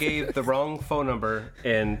 and I gave the wrong phone number,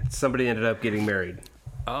 and somebody ended up getting married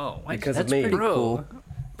Oh, why, because That's of me. pretty Bro. cool.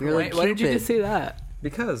 You're why, like why did you Cupid. just say that?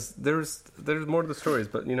 Because there's more to the stories,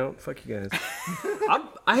 but you know, fuck you guys.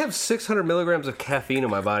 I have 600 milligrams of caffeine in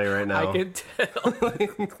my body right now. I can tell.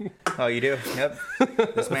 Oh, you do? Yep.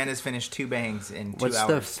 This man has finished 2 bangs in 2 What's hours.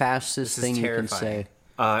 the fastest This is thing you can terrifying. say?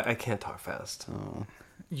 I can't talk fast. Oh.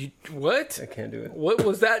 You what? I can't do it. What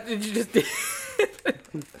was that? Did you just?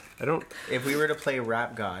 I don't. If we were to play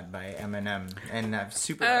Rap God by Eminem and that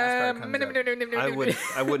super fast part comes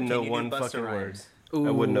up, I wouldn't know can you do one Busta fucking word. Rhymes?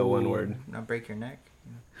 I wouldn't know one word. Not break your neck?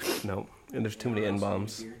 No, and there's too many N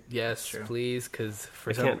bombs. Yes, True. please, because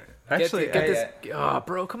for I some can't. Actually, get this. Oh,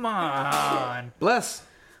 bro, come on. bless.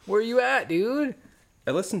 Where you at, dude?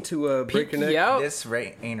 I listened to Break Your Pinky Neck. out. This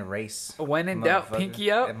ain't a race. When in doubt, motherfucker.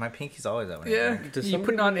 pinky out. My pinky's always out. Yeah. Does You somebody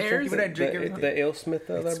putting on really airs? drink What I drink the, everything. the Ale Smith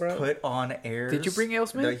that I It's brought? put on airs. Did you bring Ale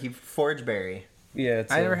Smith? Forge berry. Yeah,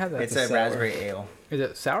 it's I never had that. It's a a sour. raspberry ale. Is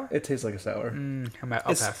it sour? It tastes like a sour. I'll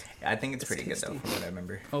It's- pass. I think it's pretty good though, tasty. from what I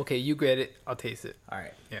remember. Okay, you get it. I'll taste it. All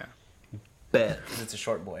right, Yeah. Bet. 'cause it's a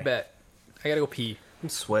short boy. Bet. I gotta go pee. I'm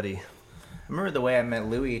sweaty. I remember the way I met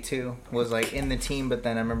Louis too was like in the team, but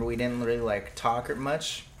then I remember we didn't really like talk or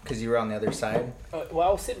much because you were on the other side. Well,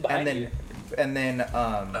 I was sitting behind And then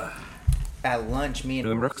at lunch, me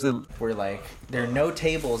and were like, there are no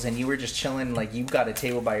tables, and you were just chilling. Like you got a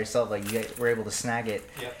table by yourself. Like you were able to snag it.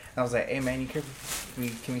 Yep. And I was like, hey man, can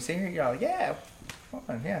we sit here? You're all like, yeah, hold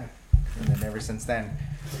on, yeah. And then ever since then,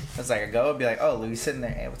 I was like, I go, I'd be like, oh, Louis sitting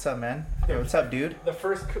there. Hey, what's up, man? Hey, what's up, dude? The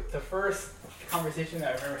first conversation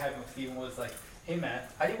that I remember having with Steven was like, hey man,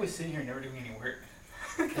 how you was sitting here never doing any work?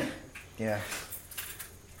 Yeah.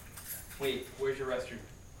 Wait, where's your restroom?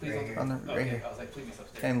 Please Right don't here. On the- right okay, here. I was like, please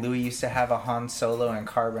upstairs. And Louis used to have a Han Solo and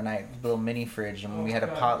Carbonite little mini fridge, and when we had a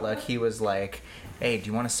potluck, he was like, hey, do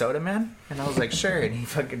you want a soda, man? And I was like, sure. And he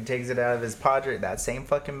fucking takes it out of his Padre, that same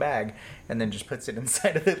fucking bag, and then just puts it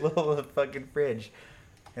inside of the little fucking fridge.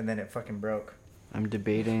 And then it fucking broke. I'm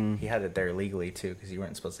debating. He had it there legally, too, because you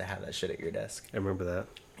weren't supposed to have that shit at your desk. I remember that.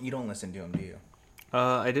 You don't listen to him, do you?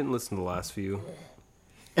 I didn't listen to the last few.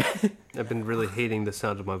 I've been really hating the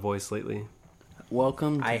sound of my voice lately.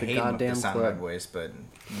 Welcome to I the hate goddamn the sound of my club. voice, but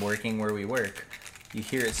working where we work, you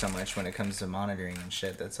hear it so much when it comes to monitoring and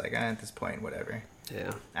shit that's like, at this point, whatever.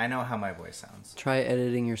 Yeah. I know how my voice sounds. Try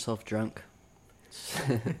editing yourself drunk.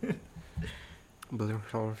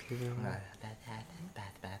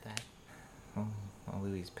 Oh,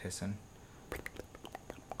 Louis pissing.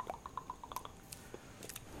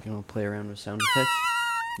 You want to play around with sound effects?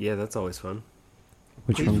 Yeah, that's always fun.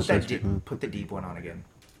 Which Please one put, that starts? deep, put the deep one on again.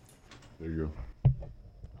 There you go.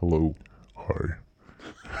 Hello. Hi.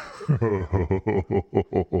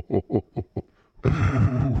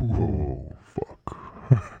 Oh, fuck.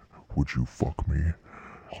 Would you fuck me?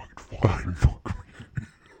 I'd fuck me.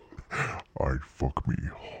 I'd fuck me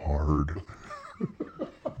hard.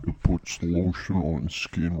 It puts lotion on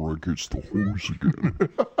skin where it gets the hose again.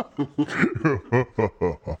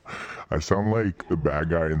 I sound like the bad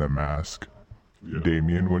guy in The Mask.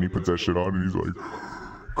 Damien, when he puts that shit on and he's like,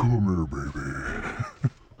 come here, baby.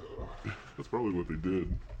 That's probably what they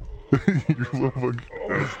did. You're so fucking...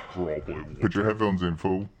 That's probably... Put your headphones in,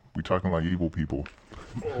 fool. We talking like evil people.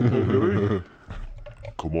 Oh, really?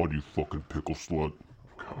 Come on, you fucking pickle slut.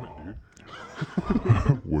 Come on, dude.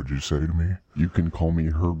 What'd you say to me? You can call me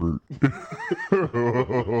Herbert.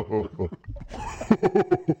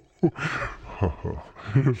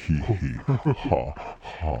 Hee hee. Ha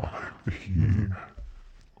ha. Hee.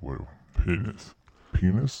 What? Penis.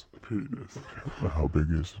 Penis? Penis. How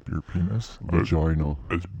big is your penis? Vagina.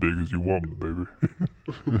 As big as you want, baby.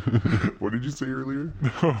 What did you say earlier?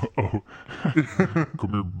 Oh.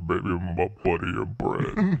 Come here, baby, I'm my buddy and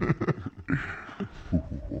bread.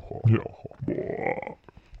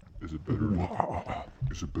 Is it better?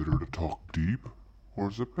 Is it better to talk deep, or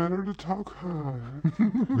is it better to talk high?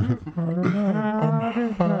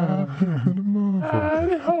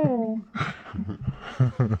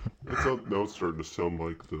 Now it's starting to sound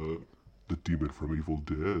like the demon from Evil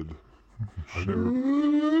Dead.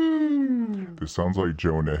 This sounds like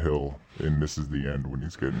Jonah Hill in This Is the End when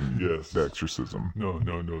he's getting the exorcism. No.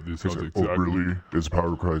 This sounds exactly. Oh, really? Is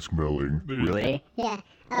Power of Christ compelling? Really? Yeah.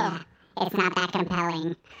 Oh, it's not that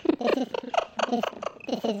compelling.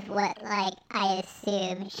 This is what, like, I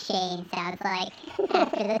assume Shane sounds like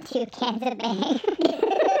after the 2 cans of bang.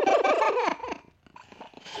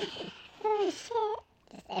 Oh, shit.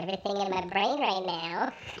 Just everything in my brain right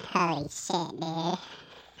now. Holy shit, man.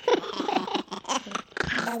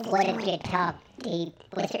 What if you talk deep?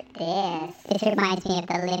 This reminds me of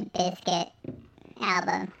the Limp Bizkit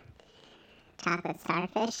album. Chocolate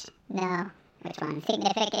Starfish? No. Which one?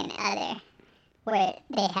 Significant Other. Where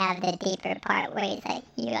they have the deeper part where he's like,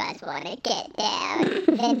 you guys want to get down?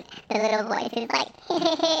 Then the little voice is like,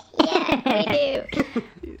 yeah, we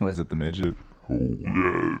do. Was it the midget? Oh,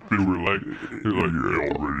 yeah, they were like, you're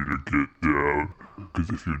all ready to get down. Because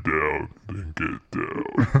if you're down, then get down.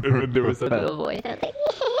 And then there was a Little voice. I was like,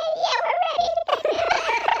 yeah,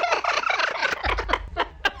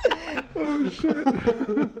 we're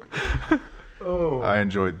ready. Oh. I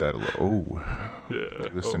enjoyed that a lot. Oh. Yeah.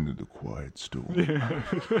 Listen to the quiet storm.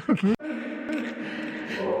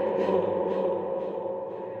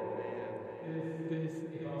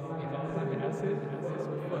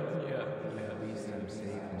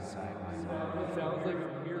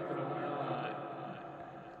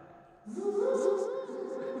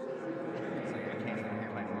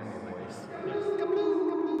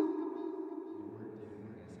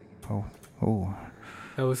 Oh,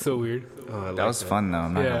 That was so weird. Oh, I like that was fun though.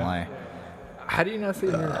 I'm not Yeah. gonna lie. How do you not sit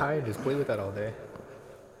in your high and just play with that all day?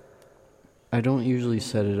 I don't usually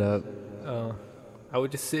set it up. I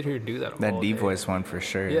would just sit here and do that all That day. deep voice one for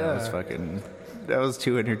sure. That was Yeah. fucking. That was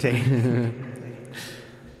too entertaining.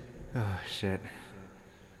 Oh shit.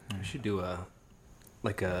 We should do a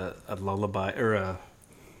lullaby or a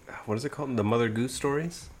what is it called? The Mother Goose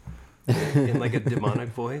stories in like a demonic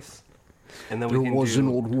voice, and then we can do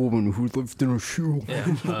old woman who lived in a shoe. Yeah.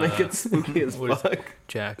 make it spooky as what is- fuck.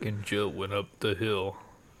 Jack and Jill went up the hill.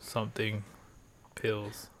 Something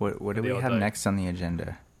pills. What do They we all have died. next on the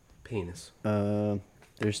agenda? Penis.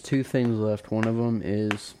 There's two things left. One of them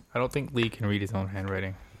is I don't think Lee can read his own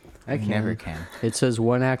handwriting. I can. Never can. It says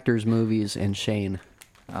one actor's movies and Shane.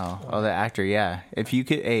 Oh, the actor. Yeah. If you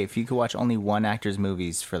could watch only one actor's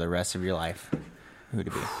movies for the rest of your life, who would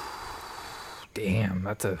it be? Damn,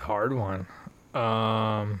 that's a hard one.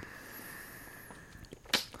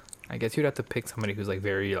 I guess you'd have to pick somebody who's like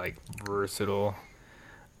very like versatile.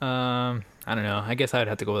 I don't know. I guess I'd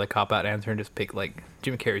have to go with a cop-out answer and just pick like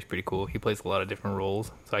Jim Carrey's pretty cool. He plays a lot of different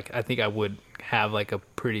roles, so I think I would have like a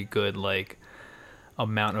pretty good like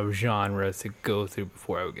amount of genres to go through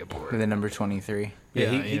before I would get bored. The number 23. Yeah,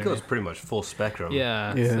 Yeah, he you goes know. pretty much full spectrum.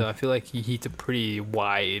 Yeah, Yeah. so I feel like he eats a pretty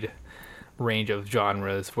wide range of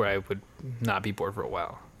genres where I would not be bored for a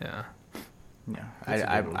while. Yeah. Yeah. That's a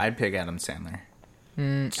good one. I'd pick Adam Sandler.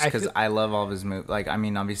 Just I because feel- I love all of his movies. Like, I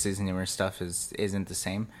mean, obviously his newer stuff isn't the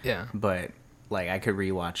same. Yeah. But like, I could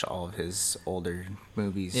rewatch all of his older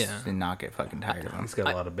movies Yeah. and not get fucking tired of them. He's got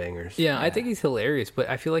a lot of bangers. Yeah, I Yeah. think he's hilarious, but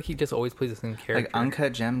I feel like he just always plays the same character. Like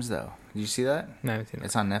Uncut Gems, though. Did you see that? No, I haven't seen it.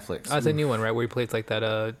 It's on Netflix. Oh, it's a new one, right? Where he plays like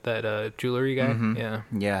that jewelry guy. Mhm. Yeah.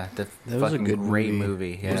 Yeah, the That was a fucking good great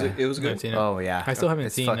movie. movie. Yeah. It was I good. haven't seen it. Oh yeah. I still haven't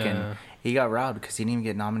It's seen, Fucking, he got robbed because he didn't even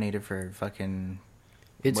get nominated for fucking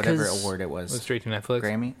It's whatever 'cause- award it Went was. straight to Netflix.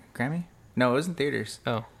 Grammy? No, it was in theaters.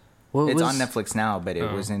 Oh, Well, It's was, on Netflix now, but it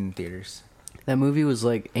Oh. was in theaters. That movie was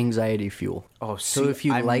like anxiety fuel. Oh, So if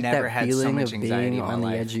you I've like never that had so feeling much of anxiety being in my on the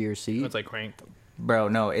life. edge of your seat, it's like Cranked. Bro,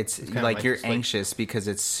 no, it's kinda like like you're just like- anxious because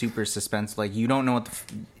it's super suspense. Like you don't know what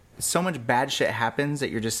so much bad shit happens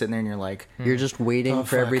that you're just sitting there and you're like, you're just waiting Oh,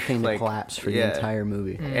 for fuck. everything to Like, collapse for yeah. the entire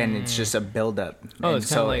movie. and it's just a build up. Oh, and it's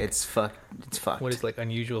kinda so like- it's fucked. It's fucked. What is like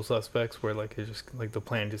Unusual Suspects, where like it's just like the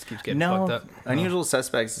plan just keeps getting no, fucked up. Unusual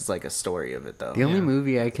Suspects is like a story of it though. The only Yeah.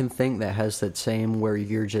 movie I can think that has that same where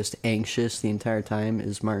you're just anxious the entire time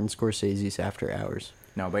is Martin Scorsese's After Hours.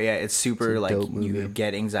 No, but yeah, it's super It's a like dope you movie.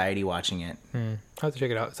 get anxiety watching it. I'll have to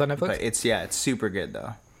check it out. It's on Netflix. But it's super good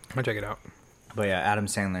though. I'll check it out. But yeah, Adam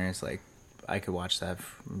Sandler is like, I could watch that.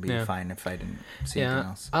 Be Yeah. fine if I didn't see anything Yeah,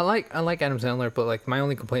 else. I like Adam Sandler, but like my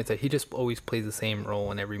only complaint is that he just always plays the same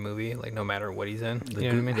role in every movie, like no matter what he's in. You know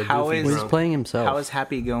what I mean? How goofy is- Well, drunk. he's playing himself. How is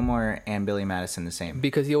Happy Gilmore and Billy Madison the same?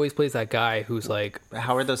 Because he always plays that guy who's like,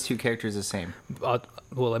 How are those two characters the same? well,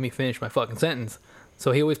 let me finish my fucking sentence.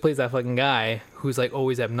 So he always plays that fucking guy who's like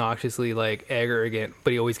always obnoxiously like arrogant,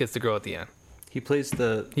 but he always gets the girl at the end. He plays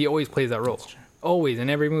the. He always plays that role. Always in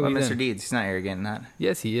every movie. Well, he's Mr. in. Deeds, he's not arrogant in that.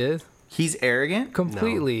 Yes, he is. He's arrogant?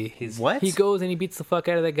 Completely. No, he's- What? He goes and he beats the fuck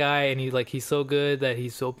out of that guy, and he's so good that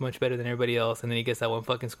he's so much better than everybody else, and then he gets that one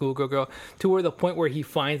fucking schoolgirl girl to where the point where he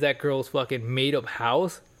finds that girl's fucking made up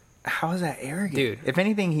house. How is that arrogant? Dude. If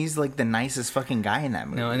anything, he's like the nicest fucking guy in that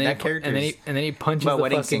movie. No, and then that he, character and then he punches about the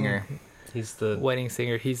Wedding fucking Singer. He's the. wedding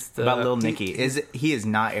singer. He's the About Lil Nicky. He is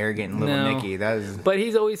not arrogant in Lil No. Nicky. That is. But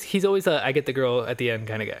he's always a I get the girl at the end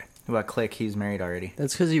kind of guy. About Click, he's married already.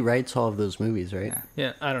 That's because he writes all of those movies, right? Yeah.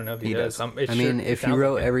 Yeah, I don't know if he, He does. does. It I sure- mean, it if you sounds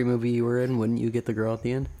wrote like it. every movie you were in, wouldn't you get the girl at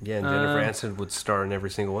the end? Yeah, and Jennifer Aniston would star in every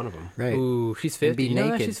single one of them. Right. Ooh, she's And 50. be You know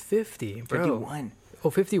that naked. she's 50, bro. 51. Oh,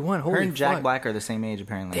 51. Holy Her and Jack fuck. Black are the same age,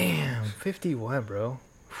 apparently. Damn, 51, bro.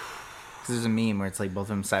 'Cause there's a meme where it's like both of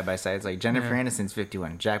them side by side. It's like Jennifer Yeah. Aniston's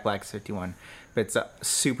 51, Jack Black's 51. But it's a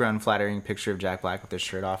super unflattering picture of Jack Black with his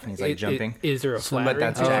shirt off and he's like jumping. Is there a But flattery? But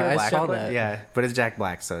that's Oh, Jack I Black. saw that. Yeah, but it's Jack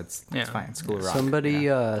Black, so it's Yeah. fine. It's cool rock. Somebody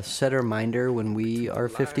Yeah. set a reminder when we are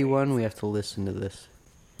 51, we have to listen to this.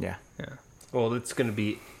 yeah. Yeah, Well, it's going to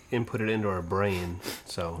be inputted into our brain,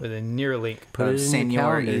 so. with a near link. Put it in Senor your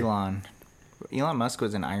calendar. Elon. Elon Musk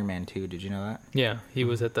was in Iron Man 2. Did you know that? Yeah, he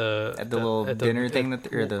was at the little dinner thing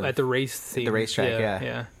at the race scene. the racetrack, yeah.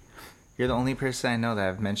 yeah. You're the only person I know that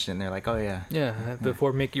I've mentioned it. And they're like, oh yeah. Yeah,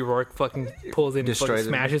 before Mickey Rourke fucking pulls in and fucking Destroys it.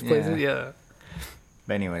 smashes places. Yeah,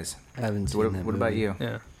 But anyways, I haven't seen what that about movie. you?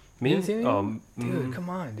 yeah. Me? You haven't seen it? Um, Dude, come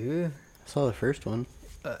on, dude. I saw the first one.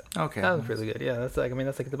 Okay. That was really good. Yeah, that's like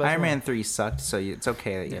that's like the best. Iron one. Man 3 sucked, so it's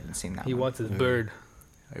okay that you haven't seen that He one. wants his bird.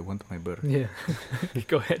 I want my bird. Yeah.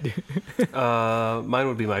 Go ahead, dude. Mine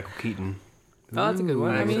would be Michael Keaton. Oh, that's a good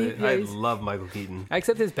one. I mean, yeah, I he's- love Michael Keaton. I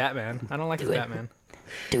accept his Batman. I don't like his Batman.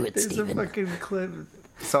 Do it, There's a Steven. fucking clip.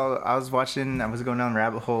 So I was going down a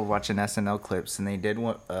rabbit hole watching SNL clips, and they did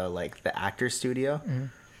one, like the actor studio,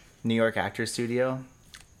 New York actor studio,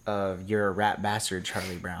 of You're a Rat Bastard,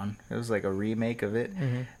 Charlie Brown. It was like a remake of it,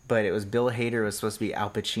 but it was Bill Hader was supposed to be Al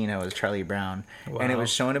Pacino as Charlie Brown, and it was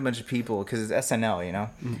showing a bunch of people because it's SNL, you know.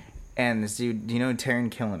 And this dude, do you know who Taron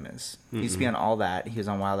Killam is? He used to be on All That. He was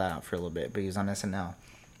on Wild Out for a little bit, but he was on SNL.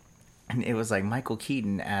 And it was like Michael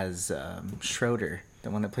Keaton as Schroeder, the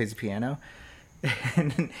one that plays the piano.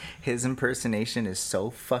 And his impersonation is so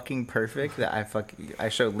fucking perfect that I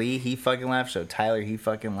showed Lee, he fucking laughed. Showed Tyler, he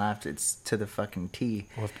fucking laughed. It's to the fucking T.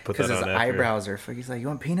 We'll have to put Because that his on after. eyebrows are fucking. He's like, "You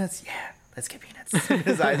want peanuts? Yeah, let's get peanuts."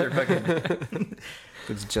 His eyes are fucking.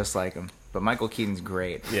 It's just like him. But Michael Keaton's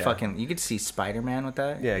great. Yeah. Fucking, you could see Spider-Man with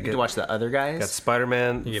that. Yeah, you could watch the other guys. Got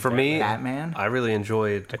Spider-Man. You get For me, Batman. I really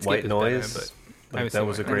enjoyed I'd skip White his Noise. Batman, but I Like, haven't that seen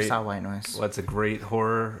was a White I never great. saw White Noise. That's a great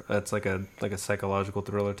horror. That's like a psychological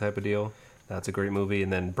thriller type of deal. That's a great movie.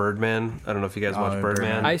 And then Birdman. I don't know if you guys Oh, watched Birdman.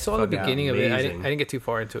 Birdman. I saw the Fucking beginning of it. I amazing. didn't get too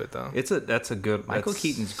far into it though. That's a good. Michael that's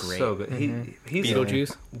Keaton's great. So good. He's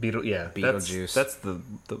Beetlejuice. Beetlejuice. That's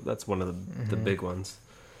that's one of the big ones.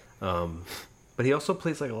 But he also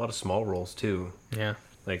plays like a lot of small roles too. Yeah.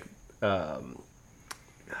 Like,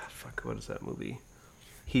 fuck, what is that movie?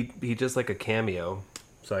 He does like a cameo.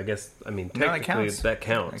 So I guess that technically counts. that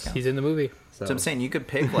counts. He's in the movie. So So I'm saying you could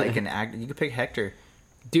pick like an actor. You could pick Hector.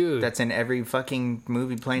 Dude. That's in every fucking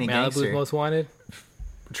movie playing a Malibu's gangster. Most Wanted.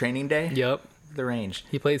 Training Day. Yep. The Range.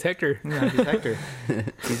 He plays Hector. Yeah, he's Hector.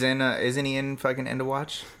 He's in. Isn't he in fucking End of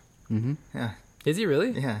Watch? Mm-hmm. Yeah. Is he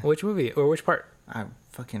really? Yeah. Which movie or which part? I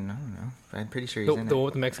don't know. I'm pretty sure he's The, in the it. one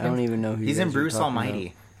with the I Mexican. don't even know who He's you in guys are Bruce talking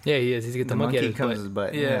Almighty. Yeah, he is. He's got the, The monkey at monkey his comes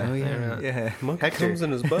butt. his butt. Yeah. Yeah. Oh, yeah. I remember that. Yeah. Monkey Hector. comes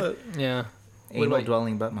in his butt. Yeah. Anal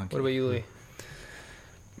dwelling butt monkey. What about you, Lee?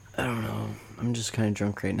 I don't know. I'm just kind of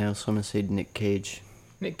drunk right now, so I'm gonna say Nick Cage.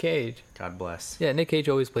 Nick Cage. God bless. Yeah, Nick Cage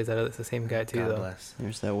always plays that. It's the same guy too, God though. bless.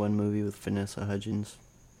 There's that one movie with Vanessa Hudgens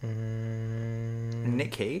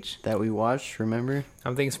Nick Cage? that we watched. Remember?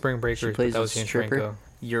 I'm thinking Spring Breakers, but plays that a was James stripper. Franco.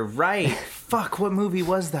 You're right. Fuck. What movie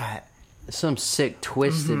was that? Some sick,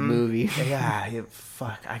 twisted movie. Yeah.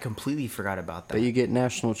 Fuck. I completely forgot about that. But you get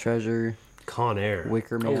National Treasure, Con Air.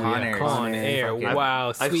 Wicker Oh, Man. Con yeah, Air. Con Air. Fucking- Wow,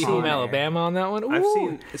 I've Sweet seen Home it. Alabama on that one. I've Ooh.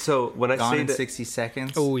 seen. So when I Gone say in that, 60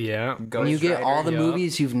 Seconds. Oh yeah. And Ghost you get Rider. all the Yeah.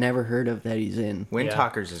 movies you've never heard of that he's in. Wind Yeah.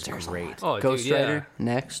 Talkers is great. Oh, Ghost dude, Rider,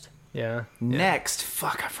 next. Yeah. Next.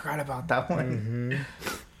 Fuck. I forgot about that one.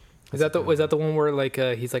 Is that the one where like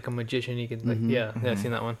he's like a magician? He can like yeah. I've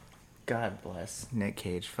seen that one. God bless Nick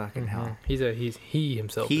Cage. Fucking hell. He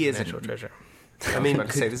himself. He is is a a- national treasure. I mean, about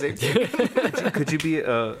to say the same thing. could you be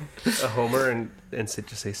a Homer and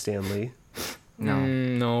just say Stan Lee? No.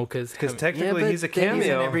 No, because Because technically but he's a then He's in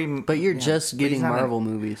cameo. every. But you're yeah. just But getting he's not Marvel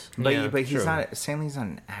movies. But, Yeah, but he's true. not. Stanley's not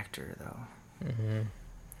an actor though.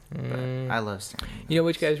 But I love Stanley. you know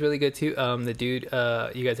which guy's really good too. The dude.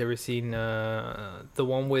 You guys ever seen the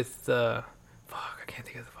one with fuck? I can't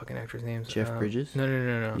think of the fucking actor's name. Jeff Bridges?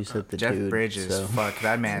 No. You said the Jeff dude. Bridges. So. Fuck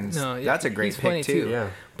that man's. No, yeah, that's a great he's funny, pick too. too. Yeah.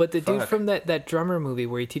 But the dude Fuck. from that drummer movie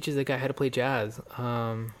where he teaches the guy how to play jazz.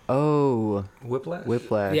 Oh, Whiplash.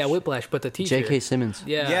 Whiplash. Yeah, Whiplash. But the teacher. J.K. Simmons.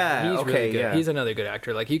 Yeah, Yeah, he's okay, really good. yeah. He's another good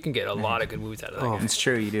actor. Like you can get a lot of good movies out of that guy. It's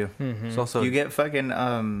true. You do. It's also You get fucking.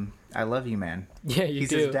 I love you, man. Yeah, you He's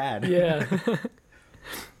do. his dad. Yeah.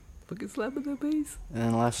 Fucking slap in the face. And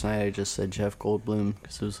then last night I just said Jeff Goldblum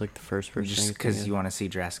because it was like the first person. Just because you want to see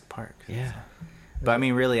Jurassic Park. Yeah. But I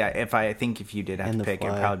mean, really, I think if you did have And to The pick,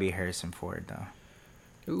 it'd Fly. probably be Harrison Ford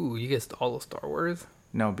though. Ooh, you get all of Star Wars.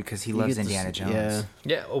 No, because he You loves get to Indiana s- Jones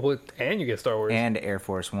Yeah. Yeah, and you get Star Wars. and Air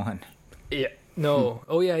Force One. Yeah. No.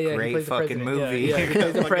 Oh yeah. He Great plays the fucking president. movie. Yeah, he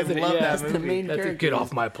plays the Fucking president. love Yeah, that movie. That's a get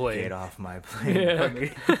off my plane. Get off my plane.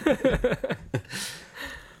 Yeah.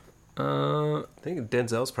 I think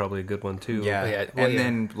Denzel's probably a good one too. Yeah, yeah, well, and yeah.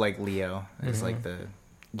 then like Leo is like the.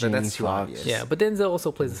 But Jamie that's too Foxx. obvious. Yeah, but Denzel also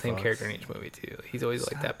plays the same Fox. character in each movie too. He's always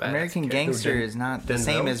like that badass. American character. Gangster is not the Denzel?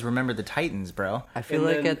 same as Remember the Titans, bro. I feel And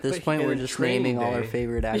like then- at this but point in we're just Training naming all our Day-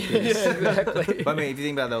 favorite actors. Yeah, exactly. But I mean, if you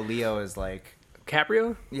think about it, though, Leo is like,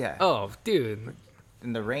 Caprio? yeah, Oh, dude.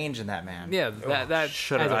 in the range in that man. Yeah, that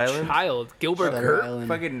Shutter as a Island? child, Gilbert Shutter Grape. Island.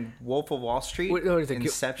 Fucking Wolf of Wall Street. What is it?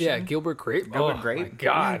 Inception. Yeah, Gilbert Grape. Gilbert Oh Grape. my Yeah, he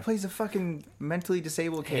god, plays a fucking mentally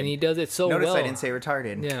disabled kid. and he does it so Notice well. I didn't say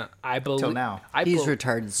retarded. Yeah, I believe. Till now. He's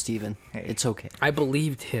retarded, Steven. Hey. It's okay. I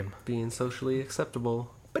believed him. Being socially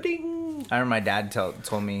acceptable. Ba-ding. I remember my dad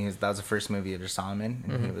told me that was the first movie I ever saw him in,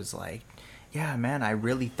 and he was like, "Yeah, man, I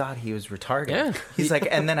really thought he was retarded." Yeah. He's like,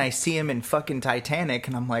 and then I see him in fucking Titanic,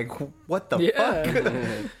 and I'm like, "What the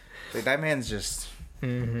fuck?" Like, that man's just.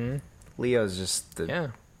 Leo's just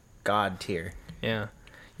the god tier. Yeah.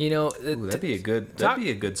 You know, Ooh, that'd be a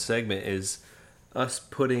good segment. Is us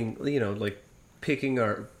putting, like picking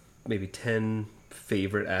our maybe 10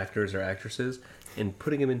 favorite actors or actresses and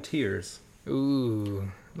putting them in tiers.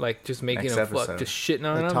 ooh, like just making Next them episode. just shitting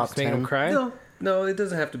on The them, top just making them 10? cry. No, it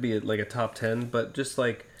doesn't have to be like a top 10, but just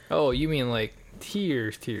like Oh, you mean like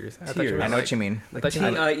tears? I thought you Tiers. meant I know like, what you mean. like thought you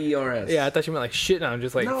meant TIERS. Yeah, I thought you meant like shitting on them,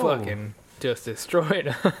 just like No. fucking just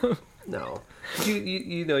destroyed them. No,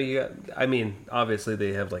 you know you got. I mean, obviously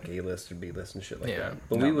they have like A list or B list and shit like Yeah. that.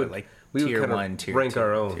 But No, we but, would like, we would tier kind of 1, tier rank 2, our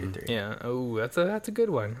tier own. 3. Yeah. Oh, that's a good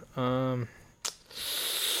one.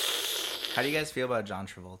 How do you guys feel about John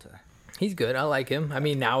Travolta? He's good. I like him. I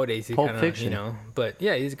mean, nowadays he's Pulp kind of, Fiction. but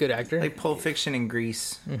yeah, he's a good actor. Like Pulp Fiction and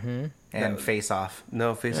Grease, and Face Off.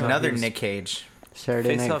 No, Face Off. Another he was- Nick Cage. Saturday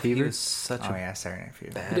Face Night Off. He Fever. was such Oh a yeah, Saturday Night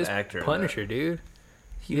Fever. bad Just actor. Punisher, dude.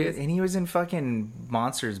 And he was in fucking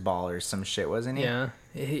Monsters Ball or some shit, wasn't he? Yeah.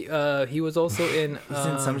 He was also in. He's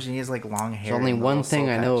in some shit. He has like long hair. There's only and one little thing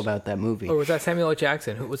soul I know patch. about that movie. Or was that Samuel L.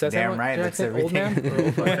 Jackson? Who was that? Damn Samuel right, that's Jackson? Old man? everything. Or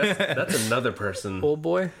old boy? That's another person. Old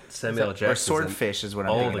boy? Samuel Is Jackson. Or Swordfish is what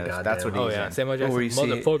I'm all thinking the of. goddamn- That's what Oh he's yeah, in. Samuel Oh, Jackson, where you see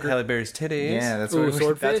motherfucker. Halle Berry's titties. Yeah, that's Ooh, what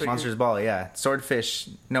Swordfish? That's Monsters Ball. Yeah, Swordfish.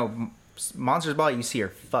 No, Monsters Ball. You see her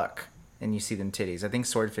fuck, and you see them titties. I think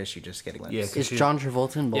Swordfish. You just get a glimpse. Yeah, Is John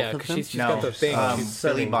Travolta in both Yeah, of because them? she's no, got the thing. Billy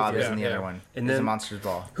setting- Bob is yeah, in the yeah. other one. And He's in then- Monsters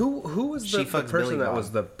Ball. Who was She the fucks person Billy that Bob.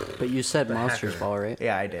 was the? But you said the Monsters hacker. Ball, right?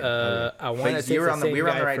 Yeah, I did. I want to But say you were it's on the the- same we were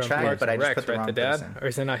on guy the right from track, Parks but I and just Rec, put the right? wrong The dad, person. or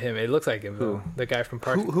is it not him? It looks like him. Though. The guy from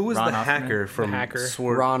Parks. Who was Ron the Offerman? hacker from The hacker.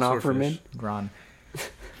 Ron Swordfish? Offerman? Ron.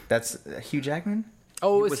 That's Hugh Jackman.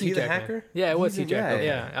 Oh, it was Was Hugh he the Jackman. hacker? Yeah, it was He's Hugh a- Jackman.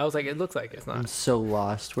 yeah. Yeah, I was like, it looks like it's I'm not. so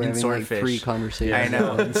lost. We're In having like Swordfish. 3 conversations. I at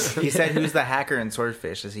know. once. He said, "Who's the hacker in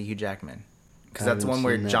Swordfish?" Is he Hugh Jackman? Because I that's the haven't one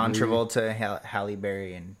where seen that John movie. Travolta, Halle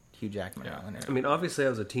Berry, and Hugh Jackman are all in it. I mean, obviously, I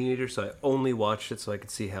was a teenager, so I only watched it so I could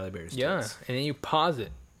see Halle Berry's Yeah, tits. and then you pause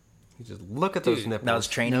it. You just look at those Dude, nipples. That was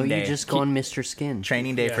training No, day. you just go on Mr. Skin.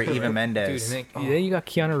 Training day for Yeah. Eva Mendes. Dude, and then you got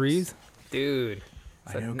Keanu Reeves. Dude.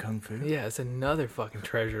 I know kung fu. Yeah, it's another fucking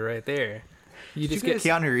treasure right there. You just you get.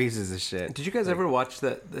 guys- Keanu Reeves is a shit. Did you guys ever watch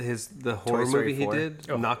the horror Story movie he 4? did?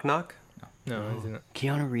 Oh. Knock Knock. No, he's in it.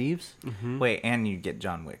 Keanu Reeves? Wait, and you get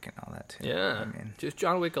John Wick and all that too. Yeah, I mean, just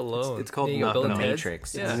John Wick alone. It's called Then you got Knock Bill Knock. and Ted.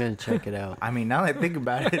 Matrix. Yeah. I'm going to check it out. I mean, now that I think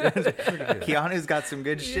about it, Keanu's got some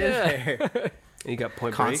good shit Yeah. there. And you got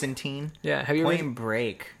Point Break. Constantine. Yeah, have you Point ever?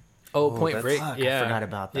 Break. Oh, Point that's- Break. fuck, I Yeah, forgot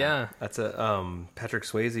about that. Yeah, That's a Patrick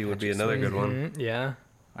Swayze would be another good one. Mhm, yeah.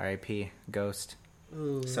 R.I.P. Ghost.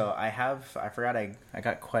 So I forgot I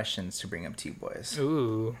got questions to bring up to you boys.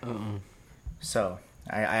 Ooh. So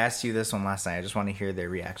I asked you this one last night. I just want to hear their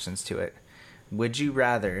reactions to it. Would you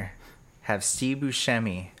rather have Steve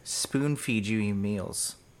Buscemi spoon feed you your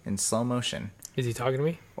meals in slow motion, Is he talking to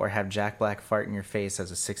me? or have Jack Black fart in your face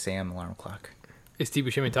as a 6 a.m. alarm clock? Is Steve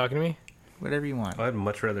Buscemi talking to me? Whatever you want. I'd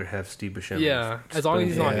much rather have Steve Buscemi. Yeah, as long as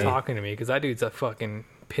he's not spoon-feed me. talking to me, because that dude's a fucking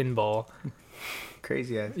pinball.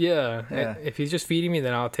 Crazy ass. Yeah. Yeah. If he's just feeding me,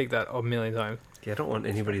 then I'll take that a million times. Yeah, I don't want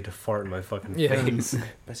anybody to fart in my fucking Yeah. face.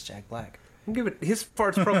 That's Jack Black. Give it. His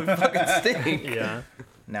farts probably fucking stink. Yeah.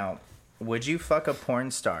 Now, would you fuck a porn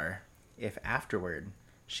star if afterward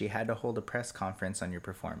she had to hold a press conference on your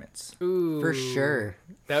performance? Ooh. For sure.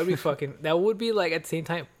 That would be fucking. That would be like at the same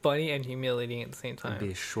time funny and humiliating at the same time.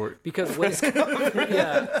 Be a short. Because what if,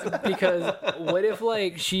 yeah, because what if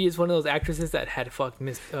like she is one of those actresses that had fucked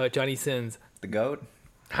Johnny Sins? The goat?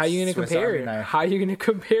 How you gonna Swiss compare Army it? knife. How you gonna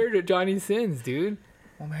compare to Johnny Sins, dude?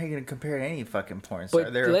 Well, how are you going to compare to any fucking porn star?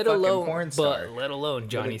 But They're a let fucking alone, porn star. but let alone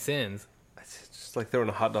Johnny Sins. It's just like throwing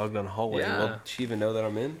a hot dog down a hallway. Yeah. Will she even know that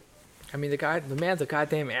I'm in? I mean, the man's a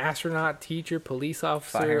goddamn astronaut, teacher, police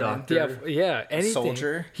officer, Fire doctor. yeah, anything.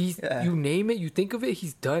 Soldier. He's Yeah. you name it, you think of it,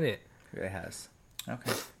 he's done it. It has.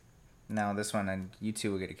 Okay. Now, this one, and you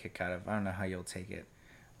two will get a kick out of. I don't know how you'll take it.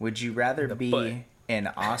 Would you rather The be butt. an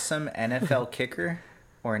awesome NFL kicker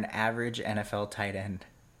or an average NFL tight end?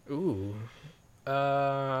 Ooh,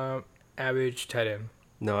 average tight end.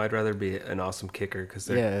 No, I'd rather be an awesome kicker because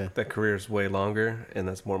Yeah. that career's way longer and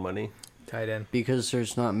that's more money. Tight end. Because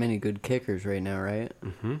there's not many good kickers right now, right?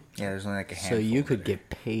 Yeah, there's only like a So handful. you could get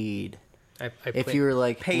paid. I If play- you were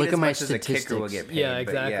like, paid look as at my much as a statistics. kicker will get paid. yeah, but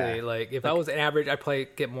exactly. yeah. Like if I was an average, I'd probably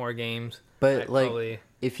get more games. But I'd like, probably-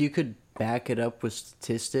 if you could back it up with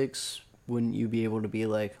statistics, wouldn't you be able to be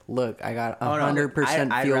like, look, I got Oh, no,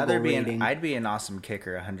 100% I'd field rather goal be rating? I'd be an awesome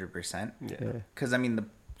kicker 100%. Yeah. Because I mean, the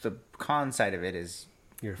the con side of it is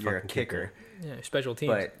You're you're a fucking kicker, Yeah, special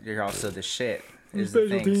teams. but you're also the shit. Is the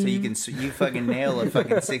thing. So you fucking nail a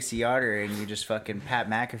fucking 60-yarder and you just fucking Pat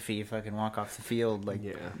McAfee fucking walk off the field like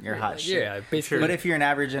you're hot shit. Yeah, basically. But if you're an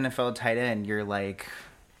average NFL tight end, you're like,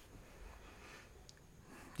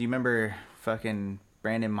 do you remember fucking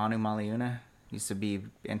Brandon Manu Maliuna? Used to be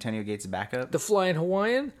Antonio Gates' backup. The Flying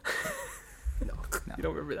Hawaiian? No. You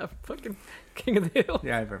don't remember that fucking King of the Hill?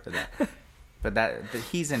 Yeah, I remember that. But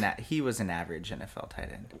he was an average NFL tight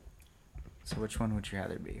end. So which one would you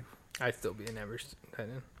rather be? I'd still be an average tight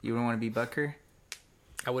end. You wouldn't want to be Butker?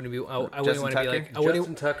 I wouldn't be. I Justin wouldn't want to be Tucker? like. I wouldn't.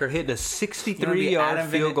 Justin Tucker hitting a You wanna be 63-yard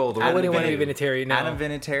Adam field goal to I win wouldn't the want to game. be Vinatieri. No. Adam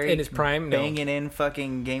Vinatieri In his prime, no. banging in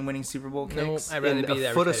fucking game-winning Super Bowl No, kicks. I'd rather In be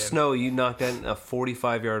the a foot of average tight end. snow, you knocked in a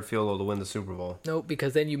 45-yard field goal to win the Super Bowl. No,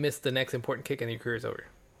 because then you miss the next important kick and your career's over.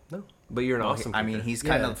 No, but you're an awesome. I mean, kicker. he's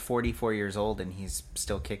kind of 44 years old and he's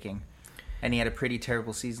still kicking. And he had a pretty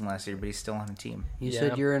terrible season last year, but he's still on the team. You Yeah.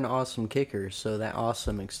 said you're an awesome kicker, so that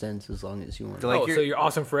awesome extends as long as you want. Like oh, so you're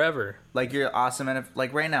awesome forever. Like you're awesome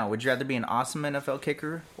like right now. Would you rather be an awesome NFL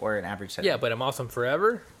kicker or an average tight end? Yeah, but I'm awesome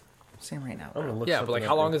forever. Same right now. I'm Bro. gonna look Yeah, but something like up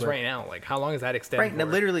how long real is quick. right now? Like how long is that extend? Right now,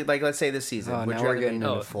 for? literally, like let's say this season. Oh, would now you we're rather getting be?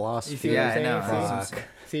 into Oh, philosophy. You see Yeah, what I'm I know. saying? Fuck.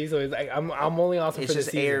 See? See, so it's like I'm only awesome It's for the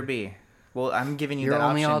just season. A or B. Well, I'm giving you You're that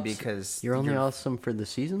only option awes- because You're only awesome for the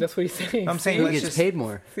season? That's what he's saying. I'm saying Who let's gets just paid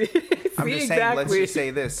more? I'm See, just saying let's exactly. just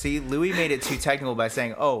say this. See, Louis made it too technical by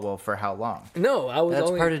saying, "Oh, well, for how long?" No, I was That's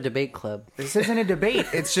only. part of debate club. This isn't a debate.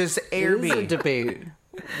 It's just A or It B. is a debate.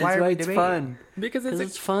 Why are we it's debating? fun. because Because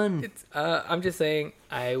it's fun. It's. I'm just saying.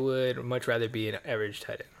 I would much rather be an average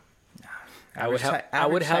tight end. I would have. I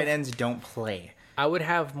would Average tight have. ends don't play. I would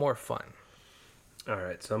have more fun. All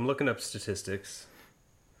right, so I'm looking up statistics.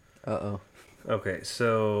 Uh-oh. Okay,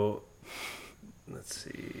 so let's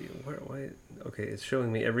see. Why? Okay, it's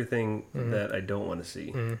showing me everything that I don't want to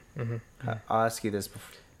see. I'll ask you this.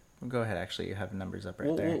 Before. Go ahead. Actually, you have numbers up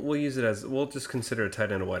right there. We'll use it as we'll just consider a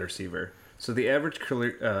tight end a wide receiver. So the average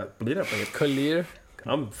career. Clear.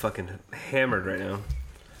 I'm fucking hammered right now.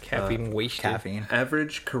 Caffeine wasted. Caffeine.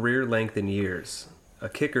 Average career length in years. A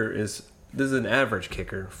kicker is this is an average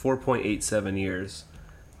kicker, 4.87 years,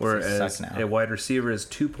 whereas sucks now. a wide receiver is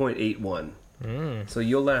 2.81. So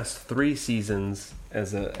you'll last 3 seasons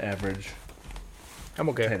as an average I'm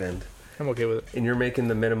okay. tight end, I'm okay with it. and you're making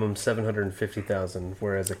the minimum 750,000.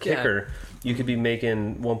 Whereas a kicker, you could be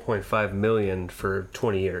making 1.5 million for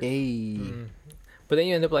 20 years. Hey. But then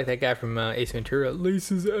you end up like that guy from Ace Ventura.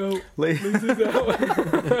 Laces out.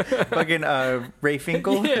 Fucking Ray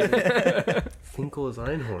Finkel. Finkel is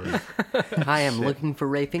Einhorn. Hi, I'm looking for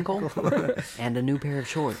Ray Finkel and a new pair of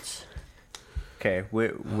shorts. Okay,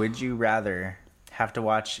 would you rather have to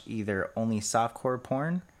watch either only softcore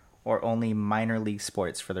porn or only minor league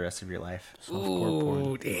sports for the rest of your life?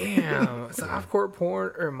 Ooh, damn. Softcore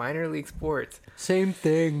porn or minor league sports? Same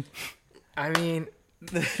thing. I mean,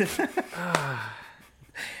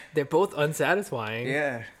 they're both unsatisfying.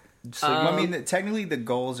 Yeah. So, I mean, technically the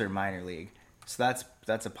goals are minor league, so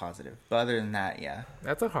that's a positive. But other than that, yeah.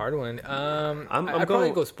 That's a hard one. I'm I'd probably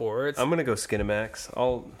going- go sports. I'm gonna go Skinamax.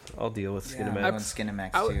 I'll deal with I'm Skinamax. going Skinamax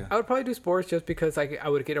I too. would probably do sports just because I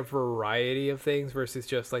would get a variety of things versus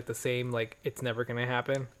just like the same like it's never gonna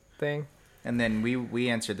happen thing. And then we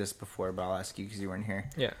answered this before, but I'll ask you because you weren't here.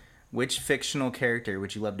 Yeah. Which fictional character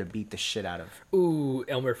would you love to beat the shit out of? Ooh,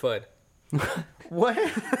 Elmer Fudd. What?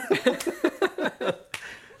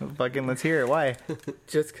 Fucking let's hear it. Why?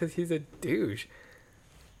 Just because he's a douche.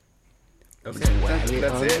 Okay,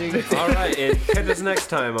 that's it. All right, and catch us next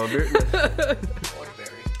time on Beer.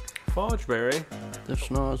 Fudgeberry. The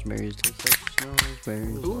snozberries, just like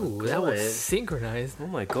snozberries. Ooh, that was God. synchronized. Oh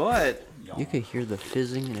my god. You could hear the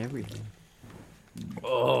fizzing and everything.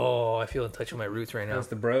 Oh, I feel in touch with my roots right now. That's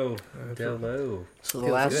the bro. Down low. So the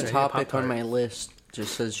Feels last good. topic Pop-Tart. on my list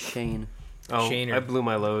just says Shane. Oh, Shaner. I blew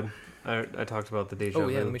my load. I talked about the Deja Oh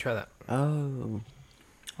yeah, vu. let me try that. Oh.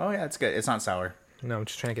 Oh yeah, it's good. It's not sour. No, I'm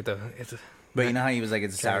just trying to get the. It's But you know how he was like,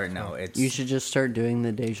 it's sour? No, it's. You should just start doing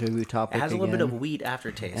the deja vu topic It has a little again, bit of wheat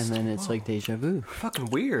aftertaste. and then it's like deja vu. Fucking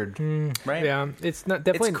weird. right? yeah. It's not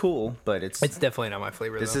definitely. It's cool, but it's. It's definitely not my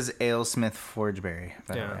flavor. This though. is Alesmith Forgeberry,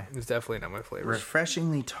 by the yeah. way. It's definitely not my flavor.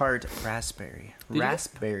 Refreshingly tart raspberry. you-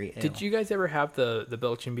 Raspberry ale. Did you guys ever have the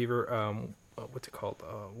Belgian beaver? What's it called?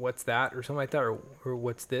 What's that or something like that, or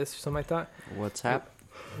what's this or something like that? What's hap?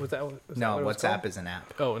 Was that? Was that No, what it was WhatsApp called? is an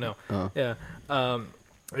app. Oh no. Oh. Yeah.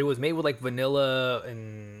 It was made with like vanilla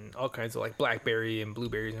and all kinds of like blackberry and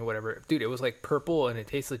blueberries and whatever. Dude, it was like purple and it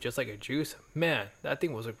tasted just like a juice. Man, that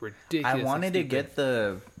thing was like ridiculous. I wanted to get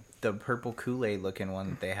the the purple Kool-Aid looking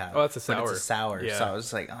one that they have. Oh, that's a But sour. it's a sour. Yeah. So I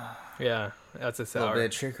was like, oh, Yeah, that's a a little sour. bit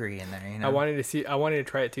of trickery in there, you know? I wanted to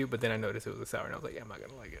try it too, but then I noticed it was a sour, and I was like, yeah, I'm not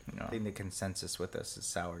gonna like it. I think the consensus with us is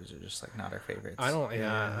sours are just like not our favorites. I don't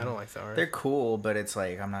like sour. They're cool, but it's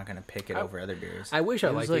like I'm not gonna pick it over other beers. I wish I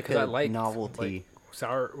It was liked it because I a like novelty. like,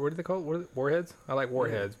 sour. What are they called? Warheads. I like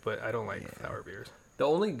warheads, but I don't like sour beers. The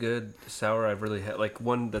only good sour I've really had, like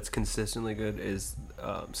one that's consistently good, is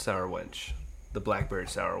Sour Wench, the blackberry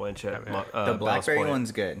sour wench at Yeah, The Ballast blackberry Point.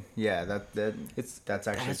 one's good. Yeah, that's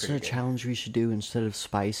actually That's pretty a good. challenge we should do. Instead of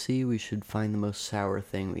spicy, we should find the most sour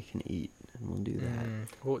thing we can eat, and we'll do that.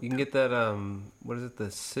 Well, You can get that. What is it? The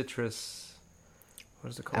citrus. What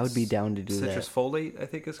is it called? I would be down to do citrus that. folate, I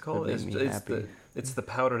think it's called. That'd make me happy. It's the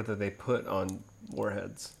powder that they put on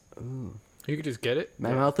warheads. Ooh. you could just get it.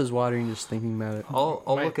 My mouth is watering just thinking about it. I'll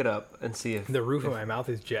My- look it up and see if The roof of my mouth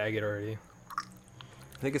is jagged already.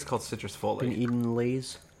 I think it's called citrus Been folate. eating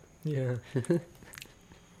Lay's. Yeah,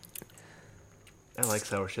 I like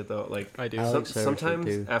sour shit though. Like I do. I like sour shit, sometimes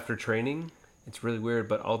too. after training, it's really weird,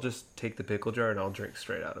 but I'll just take the pickle jar and I'll drink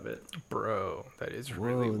straight out of it. Bro, that is Whoa,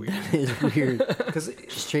 really weird. that is weird. Because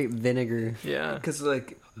Straight vinegar. Yeah.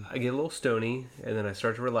 like I get a little stony and then I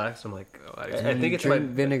start to relax. I'm like, Oh, I think it's my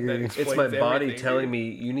Drink vinegar. that- it's my explains body everything, telling dude. me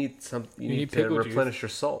you need you need to pickle juice. replenish your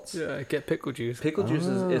salts. Yeah, get pickle juice. Pickle juice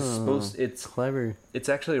is Oh. supposed it's Clever.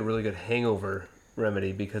 actually a really good hangover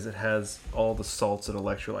remedy because it has all the salts and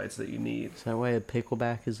electrolytes that you need. Is that why a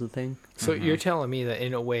pickleback is the thing? So you're telling me that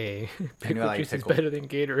in a way, pickle like juice pickle. is better than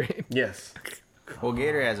Gatorade. Yes. Well,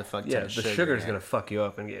 Gator has a fuck ton Yeah, of the sugar. sugar is in it. gonna fuck you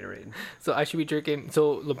up in Gatorade. So I should be drinking.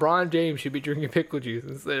 So LeBron James should be drinking pickle juice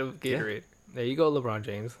instead of Gatorade. There you go, LeBron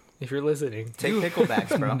James. If you're listening, Take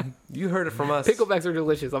picklebacks, bro. You heard it from us. picklebacks are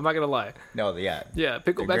delicious. I'm not gonna lie. No, yeah. Yeah,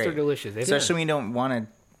 picklebacks are great. delicious. Especially when you don't want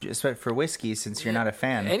to just for whiskey since you're not a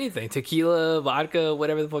fan. anything, tequila, vodka,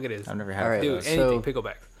 whatever the fuck it is. I've never had All right, Dude, those. anything, So-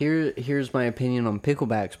 picklebacks. Here's my opinion on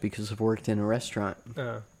picklebacks because I've worked in a restaurant.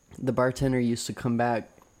 The bartender used to come back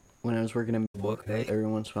when I was working in every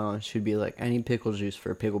once in a while and she'd be like, I need pickle juice for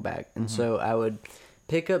a pickleback. And so I would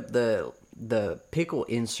pick up the pickle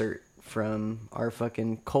insert from our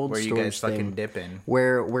fucking cold Where you storage guys fucking thing dip in.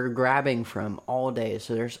 where we're grabbing from all day.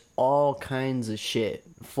 So there's all kinds of shit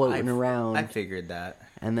floating around. I figured that.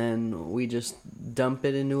 And then we just dump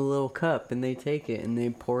it into a little cup and they take it and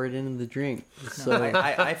they pour it into the drink. So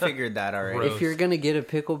I figured that already. Gross. if you're going to get a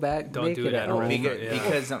pickleback, Don't make do it it at at home. home. Because, Yeah.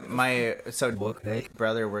 because my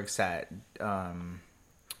brother works at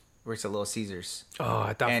Little Caesars. Oh,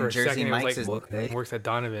 I thought And for a Jersey second it Mike's was like works at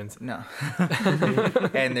Donovan's. No.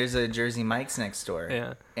 And there's a Jersey Mike's next door.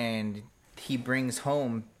 Yeah. And he brings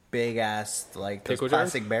home big ass like those Pickle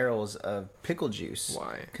jars? plastic barrels of pickle juice.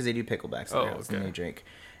 Why? Because they do picklebacks. Oh, There. It's the okay. new drink.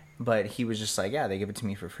 But he was just like, yeah, they give it to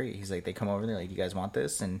me for free. He's like, they come over, they're like, you guys want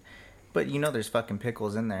this? But you know, there's fucking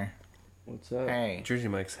pickles in there. What's up? Hey. Jersey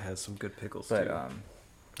Mike's has some good pickles But too.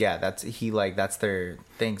 yeah, that's their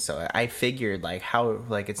thing. So I figured like how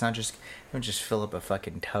like it's not just don't just fill up a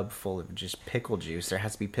fucking tub full of just pickle juice. There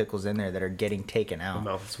has to be pickles in there that are getting taken My out.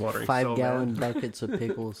 mouth is watering. 5-gallon ballon buckets of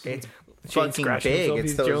pickles. It's Shane fucking scratching big. himself, It's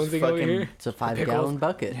he's those jonesing over fucking. here. It's a 5-gallon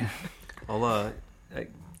bucket.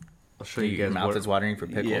 I'll show you Your guys. mouth what- is watering for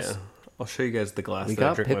pickles. Yeah, I'll show you guys the glass. We that I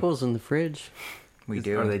got drink my- pickles in the fridge. We Is-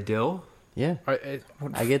 do. Are they dill? Yeah. I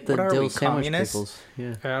get the what are dill we, sandwich communists? pickles.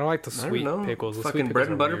 Yeah. I don't like the I sweet don't know. pickles. The Fucking sweet bread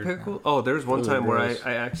pickles and are butter weird. pickle. Oh, there's one Those are time where gross.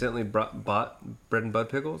 I accidentally bought bread and bud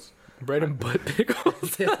pickles. Bread and butt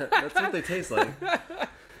pickles. Yeah, that's what they taste like.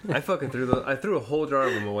 I fucking threw a whole jar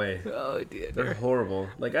of them away. Oh dear. They're horrible.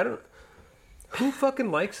 Like I don't. Who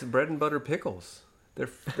fucking likes bread and butter pickles?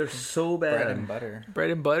 They're so bad. bread and butter.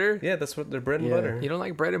 Bread and butter? Yeah, that's what they're bread and Yeah. butter. You don't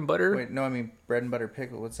like bread and butter? Wait, no, I mean bread and butter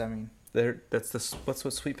pickle. What's that mean? That's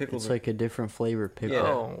what sweet pickles It's are. like a different flavor pickle. Yeah.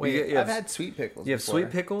 Oh, wait. You I've have, had sweet pickles. you have before.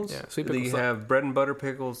 sweet pickles. Yeah, sweet then you pickles. have bread and butter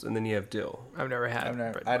pickles, and then you have dill. I've never had I've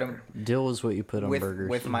never, bread I and don't. butter. Dill is what you put on burgers.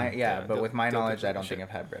 With my Yeah, but dill- with my dill knowledge, pickles I don't and think shit.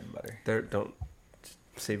 I've had bread and butter. Don't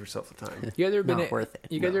save yourself the time. You guys ever been Not at, worth it.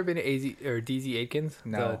 You guys No. ever been to AZ or DZ Aitkins?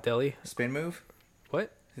 No. The deli? Spin move?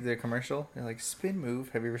 What? Is there a commercial? They're like spin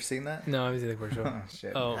move. Have you ever seen that? No, I was in the commercial. Oh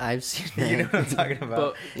shit. Oh. I've seen that. You know what I'm talking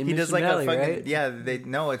about? In He does Mission like Valley, a fucking right?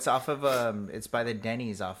 yeah. It's off of it's by the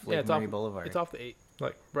Denny's off Lake it's Murray off, Boulevard. It's off the 8.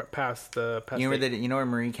 Like right past the you know where eight. you know where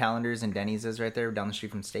Marie Callender's and Denny's is right there down the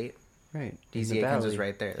street from State. Right. in DZ the Aikens valley. is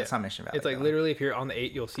right there. That's Yeah. not Mission Valley. It's like though. literally if you're on the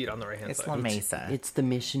 8, you'll see it on the right hand It's side. La Mesa. It's the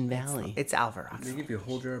Mission Valley. It's Alvarado. They give you a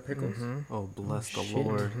whole jar of pickles. Oh, bless the shit.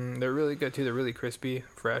 Lord. They're really good too. They're really crispy,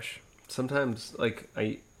 fresh. Sometimes, like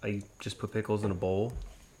I just put pickles in a bowl.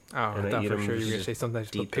 Oh, And I I thought eat for them sure you were gonna just say something. I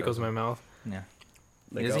just put deep pickles in throat. my mouth. Yeah.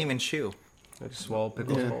 Like He doesn't I'll- even chew. I just swallow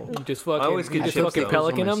pickles whole. You just fucking, I always get you just chips, fucking though.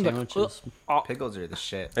 pelican Those are them. my Like, sandwiches. Pickles are the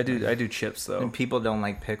shit. I do chips though. And people don't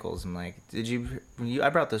like pickles. I'm like, did you? I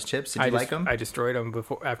brought those chips. Did you like them? I destroyed them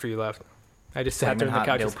after you left. I just sat there on the hot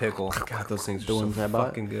couch. dill Just, pickle. God, those things The are ones so I bought?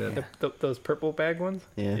 fucking good. those purple bag ones.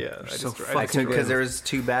 Yeah. Yeah. I So just, fucking I good. Because there was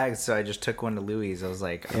 2 bags, so I just took one to Louis. I was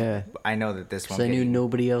like, Yeah. I know that this one. Because I knew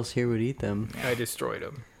nobody else here would eat them. I destroyed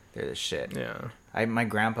them. They're the shit. Yeah. My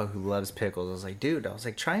grandpa who loves pickles, I was like, dude, I was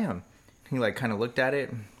like, try them. He like kind of looked at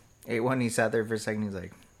it, ate one. He sat there for a second. He's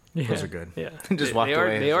like, those are good. Yeah. Just walked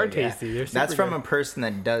away. They I are was like, yeah. tasty. They're That's super from good. a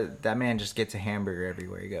person that man just gets a hamburger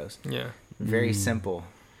everywhere he goes. Yeah. Very simple.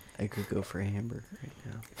 I could go for a hamburger right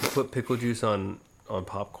now. You put pickle juice on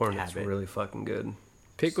popcorn. It's Habit. really fucking good.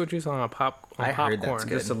 Pickle juice on I popcorn. heard that's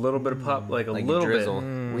good. Just a little bit of pop, like a Like little drizzle.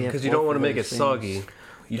 bit, We have because you don't both want to of make it those things. soggy.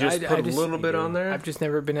 You just put a little bit on there. I've just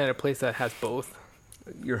never been at a place that has both.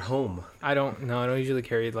 You're home. I don't usually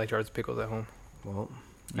carry like jars of pickles at home. Well,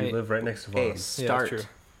 you I- live right next to Hey, Vaughn. start. true.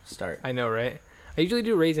 Start. I know, right? I usually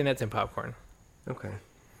do raisinets and popcorn. Okay.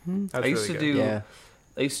 That's I used really to good. do. Yeah.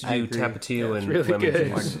 I used to I do agree. tapatio Yeah, it's and really lemon good.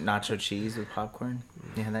 Or juice. nacho cheese with popcorn.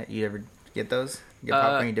 You ever get those? You get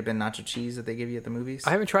popcorn, you dip in nacho cheese that they give you at the movies? I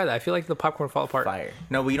haven't tried that. I feel like the popcorn fall apart. Fire.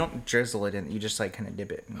 No, but you don't drizzle it in. You just like kind of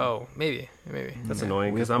dip it. Oh, maybe. That's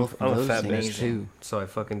annoying We because have I'm both of a those fat things bitch too. so I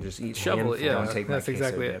fucking just eat Shovel it, handfuls. yeah. Don't take my that's queso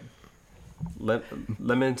exactly dip.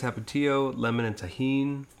 Lemon and tapatio, lemon and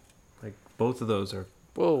tahine, like both of those are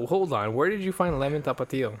Whoa, hold on. Where did you find lemon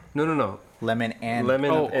tapatio? no. Lemon and Lemon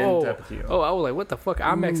and tapatio. Oh, I was like, what the fuck?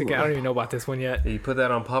 I'm Mexican. I don't even know about this one yet. You put that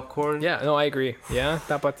on popcorn. Yeah, no, I agree. Yeah,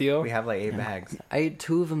 tapatio. we have like 8 bags. I ate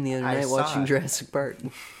 2 of them the other I night saw watching it. Jurassic Park.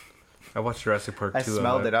 I watched Jurassic Park 2. I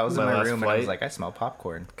smelled it. I was in my last room and I flight. was like, I smell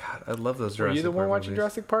popcorn. God, I love those Were Jurassic you the one Park watching movies.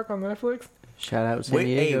 Jurassic Park on Netflix? Shout out San Wait,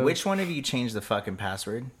 hey, Diego. which one of you changed the fucking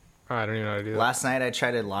password? Oh, I don't even know how to do that. Last night I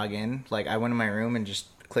tried to log in. Like I went in my room and just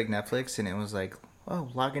clicked Netflix and it was like, oh,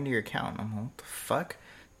 log into your account. I'm like, what the fuck?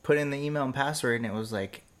 Put in the email and password and it was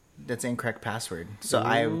like, that's incorrect password. So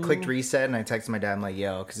I clicked reset and I texted my dad. I'm like,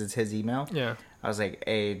 yo, because it's his email. Yeah. I was like,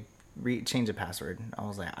 hey, change the password. I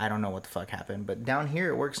was like, I don't know what the fuck happened, but down here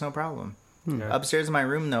it works no problem. Yeah. Upstairs in my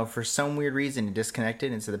room though, for some weird reason it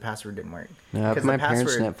disconnected and so the password didn't work. No, I have 'Cause my the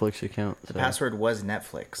parents' password- Netflix account. The so- password was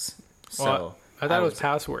Netflix. So Well, I thought it was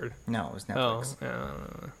password. no, it was Oh, Netflix. yeah.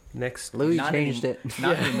 Next, Louis Not changed any- it.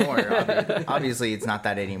 Not anymore. Obviously, it's not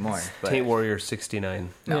that anymore. But Taint Warrior 69.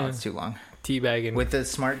 no, Yeah. it's too long. Teabagging. With the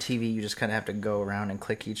smart TV, you just kind of have to go around and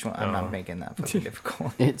click each one. I'm Oh. not making that fucking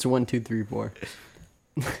difficult. It's 1, 2, 3, 4.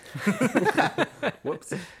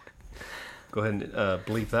 Whoops. Go ahead and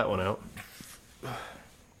bleep that one out.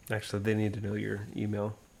 Actually, they need to know your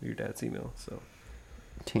email, your dad's email. So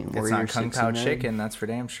Taint It's Warrior not Kung Pao 69. Chicken, that's for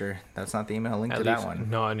damn sure. That's not the email link At to least that one.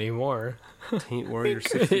 not anymore. Taint Warrior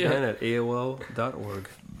 69 at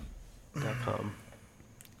AOL.org.com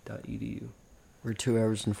 .edu. We're 2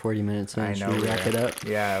 hours and 40 minutes now. I Should know. we wrap it up?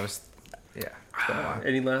 Yeah, it was. Yeah. It's been a while.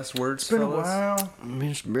 Any last words, It's been a fellas? while.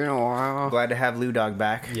 It's been a while. Glad to have Lou Dog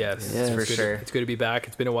back. Yes, Yes. it's For good- sure. It's good to be back.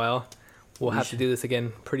 It's been a while. We'll have to do this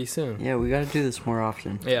again pretty soon. Yeah, we got to do this more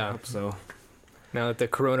often. Yeah. So Now that the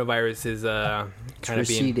coronavirus is It's kind of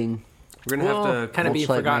being receding. we're gonna have to kind of being Much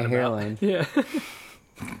like my forgotten hairline. about. Yeah.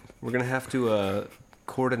 we're gonna have to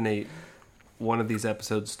coordinate one of these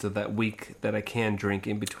episodes to that week that I can drink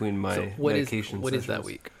in between my So what is medication what is that sessions.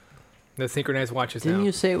 week? The synchronized watches Didn't now.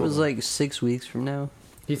 you say it was like 6 weeks from now?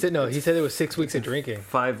 He said no. He said it was 6 weeks of drinking.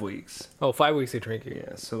 5 weeks. Oh, 5 weeks of drinking.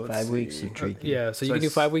 Yeah. So let's 5 weeks see. of drinking. Yeah, so you So can do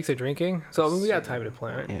it's- 5 weeks of drinking. So I mean, we got time to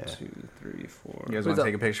plan it. Yeah. 2, 3, 4. You guys What's want to up?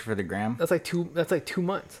 take a picture for the gram? That's like 2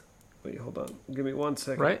 months, Wait, hold on. Give me 1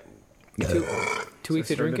 second. right? Two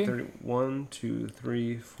weeks of So I started drinking. 1, 2,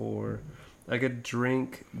 3, 4. I could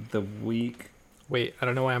drink the week. Wait, I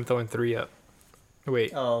don't know why I'm throwing 3 up.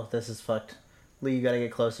 Wait, Oh, this is fucked. Lee, you gotta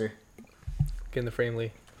get closer. get in the frame,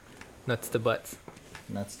 Lee. Nuts to butts.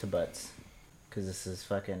 Nuts to butts. Because this is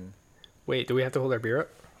fucking. Wait, do we have to hold our beer up?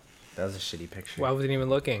 That was a shitty picture. Well, I wasn't even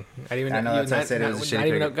looking. I didn't even. I know, that's why I said it was a shitty Not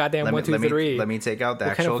even picture. a goddamn Let me- 1, 2, let me- 3. Let me take out the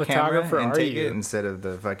What kind of actual camera photographer and are take you? it instead of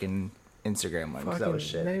the fucking Instagram one. 'Cause that was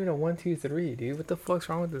shit. Not even a 1, 2, 3, dude. What the fuck's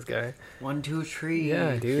wrong with this guy? 1, 2, 3.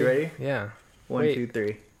 Yeah, dude. You ready? Yeah. 1, Wait. 2,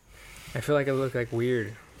 3. I feel like I look like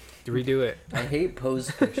weird. Redo it. I hate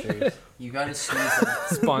pose pictures. You gotta sneeze them.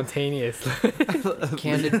 Spontaneous.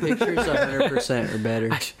 Candid pictures 100% are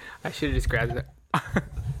better. I should have just grabbed it.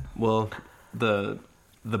 Well, the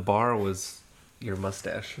bar was your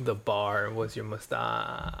mustache. The bar was your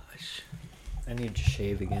mustache. I need to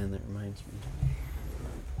shave again. That reminds me.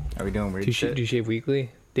 Are we doing weird Do you, shit? do you shave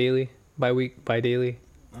weekly, daily, bi-week,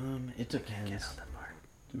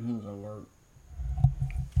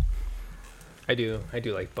 I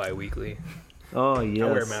do like bi-weekly. Oh yes.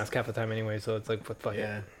 I wear a mask half the time anyway, so it's like, fuck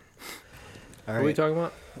Yeah. it. All What are we right. talking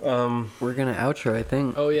about? We're going to outro, I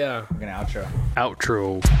think. Oh, yeah. We're gonna outro.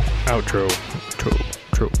 Outro.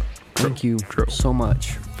 Thank you so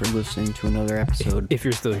much for listening to another episode. If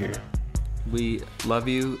you're still here. We love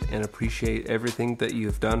you and appreciate everything that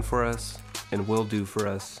you've done for us and will do for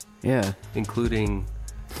us, Yeah. including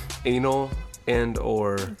anal and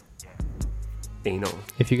or anal.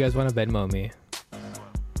 If you guys want to Venmo me,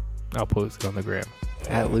 I'll post it on the gram.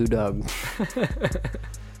 At Lou Dog.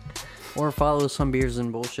 Or follow some Beers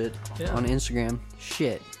and Bullshit Yeah. on Instagram.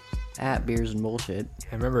 Shit. At Beers and Bullshit.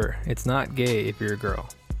 And remember, it's not gay if you're a girl.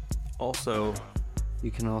 Also, You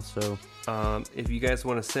can also... if you guys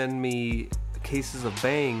want to send me cases of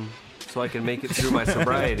bang so I can make it through my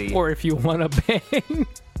sobriety. Or if you want to bang.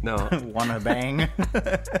 No, Wanna bang?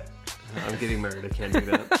 I'm getting married. I can't do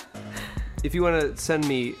that. If you want to send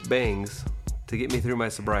me bangs to get me through my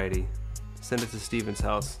sobriety, send it to Steven's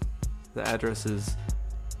house. The address is...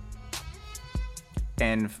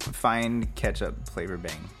 And find ketchup flavor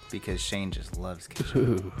bang because Shane just loves ketchup.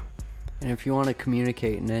 Ooh. And if you want to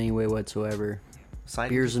communicate in any way whatsoever, Slide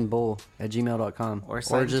beersandbull@gmail.com. or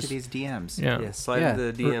slide into these DMs. Yeah. slide Yeah.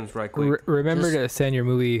 into the DMs right quick. Remember Just- to send your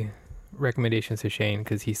movie recommendations to Shane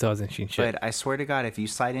because he still hasn't seen shit. But I swear to God, if you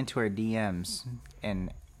slide into our DMs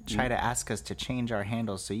and try to ask us to change our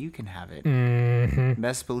handles so you can have it,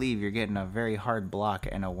 best believe you're getting a very hard block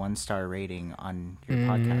and a 1-star rating on your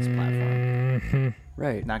podcast platform.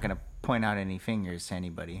 Right. Not going to point out any fingers to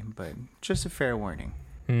anybody, but just a fair warning.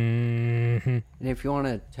 And if you want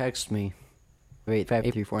to text me,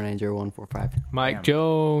 858-349-0145. Mike Damn.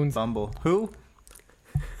 Jones. Bumble. Who?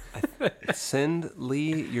 Send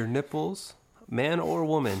Lee your nipples, man or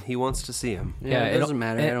woman. He wants to see them. Yeah, it it'll- doesn't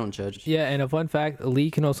matter. I and- don't judge. Yeah, and a fun fact, Lee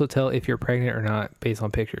can also tell if you're pregnant or not based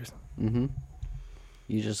on pictures. Mm-hmm.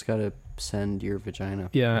 You just got to send your vagina.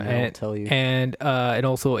 Yeah, and I'll tell you. And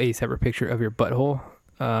also a separate picture of your butthole.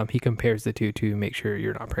 He compares the two to make sure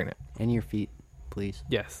you're not pregnant. And your feet, please.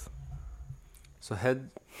 Yes. So head,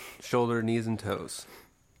 shoulder, knees, and toes.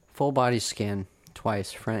 Full body scan,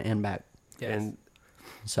 twice, front and back, Yes. And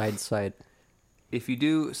side to side. if you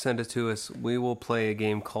do send it to us, we will play a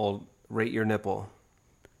game called Rate Your Nipple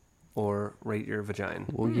or Rate Your Vagina.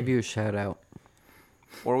 We'll give you a shout out.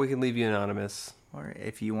 Or we can leave you anonymous. Or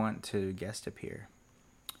if you want to guest appear,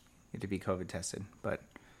 you have to be COVID tested. But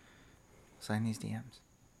sign these DMs.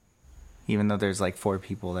 Even though there's like 4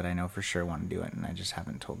 people that I know for sure want to do it, and I just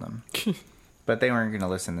haven't told them. But they weren't going to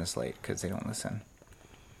listen this late because they don't listen.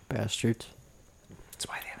 Bastards. That's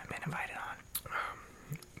why they haven't been invited on.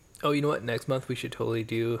 Oh, you know what? Next month we should totally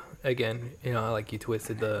do again. You know, how, like you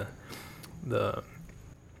twisted the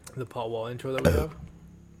Paul Wall intro that we have.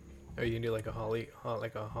 Are you gonna do like a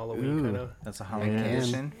Halloween Ooh. kind of? That's a Halloween can.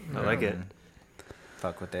 edition. I like it.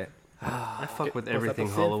 Fuck with it. I fuck with Bust out everything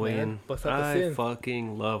the synth, Halloween. man. Bust out the I synth.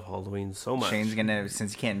 fucking love Halloween so much. Shane's gonna,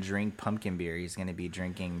 since he can't drink pumpkin beer, he's gonna be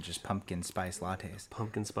drinking just pumpkin spice lattes.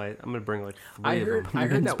 Pumpkin spice. I'm gonna bring like 3 I of heard them.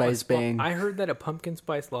 Pumpkin that spice bang. I heard that a pumpkin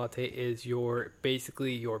spice latte is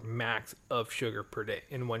basically your max of sugar per day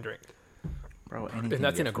in one drink, Bro, anything. and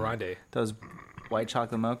that's in good a for you. grande. Those white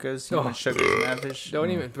chocolate mochas. You Oh. want sugars in that fish? Don't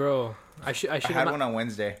even, bro. I should I have had one on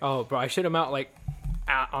Wednesday. Oh, bro, I should have out like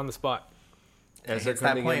on the spot. As It they're hits that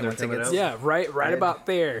coming point in, they're once it coming gets- out. Yeah, right Red. about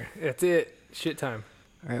there. That's it. Shit time.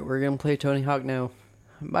 All right, we're going to play Tony Hawk now.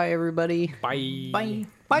 Bye, everybody. Bye. Bye.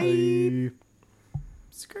 Bye.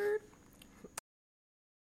 Skirt.